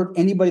 I've never heard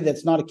anybody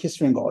that's not a Kiss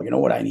fan go, you know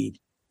what I need?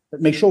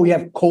 But make sure we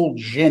have Cold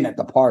Gin at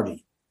the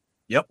party.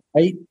 Yep.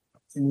 Right?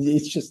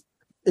 It's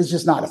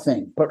just not a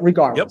thing. But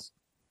regardless,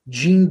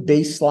 Gene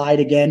bass slide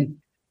again.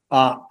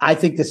 I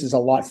think this is a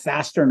lot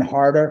faster and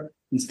harder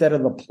instead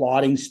of the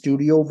plodding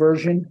studio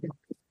version.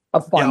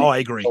 I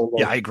agree. Solo.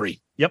 Yeah, I agree.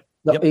 Yep.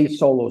 The bass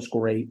solo is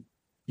great.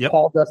 Yep.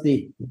 Paul does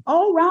the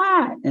all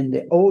right and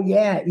the oh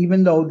yeah,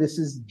 even though this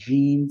is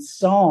Gene's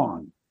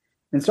song.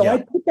 And so I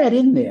put that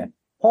in there.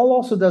 Paul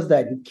also does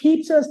that. It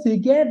keeps us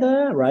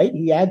together, right?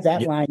 He adds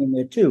that line in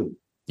there too.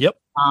 Yep.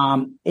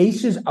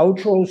 Ace's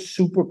outro is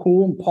super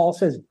cool, and Paul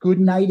says good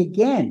night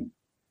again,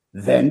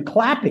 then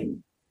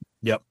clapping.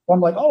 Yep. So I'm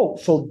like, oh,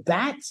 so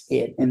that's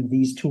it. And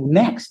these two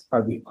next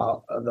are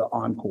the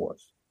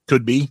encores.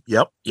 Could be.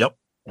 Yep.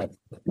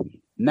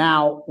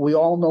 Now we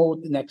all know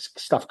what the next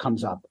stuff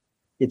comes up.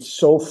 It's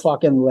so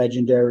fucking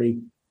legendary.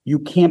 You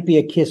can't be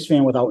a Kiss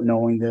fan without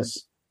knowing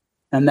this.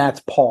 And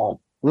that's Paul.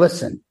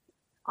 Listen,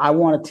 I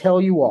want to tell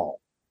you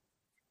all.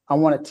 I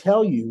want to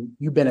tell you,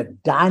 you've been a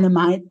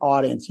dynamite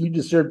audience. You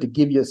deserve to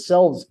give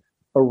yourselves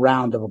a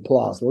round of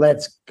applause.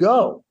 Let's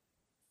go.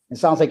 It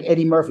sounds like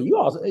Eddie Murphy.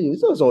 You're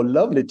so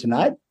lovely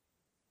tonight.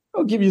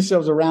 Don't give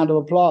yourselves a round of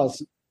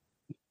applause.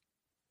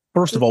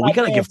 First of all, we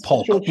got to give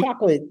Paul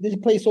chocolate. This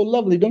place so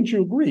lovely. Don't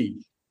you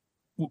agree?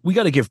 We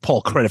got to give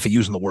Paul credit for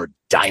using the word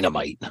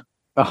dynamite.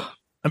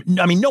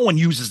 I mean, no one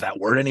uses that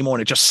word anymore,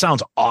 and it just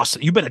sounds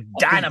awesome. You've been a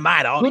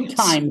dynamite audience. Good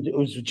times, it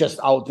was just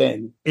out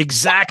then.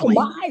 Exactly.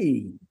 Oh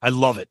my. I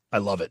love it.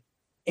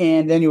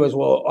 And then he was,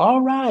 well,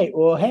 all right.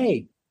 Well,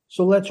 hey,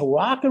 so let's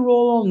rock and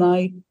roll all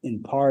night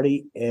and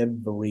party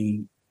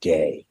every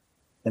day.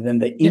 And then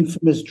the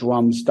infamous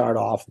drums start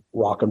off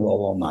rock and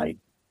roll all night.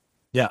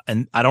 Yeah,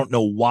 and I don't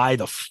know why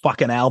the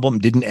fucking album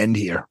didn't end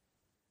here.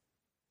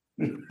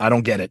 I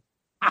don't get it.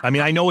 I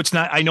mean, I know it's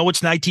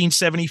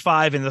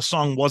 1975 and the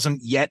song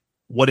wasn't yet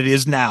what it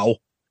is now,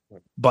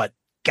 but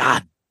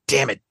god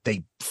damn it,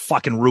 they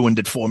fucking ruined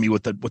it for me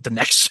with the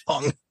next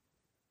song.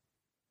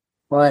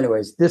 Well,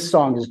 anyways, this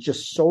song is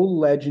just so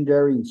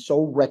legendary and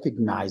so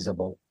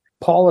recognizable.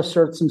 Paul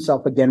asserts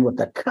himself again with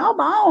the come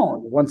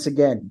on once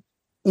again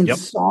in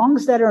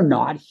songs that are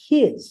not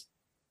his.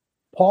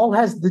 Paul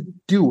has the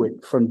Do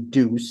It from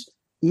Deuce.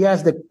 He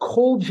has the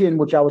Cold Gin,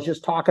 which I was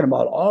just talking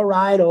about. All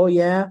right, oh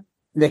yeah.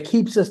 That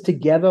keeps us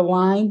together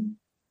line.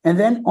 And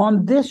then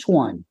on this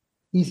one,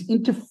 he's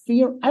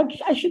interfering.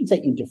 I shouldn't say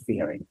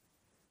interfering,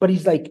 but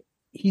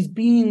he's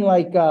being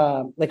like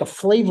a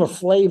Flavor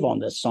Flav on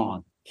this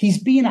song. He's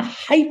being a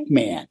hype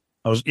man.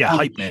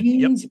 Hype man.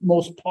 Gene's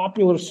most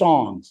popular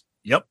songs.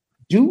 Yep.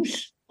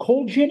 Deuce,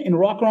 Cold Gin, and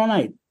Rock All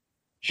Night.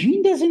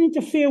 Gene doesn't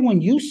interfere when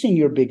you sing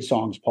your big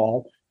songs,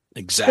 Paul.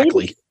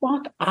 Exactly. Stay the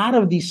fuck out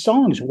of these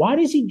songs. Why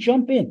does he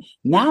jump in?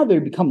 Now they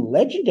become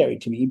legendary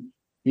to me.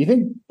 You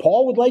think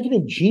Paul would like it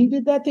if Gene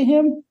did that to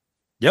him?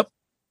 Yep.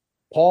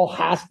 Paul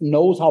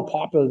knows how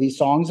popular these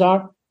songs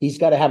are. He's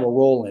got to have a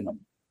role in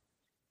them.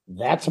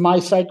 That's my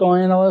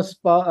psychoanalysis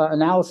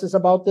analysis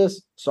about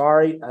this.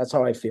 Sorry, that's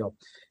how I feel.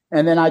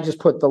 And then I just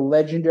put the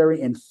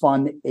legendary and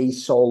fun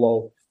Ace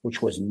solo,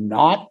 which was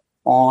not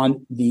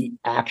on the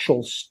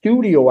actual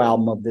studio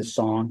album of this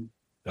song.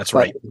 That's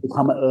right. It's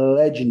become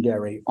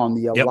legendary on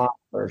the Alive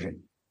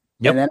version.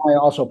 Yep. And then I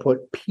also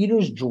put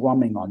Peter's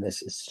drumming on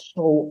this is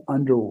so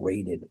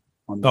underrated.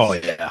 On this. Oh,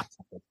 yeah.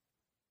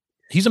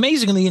 He's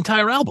amazing in the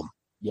entire album.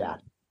 Yeah.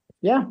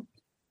 Yeah.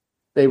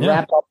 They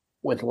wrap up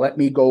with Let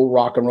Me Go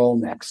Rock and Roll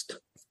next.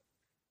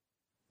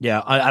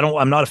 Yeah,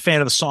 I'm not a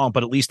fan of the song,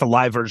 but at least the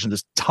live version,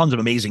 there's tons of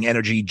amazing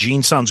energy.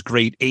 Gene sounds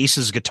great.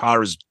 Ace's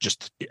guitar is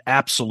just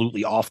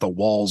absolutely off the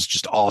walls,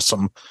 just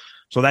awesome.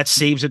 So that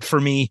saves it for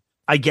me.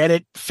 I get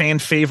it. Fan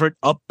favorite,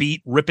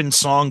 upbeat, ripping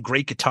song,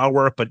 great guitar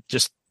work, but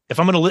just if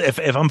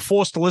I'm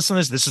forced to listen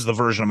to this is the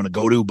version I'm going to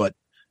go to. But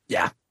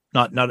yeah,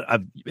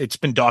 it's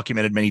been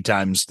documented many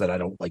times that I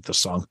don't like the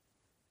song.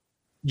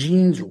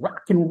 Gene's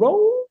rock and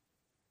roll,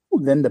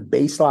 then the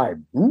bass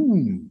line,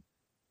 boom.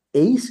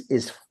 Ace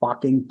is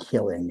fucking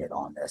killing it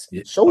on this.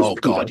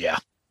 God, yeah.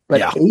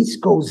 But Ace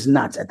goes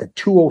nuts at the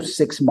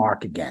 206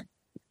 mark again.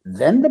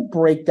 Then the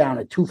breakdown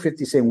at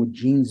 257 with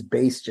Gene's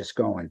bass just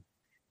going.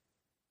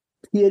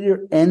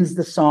 Peter ends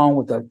the song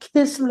with a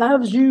Kiss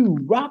Loves You,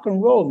 rock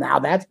and roll. Now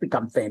that's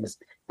become famous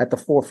at the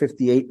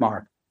 458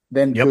 mark.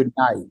 Then Good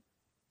Night.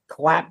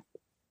 Clap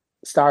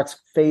starts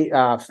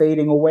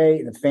fading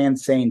away. The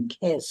fans saying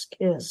kiss,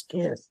 kiss,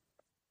 kiss.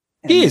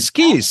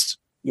 Kiss.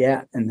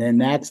 Yeah, and then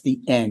that's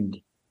the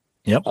end.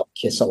 Yep. of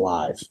Kiss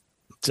Alive.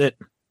 That's it.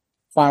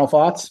 Final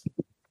thoughts?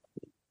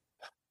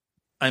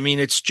 I mean,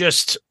 it's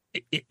just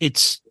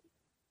it's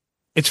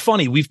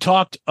funny. We've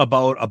talked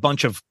about a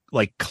bunch of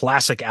like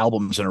classic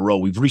albums in a row.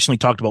 We've recently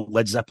talked about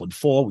Led Zeppelin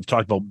 4. We've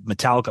talked about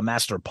Metallica,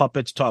 Master of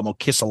Puppets, talking about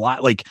Kiss Alive.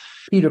 Like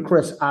Peter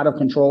Criss, Out of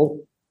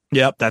Control.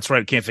 Yep, that's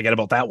right. Can't forget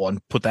about that one.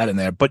 Put that in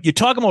there. But you're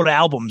talking about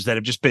albums that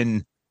have just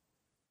been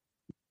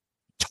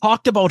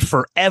talked about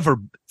forever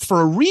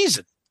for a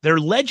reason. They're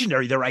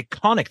legendary. They're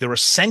iconic. They're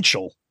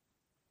essential.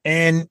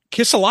 And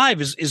Kiss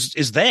Alive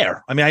is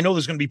there. I mean, I know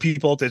there's going to be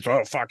people out there,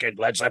 oh, fucking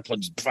Led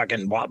Zeppelin's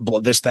fucking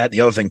this, that,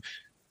 the other thing.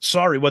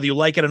 Sorry, whether you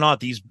like it or not,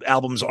 these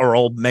albums are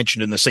all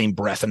mentioned in the same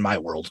breath in my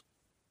world.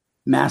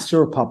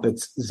 Master of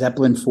Puppets,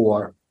 Zeppelin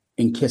 4,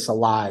 and Kiss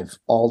Alive,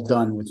 all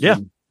done with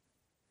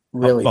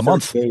really a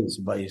month. days,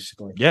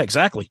 basically. Yeah,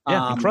 exactly.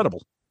 Yeah,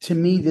 incredible. To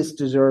me, this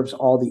deserves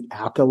all the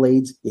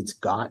accolades it's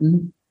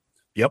gotten.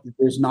 Yep.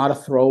 There's not a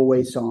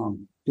throwaway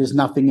song. There's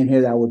nothing in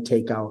here that I would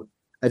take out.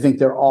 I think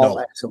they're all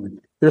excellent.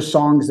 There's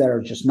songs that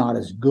are just not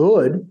as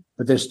good,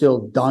 but they're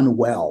still done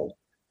well.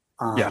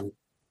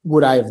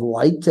 Would I have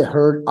liked to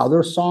heard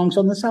other songs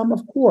on this album?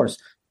 Of course.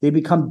 They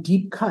become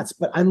deep cuts,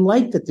 but I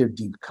like that they're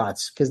deep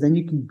cuts because then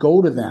you can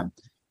go to them.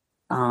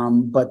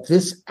 But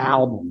this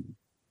album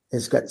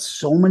has got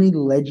so many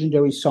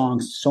legendary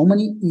songs, so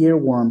many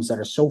earworms that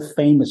are so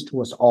famous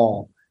to us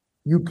all.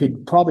 You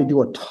could probably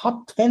do a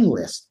top 10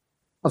 list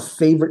of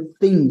favorite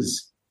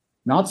things,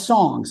 not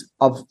songs,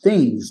 of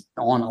things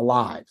on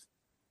Alive.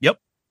 Yep.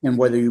 And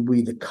whether you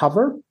read the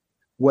cover,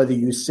 whether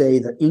you say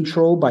the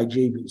intro by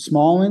J.R.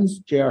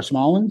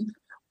 Smallins,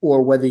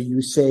 or whether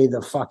you say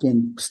the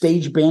fucking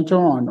stage banter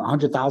on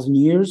 100,000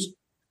 Years,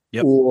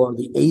 or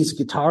the Ace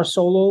guitar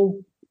solo.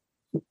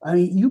 I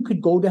mean, you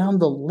could go down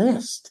the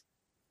list.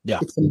 Yeah.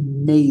 It's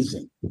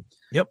amazing.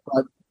 Yep.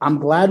 But I'm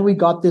glad we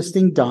got this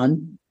thing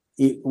done.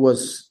 It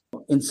was,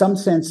 in some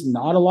sense,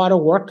 not a lot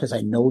of work because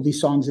I know these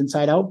songs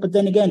inside out. But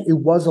then again, it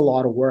was a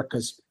lot of work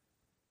because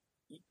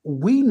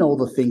we know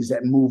the things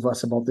that move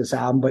us about this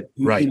album, but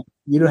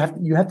you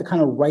have to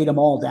kind of write them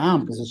all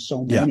down because there's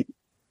so many.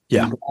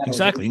 Yeah,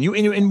 exactly.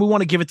 And we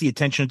want to give it the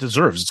attention it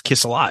deserves. It's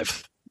Kiss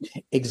Alive.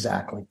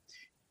 Exactly.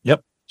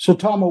 Yep. So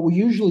Tom, what we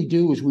usually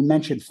do is we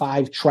mention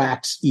 5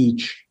 tracks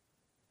each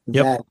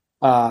that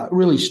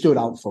really stood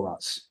out for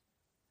us.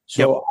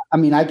 So, I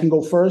mean, I can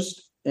go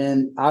first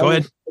and go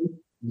ahead.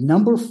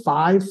 Number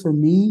 5 for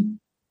me,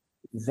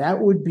 that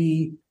would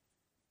be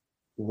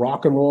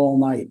Rock and Roll All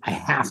Night. I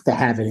have to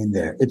have it in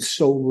there. It's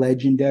so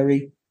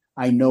legendary.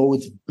 I know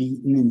it's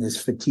beaten in this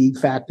fatigue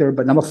factor,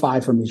 but number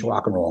 5 for me is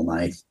Rock and Roll All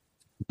Night.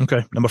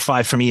 Okay. Number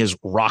 5 for me is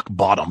Rock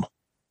Bottom.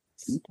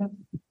 Okay.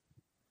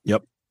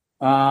 Yep.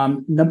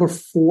 Number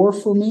 4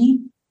 for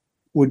me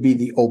would be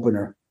the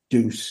opener,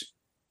 Deuce.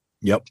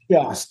 Yep.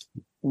 Just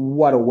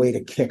what a way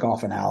to kick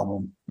off an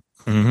album.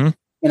 Mm-hmm.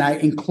 And I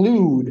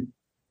include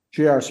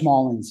J.R.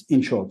 Smallins'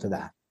 intro to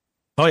that.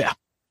 Oh, yeah.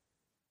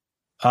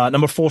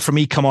 Number 4 for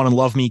me, Come On and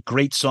Love Me.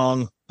 Great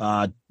song.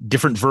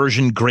 Different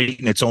version, great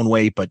in its own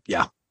way, but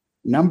yeah.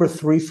 Number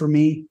 3 for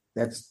me,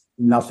 that's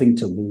Nothing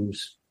to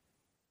Lose.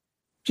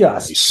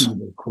 Just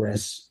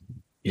Chris.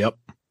 Yep.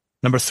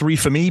 Number 3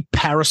 for me,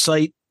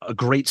 Parasite, a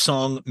great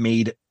song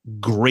made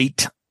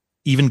great,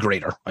 even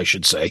greater, I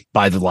should say,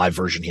 by the live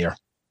version here.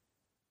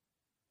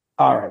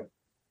 All right.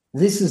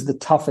 This is the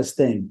toughest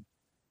thing.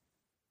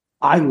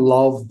 I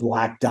love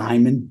Black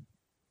Diamond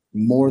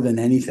more than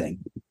anything.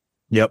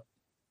 Yep.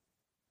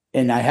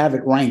 And I have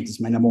it ranked as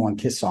my number 1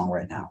 Kiss song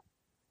right now.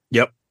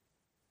 Yep.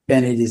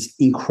 And it is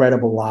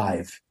incredible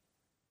live.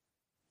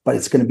 But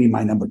it's going to be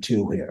my number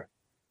 2 here.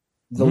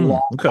 The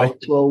long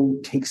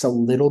outro takes a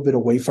little bit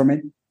away from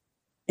it.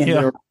 And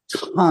there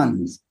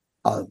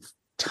are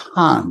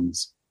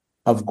tons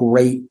of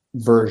great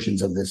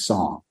versions of this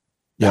song.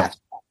 Yeah.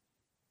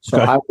 So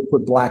I would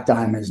put Black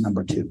Diamond as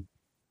number 2.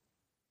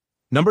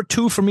 Number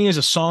 2 for me is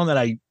a song that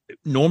I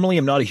normally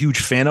am not a huge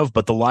fan of,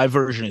 but the live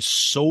version is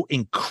so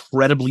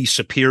incredibly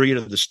superior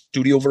to the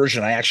studio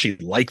version. I actually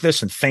like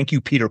this, and thank you,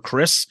 Peter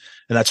Criss,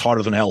 and that's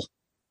Harder Than Hell.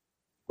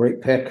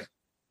 Great pick.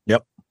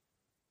 Yep.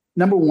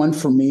 Number 1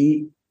 for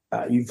me,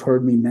 you've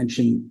heard me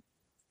mention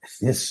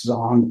this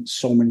song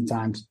so many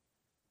times,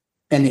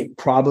 and it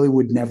probably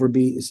would never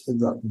be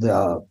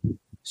the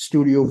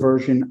studio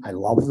version. I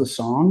love the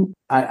song.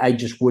 I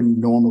just wouldn't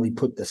normally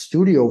put the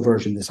studio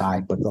version this high,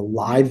 but the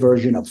live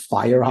version of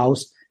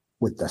Firehouse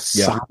with the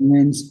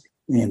silence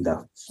and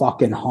the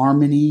fucking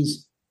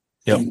harmonies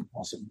and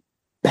awesome,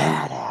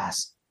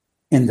 badass,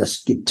 and the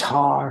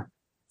guitar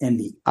and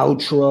the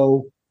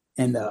outro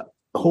and the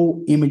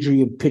whole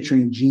imagery of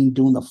picturing Gene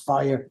doing the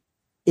fire.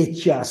 It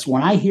just,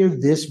 when I hear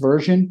this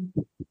version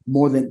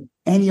more than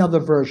any other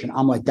version,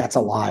 I'm like, that's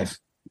alive.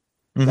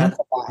 Mm-hmm. That's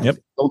alive. Yep.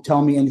 Don't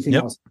tell me anything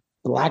else.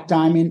 Black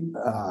Diamond,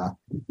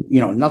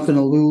 Nothing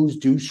to Lose,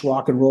 Deuce,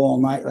 Rock and Roll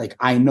All Night. Like,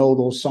 I know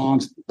those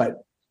songs,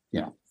 but,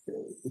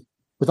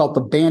 without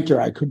the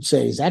banter, I could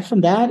say, is that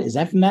from that? Is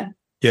that from that?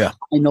 Yeah.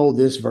 I know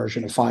this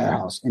version of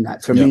Firehouse, and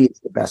that for me, it's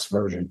the best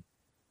version.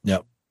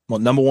 Yep. Well,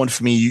 number one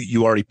for me,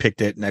 you already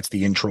picked it, and that's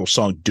the intro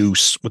song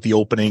Deuce with the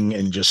opening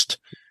and just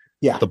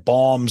the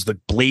bombs, the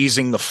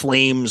blazing, the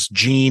flames,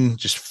 Gene,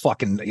 just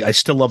fucking, I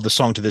still love the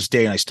song to this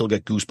day, and I still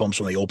get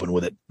goosebumps when they open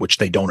with it, which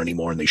they don't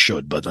anymore, and they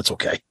should, but that's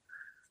okay.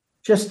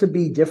 Just to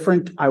be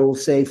different, I will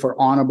say for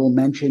honorable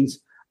mentions,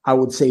 I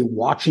would say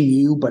Watching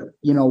You, but,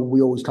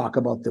 we always talk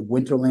about the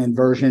Winterland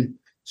version.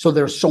 So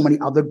there's so many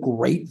other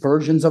great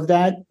versions of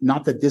that.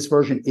 Not that this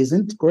version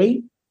isn't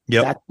great.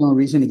 Yep. That's the only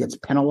reason it gets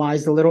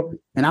penalized a little.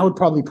 And I would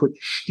probably put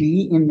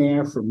She in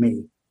there for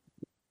me.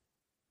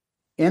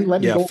 And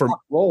Let Me Go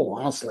Roll.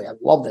 Honestly, I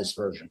love this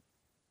version.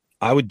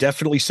 I would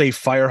definitely say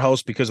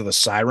Firehouse because of the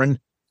siren.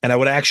 And I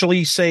would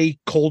actually say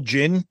Cold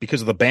Gin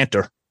because of the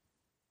banter.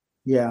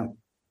 Yeah.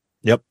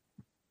 Yep.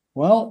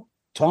 Well,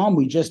 Tom,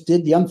 we just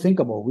did the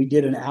unthinkable. We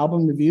did an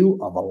album review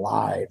of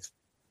Alive.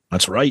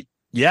 That's right.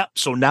 Yeah.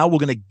 So now we're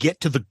going to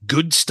get to the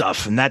good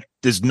stuff. And that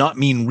does not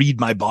mean read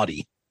my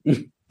body.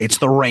 It's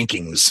the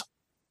rankings.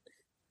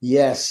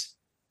 Yes.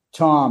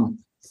 Tom,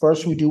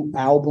 first we do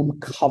album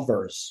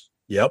covers.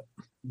 Yep.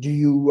 Do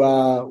you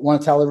want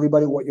to tell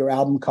everybody what your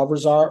album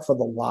covers are for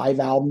the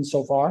live album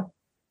so far?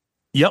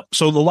 Yep.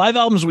 So the live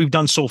albums we've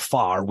done so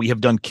far, we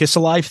have done Kiss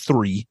Alive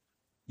 3,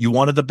 You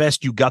Wanted the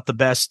Best, You Got the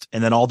Best,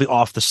 and then all the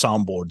off the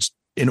soundboards.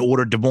 In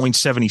order, Des Moines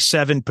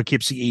 77,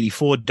 Poughkeepsie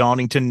 84,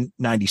 Donington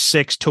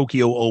 96,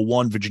 Tokyo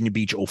 01, Virginia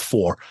Beach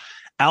 04.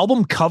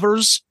 Album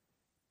covers,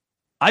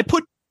 I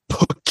put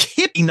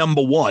Poughkeepsie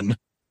number 1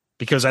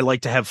 because I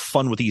like to have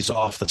fun with these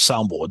off the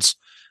soundboards.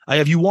 I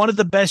have You Wanted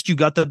the Best, You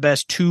Got the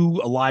Best,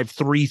 2, Alive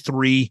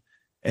 3,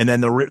 and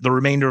then the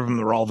remainder of them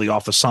are all the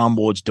off the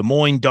soundboards. Des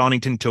Moines,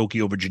 Donington,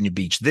 Tokyo, Virginia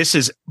Beach. This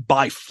is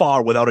by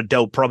far, without a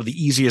doubt, probably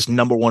the easiest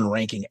number 1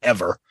 ranking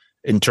ever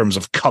in terms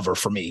of cover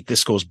for me.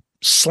 This goes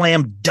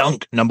slam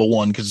dunk number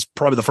 1 because it's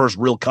probably the first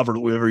real cover that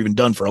we've ever even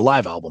done for a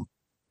live album.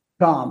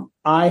 Tom,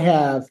 I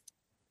have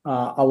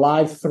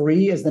Alive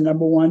 3 as the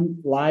number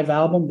 1 live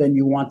album. Then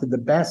You Wanted the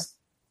Best.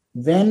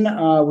 Then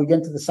we get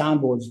into the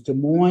soundboards: Des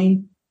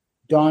Moines,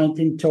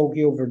 Donington,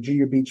 Tokyo,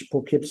 Virginia Beach,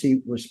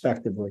 Poughkeepsie,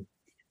 respectively.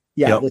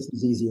 Yeah, This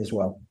is easy as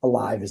well.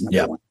 Alive is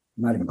number 1.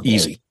 Not even close.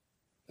 Easy.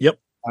 Yep.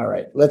 All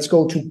right. Let's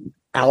go to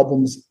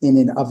albums in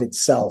and of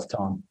itself,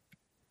 Tom.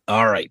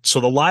 All right.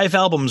 So the live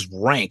albums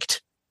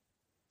ranked.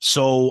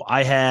 So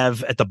I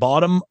have at the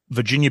bottom,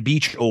 Virginia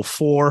Beach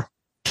 04,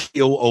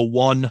 Tokyo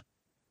 01.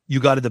 You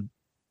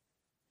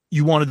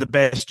Wanted the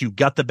Best, You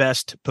Got the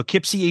Best,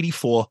 Poughkeepsie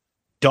 84,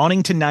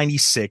 Donington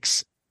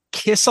 96,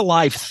 Kiss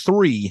Alive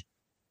 3,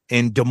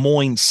 and Des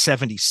Moines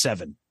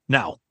 77.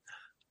 Now,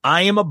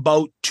 I am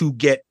about to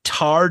get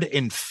tarred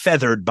and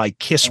feathered by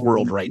Kiss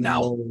World right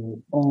now.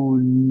 Oh,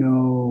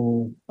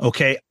 no.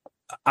 Okay.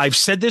 I've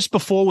said this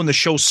before when the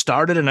show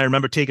started, and I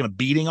remember taking a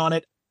beating on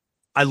it.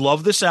 I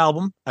love this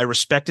album. I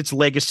respect its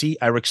legacy.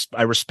 I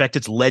respect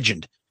its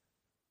legend.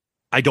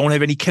 I don't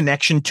have any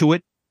connection to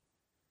it,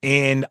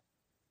 and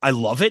I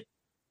love it.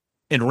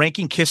 And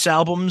ranking Kiss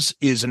albums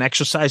is an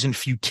exercise in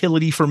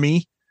futility for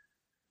me.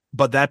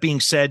 But that being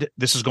said,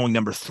 this is going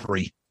number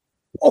 3.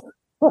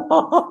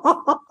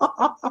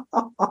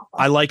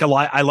 I like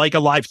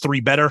Alive 3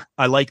 better.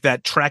 I like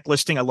that track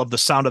listing. I love the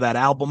sound of that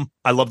album.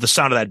 I love the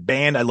sound of that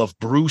band. I love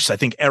Bruce. I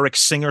think Eric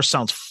Singer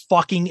sounds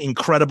fucking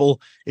incredible.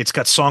 It's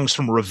got songs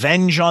from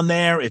Revenge on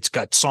there. It's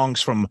got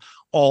songs from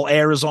All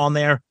Airs on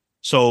there.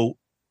 So,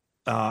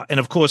 and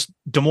of course,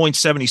 Des Moines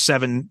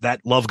 77,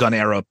 that Love Gun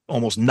era,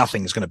 almost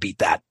nothing is going to beat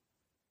that.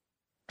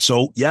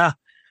 So, yeah,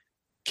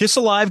 Kiss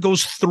Alive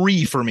goes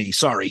 3 for me.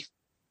 Sorry.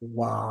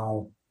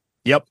 Wow.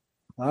 Yep.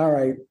 All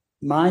right.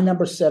 My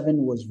number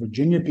 7 was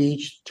Virginia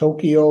Beach.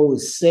 Tokyo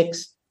is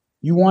 6.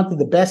 You Wanted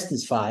the Best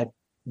is 5.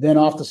 Then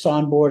off the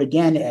soundboard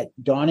again at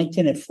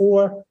Donington at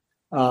 4.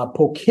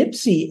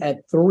 Poughkeepsie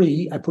at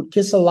 3. I put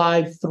Kiss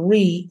Alive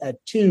 3 at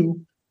 2.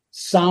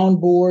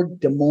 Soundboard,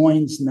 Des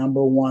Moines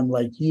number 1,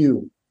 like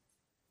you.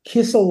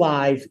 Kiss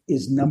Alive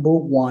is number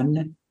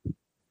 1.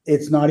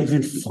 It's not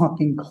even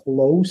fucking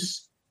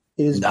close.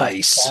 It is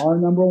nice. By far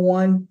number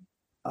 1.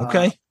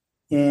 Okay.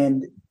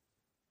 And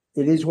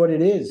it is what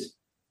it is.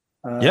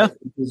 It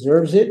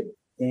deserves it,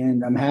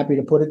 and I'm happy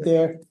to put it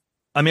there.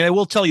 I mean, I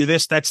will tell you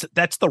this: that's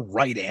the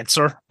right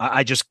answer.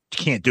 I just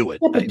can't do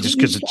it, just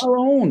because it's our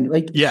own.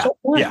 Like, so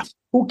what?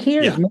 Who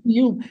cares? Yeah.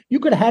 Maybe you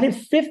could have had it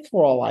 5th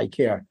for all I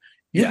care.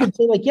 You could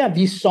say like,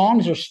 these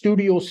songs are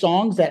studio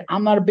songs that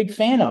I'm not a big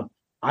fan of.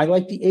 I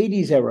like the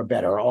 80s era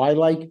better, or I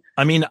like.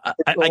 I mean,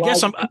 I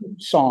guess I'm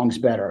songs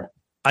better.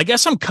 I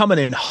guess I'm coming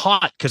in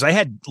hot because I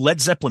had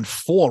Led Zeppelin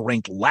 4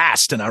 ranked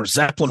last in our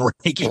Zeppelin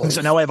rankings,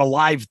 and now I have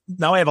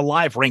a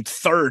live ranked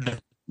 3rd.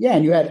 Yeah,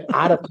 and you had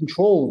Out of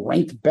Control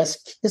ranked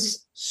best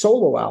Kiss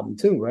solo album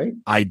too, right?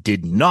 I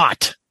did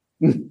not.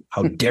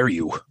 How dare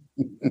you?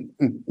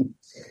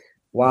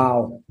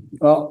 Wow.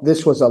 Well,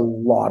 this was a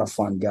lot of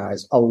fun,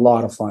 guys. A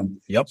lot of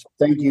fun. Yep. So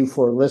thank you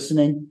for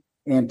listening.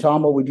 And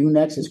Tom, what we do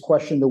next is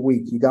Question of the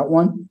Week. You got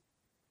one?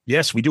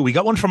 Yes, we do. We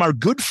got one from our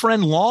good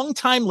friend,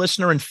 longtime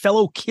listener, and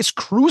fellow Kiss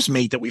cruise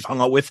mate that we've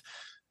hung out with,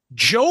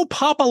 Joe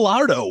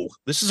Papalardo.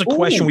 This is a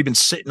question we've been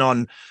sitting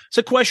on. It's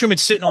a question we've been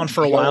sitting on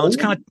for a while. It's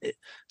kind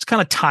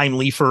of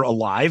timely for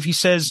Alive. He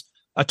says,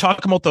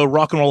 talking about the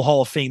Rock and Roll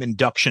Hall of Fame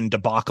induction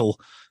debacle.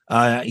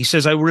 He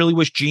says, I really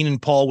wish Gene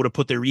and Paul would have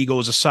put their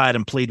egos aside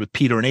and played with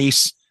Peter and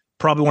Ace.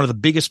 Probably one of the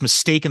biggest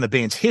mistakes in the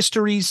band's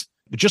histories.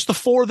 Just the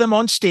four of them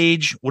on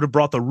stage would have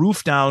brought the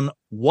roof down.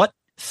 What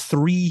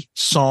 3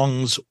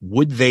 songs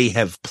would they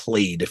have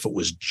played if it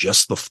was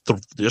just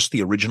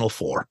the original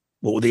 4?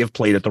 What would they have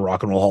played at the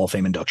Rock and Roll Hall of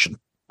Fame induction?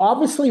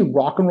 Obviously,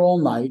 Rock and Roll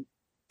Night.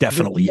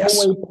 Definitely, There's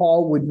yes. No way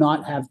Paul would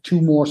not have 2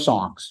 more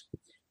songs.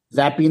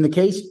 That being the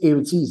case,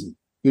 it's easy.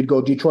 You'd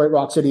go Detroit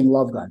Rock City and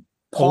Love Gun.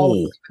 Paul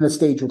would on the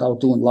stage without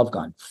doing Love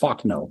Gun.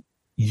 Fuck no.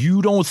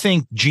 You don't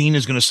think Gene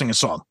is going to sing a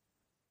song?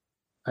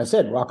 I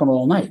said Rock and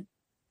Roll Night.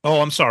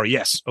 Oh, I'm sorry.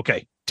 Yes.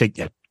 Okay. Take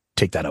that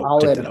out.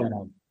 I'll take edit that out. that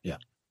out. Yeah.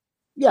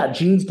 Yeah,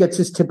 Gene gets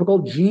his typical.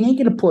 Gene ain't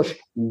going to push.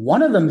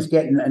 One of them's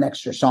getting an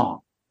extra song.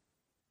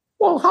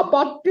 Well, how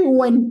about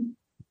doing...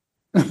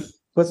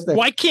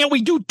 Why can't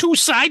we do 2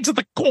 sides of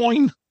the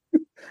coin?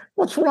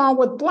 What's wrong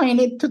with playing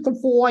it to the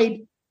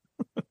void?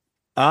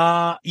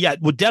 Yeah,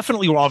 well,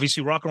 definitely,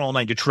 obviously, Rock and Roll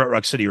Night, Detroit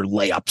Rock City are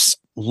layups.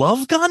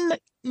 Love Gun? I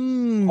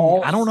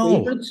don't know.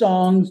 Favorite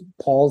songs,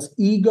 Paul's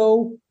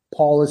ego.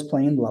 Paul is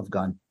playing Love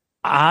Gun.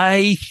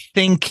 I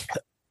think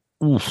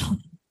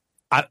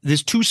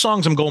there's 2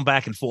 songs I'm going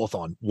back and forth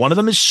on. One of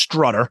them is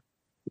Strutter,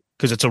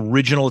 because it's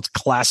original, it's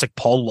classic.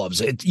 Paul loves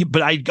it.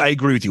 But I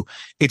agree with you.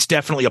 It's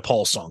definitely a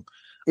Paul song.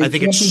 I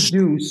think it's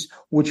Deuce,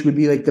 which would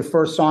be like the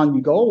first song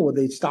you go,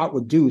 they start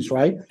with Deuce,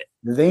 right?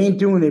 They ain't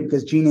doing it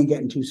because Gene ain't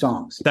getting 2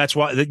 songs. That's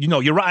why,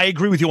 you're right. I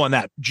agree with you on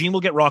that. Gene will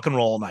get Rock and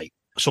Roll All Night.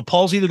 So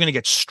Paul's either going to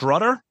get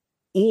Strutter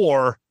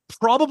or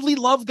probably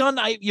Love Gun.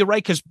 You're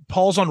right, because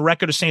Paul's on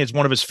record as saying it's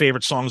one of his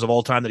favorite songs of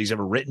all time that he's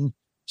ever written.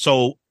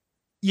 So,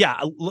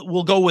 yeah,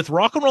 we'll go with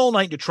Rock and Roll All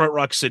Night, Detroit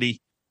Rock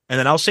City, and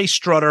then I'll say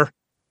Strutter,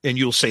 and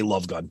you'll say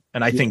Love Gun.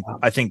 And I think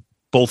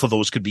both of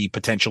those could be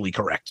potentially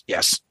correct.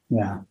 Yes.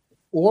 Yeah.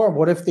 Or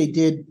what if they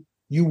did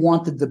You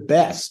Wanted the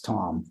Best,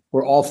 Tom,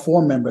 where all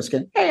 4 members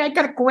can, hey, I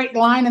got a great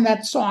line in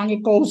that song.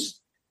 It goes,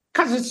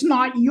 because it's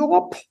not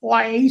your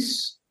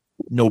place.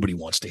 Nobody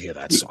wants to hear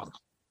that song.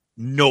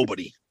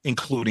 Nobody,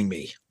 including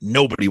me.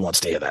 Nobody wants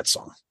to hear that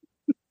song.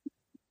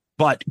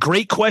 But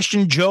great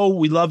question, Joe.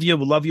 We love you.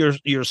 We love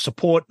your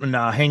support and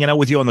hanging out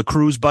with you on the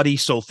cruise, buddy.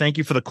 So thank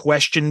you for the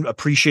question.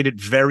 Appreciate it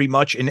very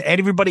much. And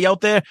everybody out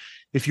there,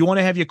 if you want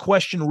to have your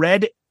question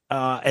read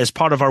as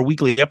part of our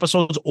weekly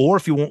episodes, or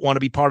if you want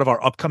to be part of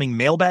our upcoming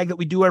mailbag that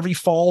we do every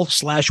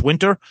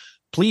fall/winter,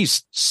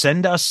 please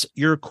send us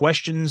your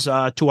questions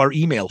to our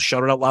email,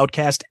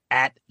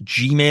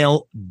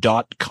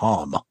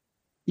 shoutitoutloudcast@gmail.com.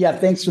 Yeah,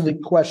 thanks for the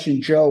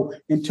question, Joe.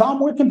 And Tom,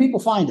 where can people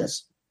find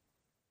us?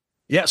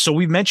 Yeah, so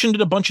we've mentioned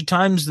it a bunch of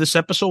times this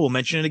episode. We'll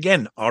mention it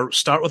again.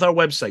 Start with our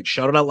website,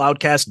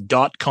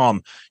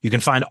 shoutitoutloudcast.com. You can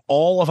find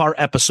all of our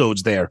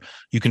episodes there.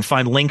 You can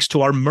find links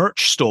to our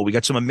merch store. We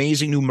got some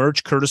amazing new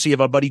merch courtesy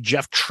of our buddy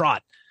Jeff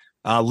Trott.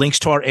 Links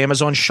to our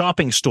Amazon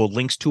shopping store,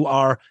 links to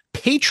our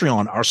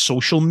Patreon, our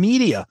social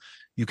media.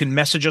 You can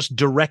message us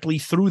directly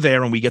through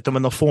there, and we get them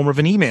in the form of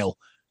an email.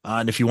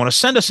 And if you want to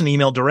send us an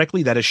email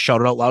directly, that is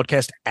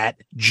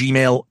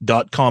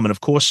shoutitoutloudcast@gmail.com. And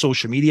of course,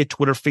 social media,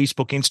 Twitter,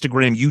 Facebook,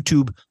 Instagram,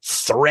 YouTube,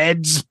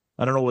 Threads.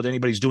 I don't know what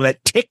anybody's doing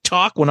that.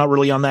 TikTok, we're not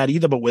really on that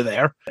either, but we're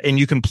there. And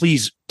you can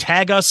please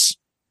tag us,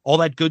 all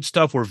that good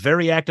stuff. We're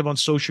very active on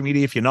social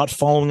media. If you're not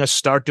following us,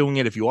 start doing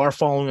it. If you are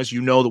following us,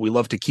 you know that we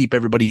love to keep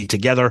everybody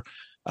together.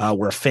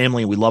 We're a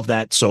family, and we love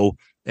that. So,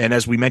 and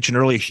as we mentioned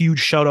earlier, huge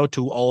shout out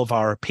to all of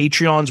our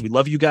Patreons. We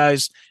love you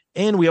guys.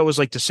 And we always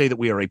like to say that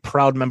we are a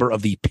proud member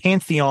of the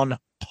Pantheon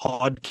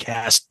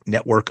Podcast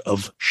Network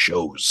of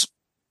shows.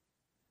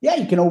 Yeah,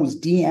 you can always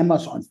DM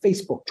us on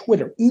Facebook,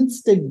 Twitter,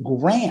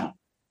 Instagram.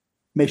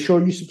 Make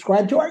sure you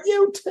subscribe to our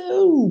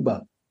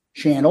YouTube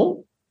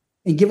channel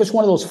and give us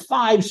one of those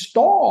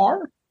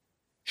 5-star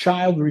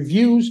child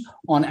reviews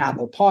on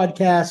Apple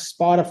Podcasts,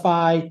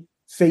 Spotify,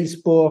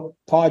 Facebook,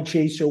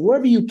 Podchaser,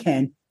 wherever you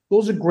can.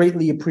 Those are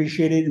greatly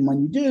appreciated. And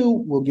when you do,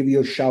 we'll give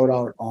you a shout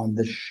out on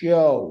the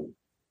show.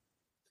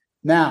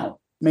 Now,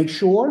 make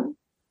sure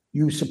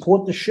you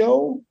support the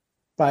show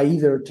by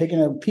either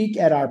taking a peek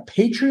at our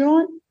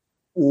Patreon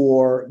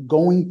or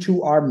going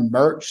to our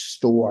merch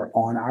store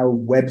on our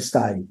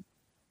website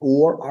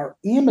or our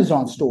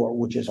Amazon store,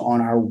 which is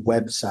on our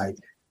website.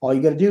 All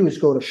you got to do is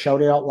go to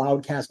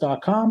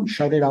shoutitoutloudcast.com,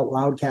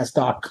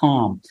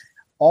 shoutitoutloudcast.com.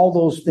 All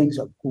those things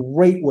are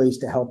great ways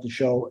to help the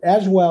show,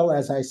 as well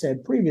as I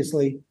said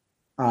previously,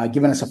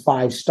 giving us a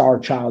 5-star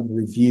child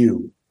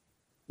review.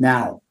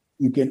 Now,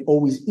 you can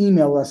always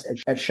email us at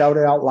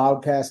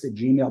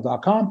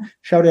shoutitoutloudcast@gmail.com,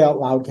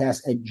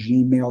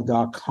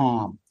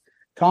 shoutitoutloudcast@gmail.com.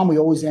 Tom, we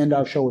always end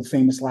our show with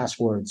famous last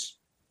words.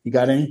 You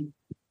got any?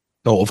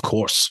 Oh, of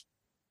course.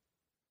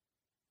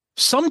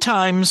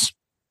 Sometimes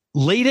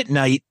late at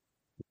night,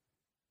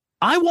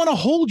 I want to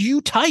hold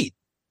you tight.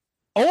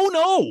 Oh,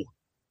 no.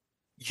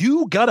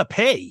 You got to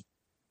pay.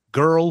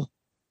 Girl,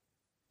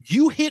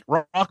 you hit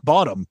rock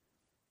bottom,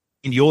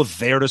 and you're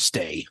there to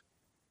stay.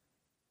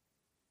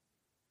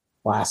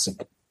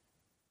 Classic.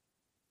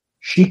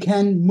 She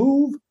can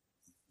move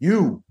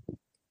you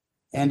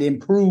and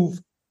improve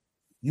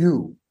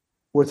you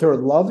with her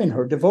love and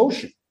her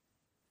devotion.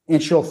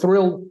 And she'll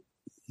thrill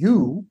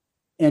you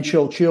and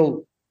she'll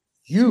chill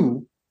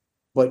you,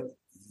 but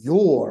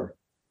you're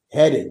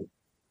headed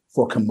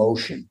for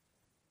commotion.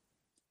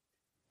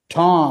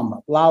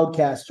 Tom,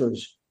 Loudcasters,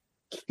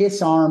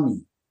 Kiss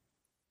Army,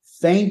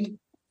 thank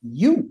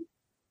you.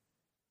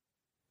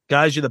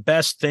 Guys, you're the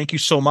best. Thank you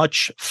so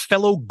much.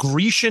 Fellow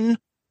Grecian,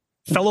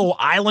 fellow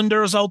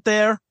Islanders out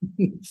there,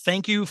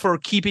 thank you for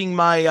keeping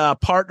my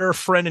partner,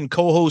 friend, and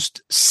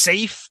co-host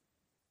safe.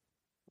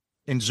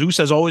 And Zeus,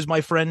 as always,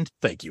 my friend,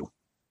 thank you.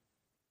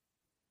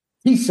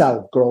 Peace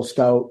out, Girl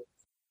Scout.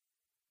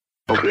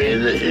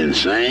 Crazy,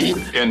 insane.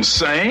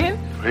 Insane?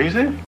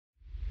 Crazy?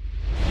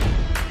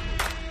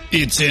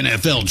 It's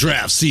NFL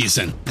draft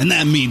season, and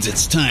that means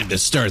it's time to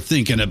start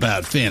thinking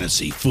about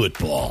fantasy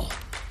football.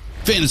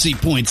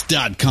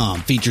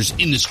 FantasyPoints.com features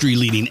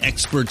industry-leading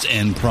experts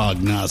and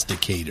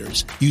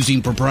prognosticators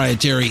using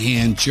proprietary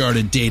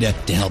hand-charted data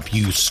to help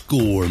you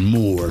score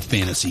more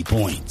fantasy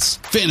points.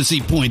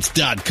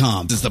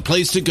 FantasyPoints.com is the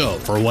place to go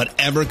for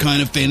whatever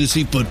kind of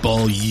fantasy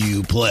football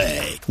you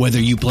play. Whether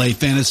you play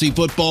fantasy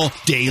football,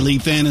 daily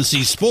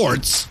fantasy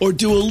sports, or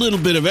do a little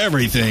bit of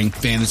everything,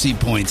 Fantasy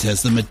Points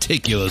has the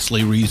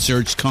meticulously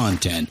researched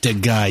content to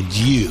guide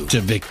you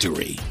to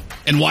victory.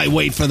 And why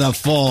wait for the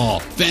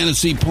fall?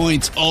 Fantasy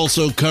Points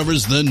also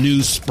covers the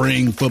new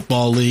spring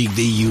football league,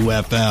 the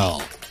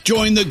UFL.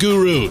 Join the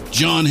guru,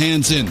 John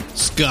Hansen,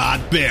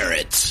 Scott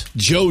Barrett,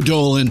 Joe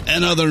Dolan,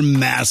 and other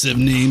massive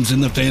names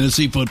in the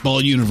fantasy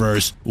football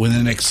universe with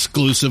an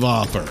exclusive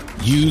offer.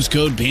 Use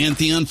code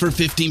Pantheon for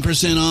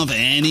 15% off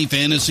any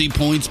Fantasy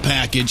Points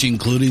package,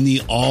 including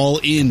the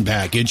all-in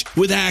package,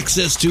 with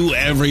access to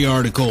every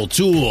article,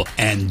 tool,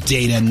 and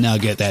data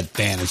nugget that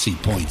Fantasy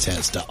Points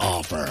has to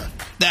offer.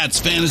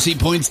 That's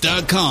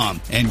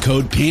FantasyPoints.com and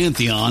code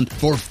Pantheon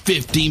for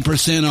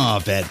 15%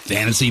 off at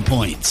Fantasy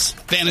Points.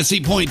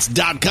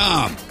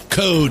 FantasyPoints.com,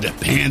 code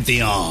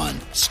Pantheon.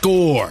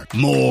 Score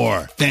more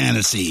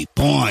fantasy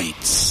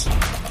points.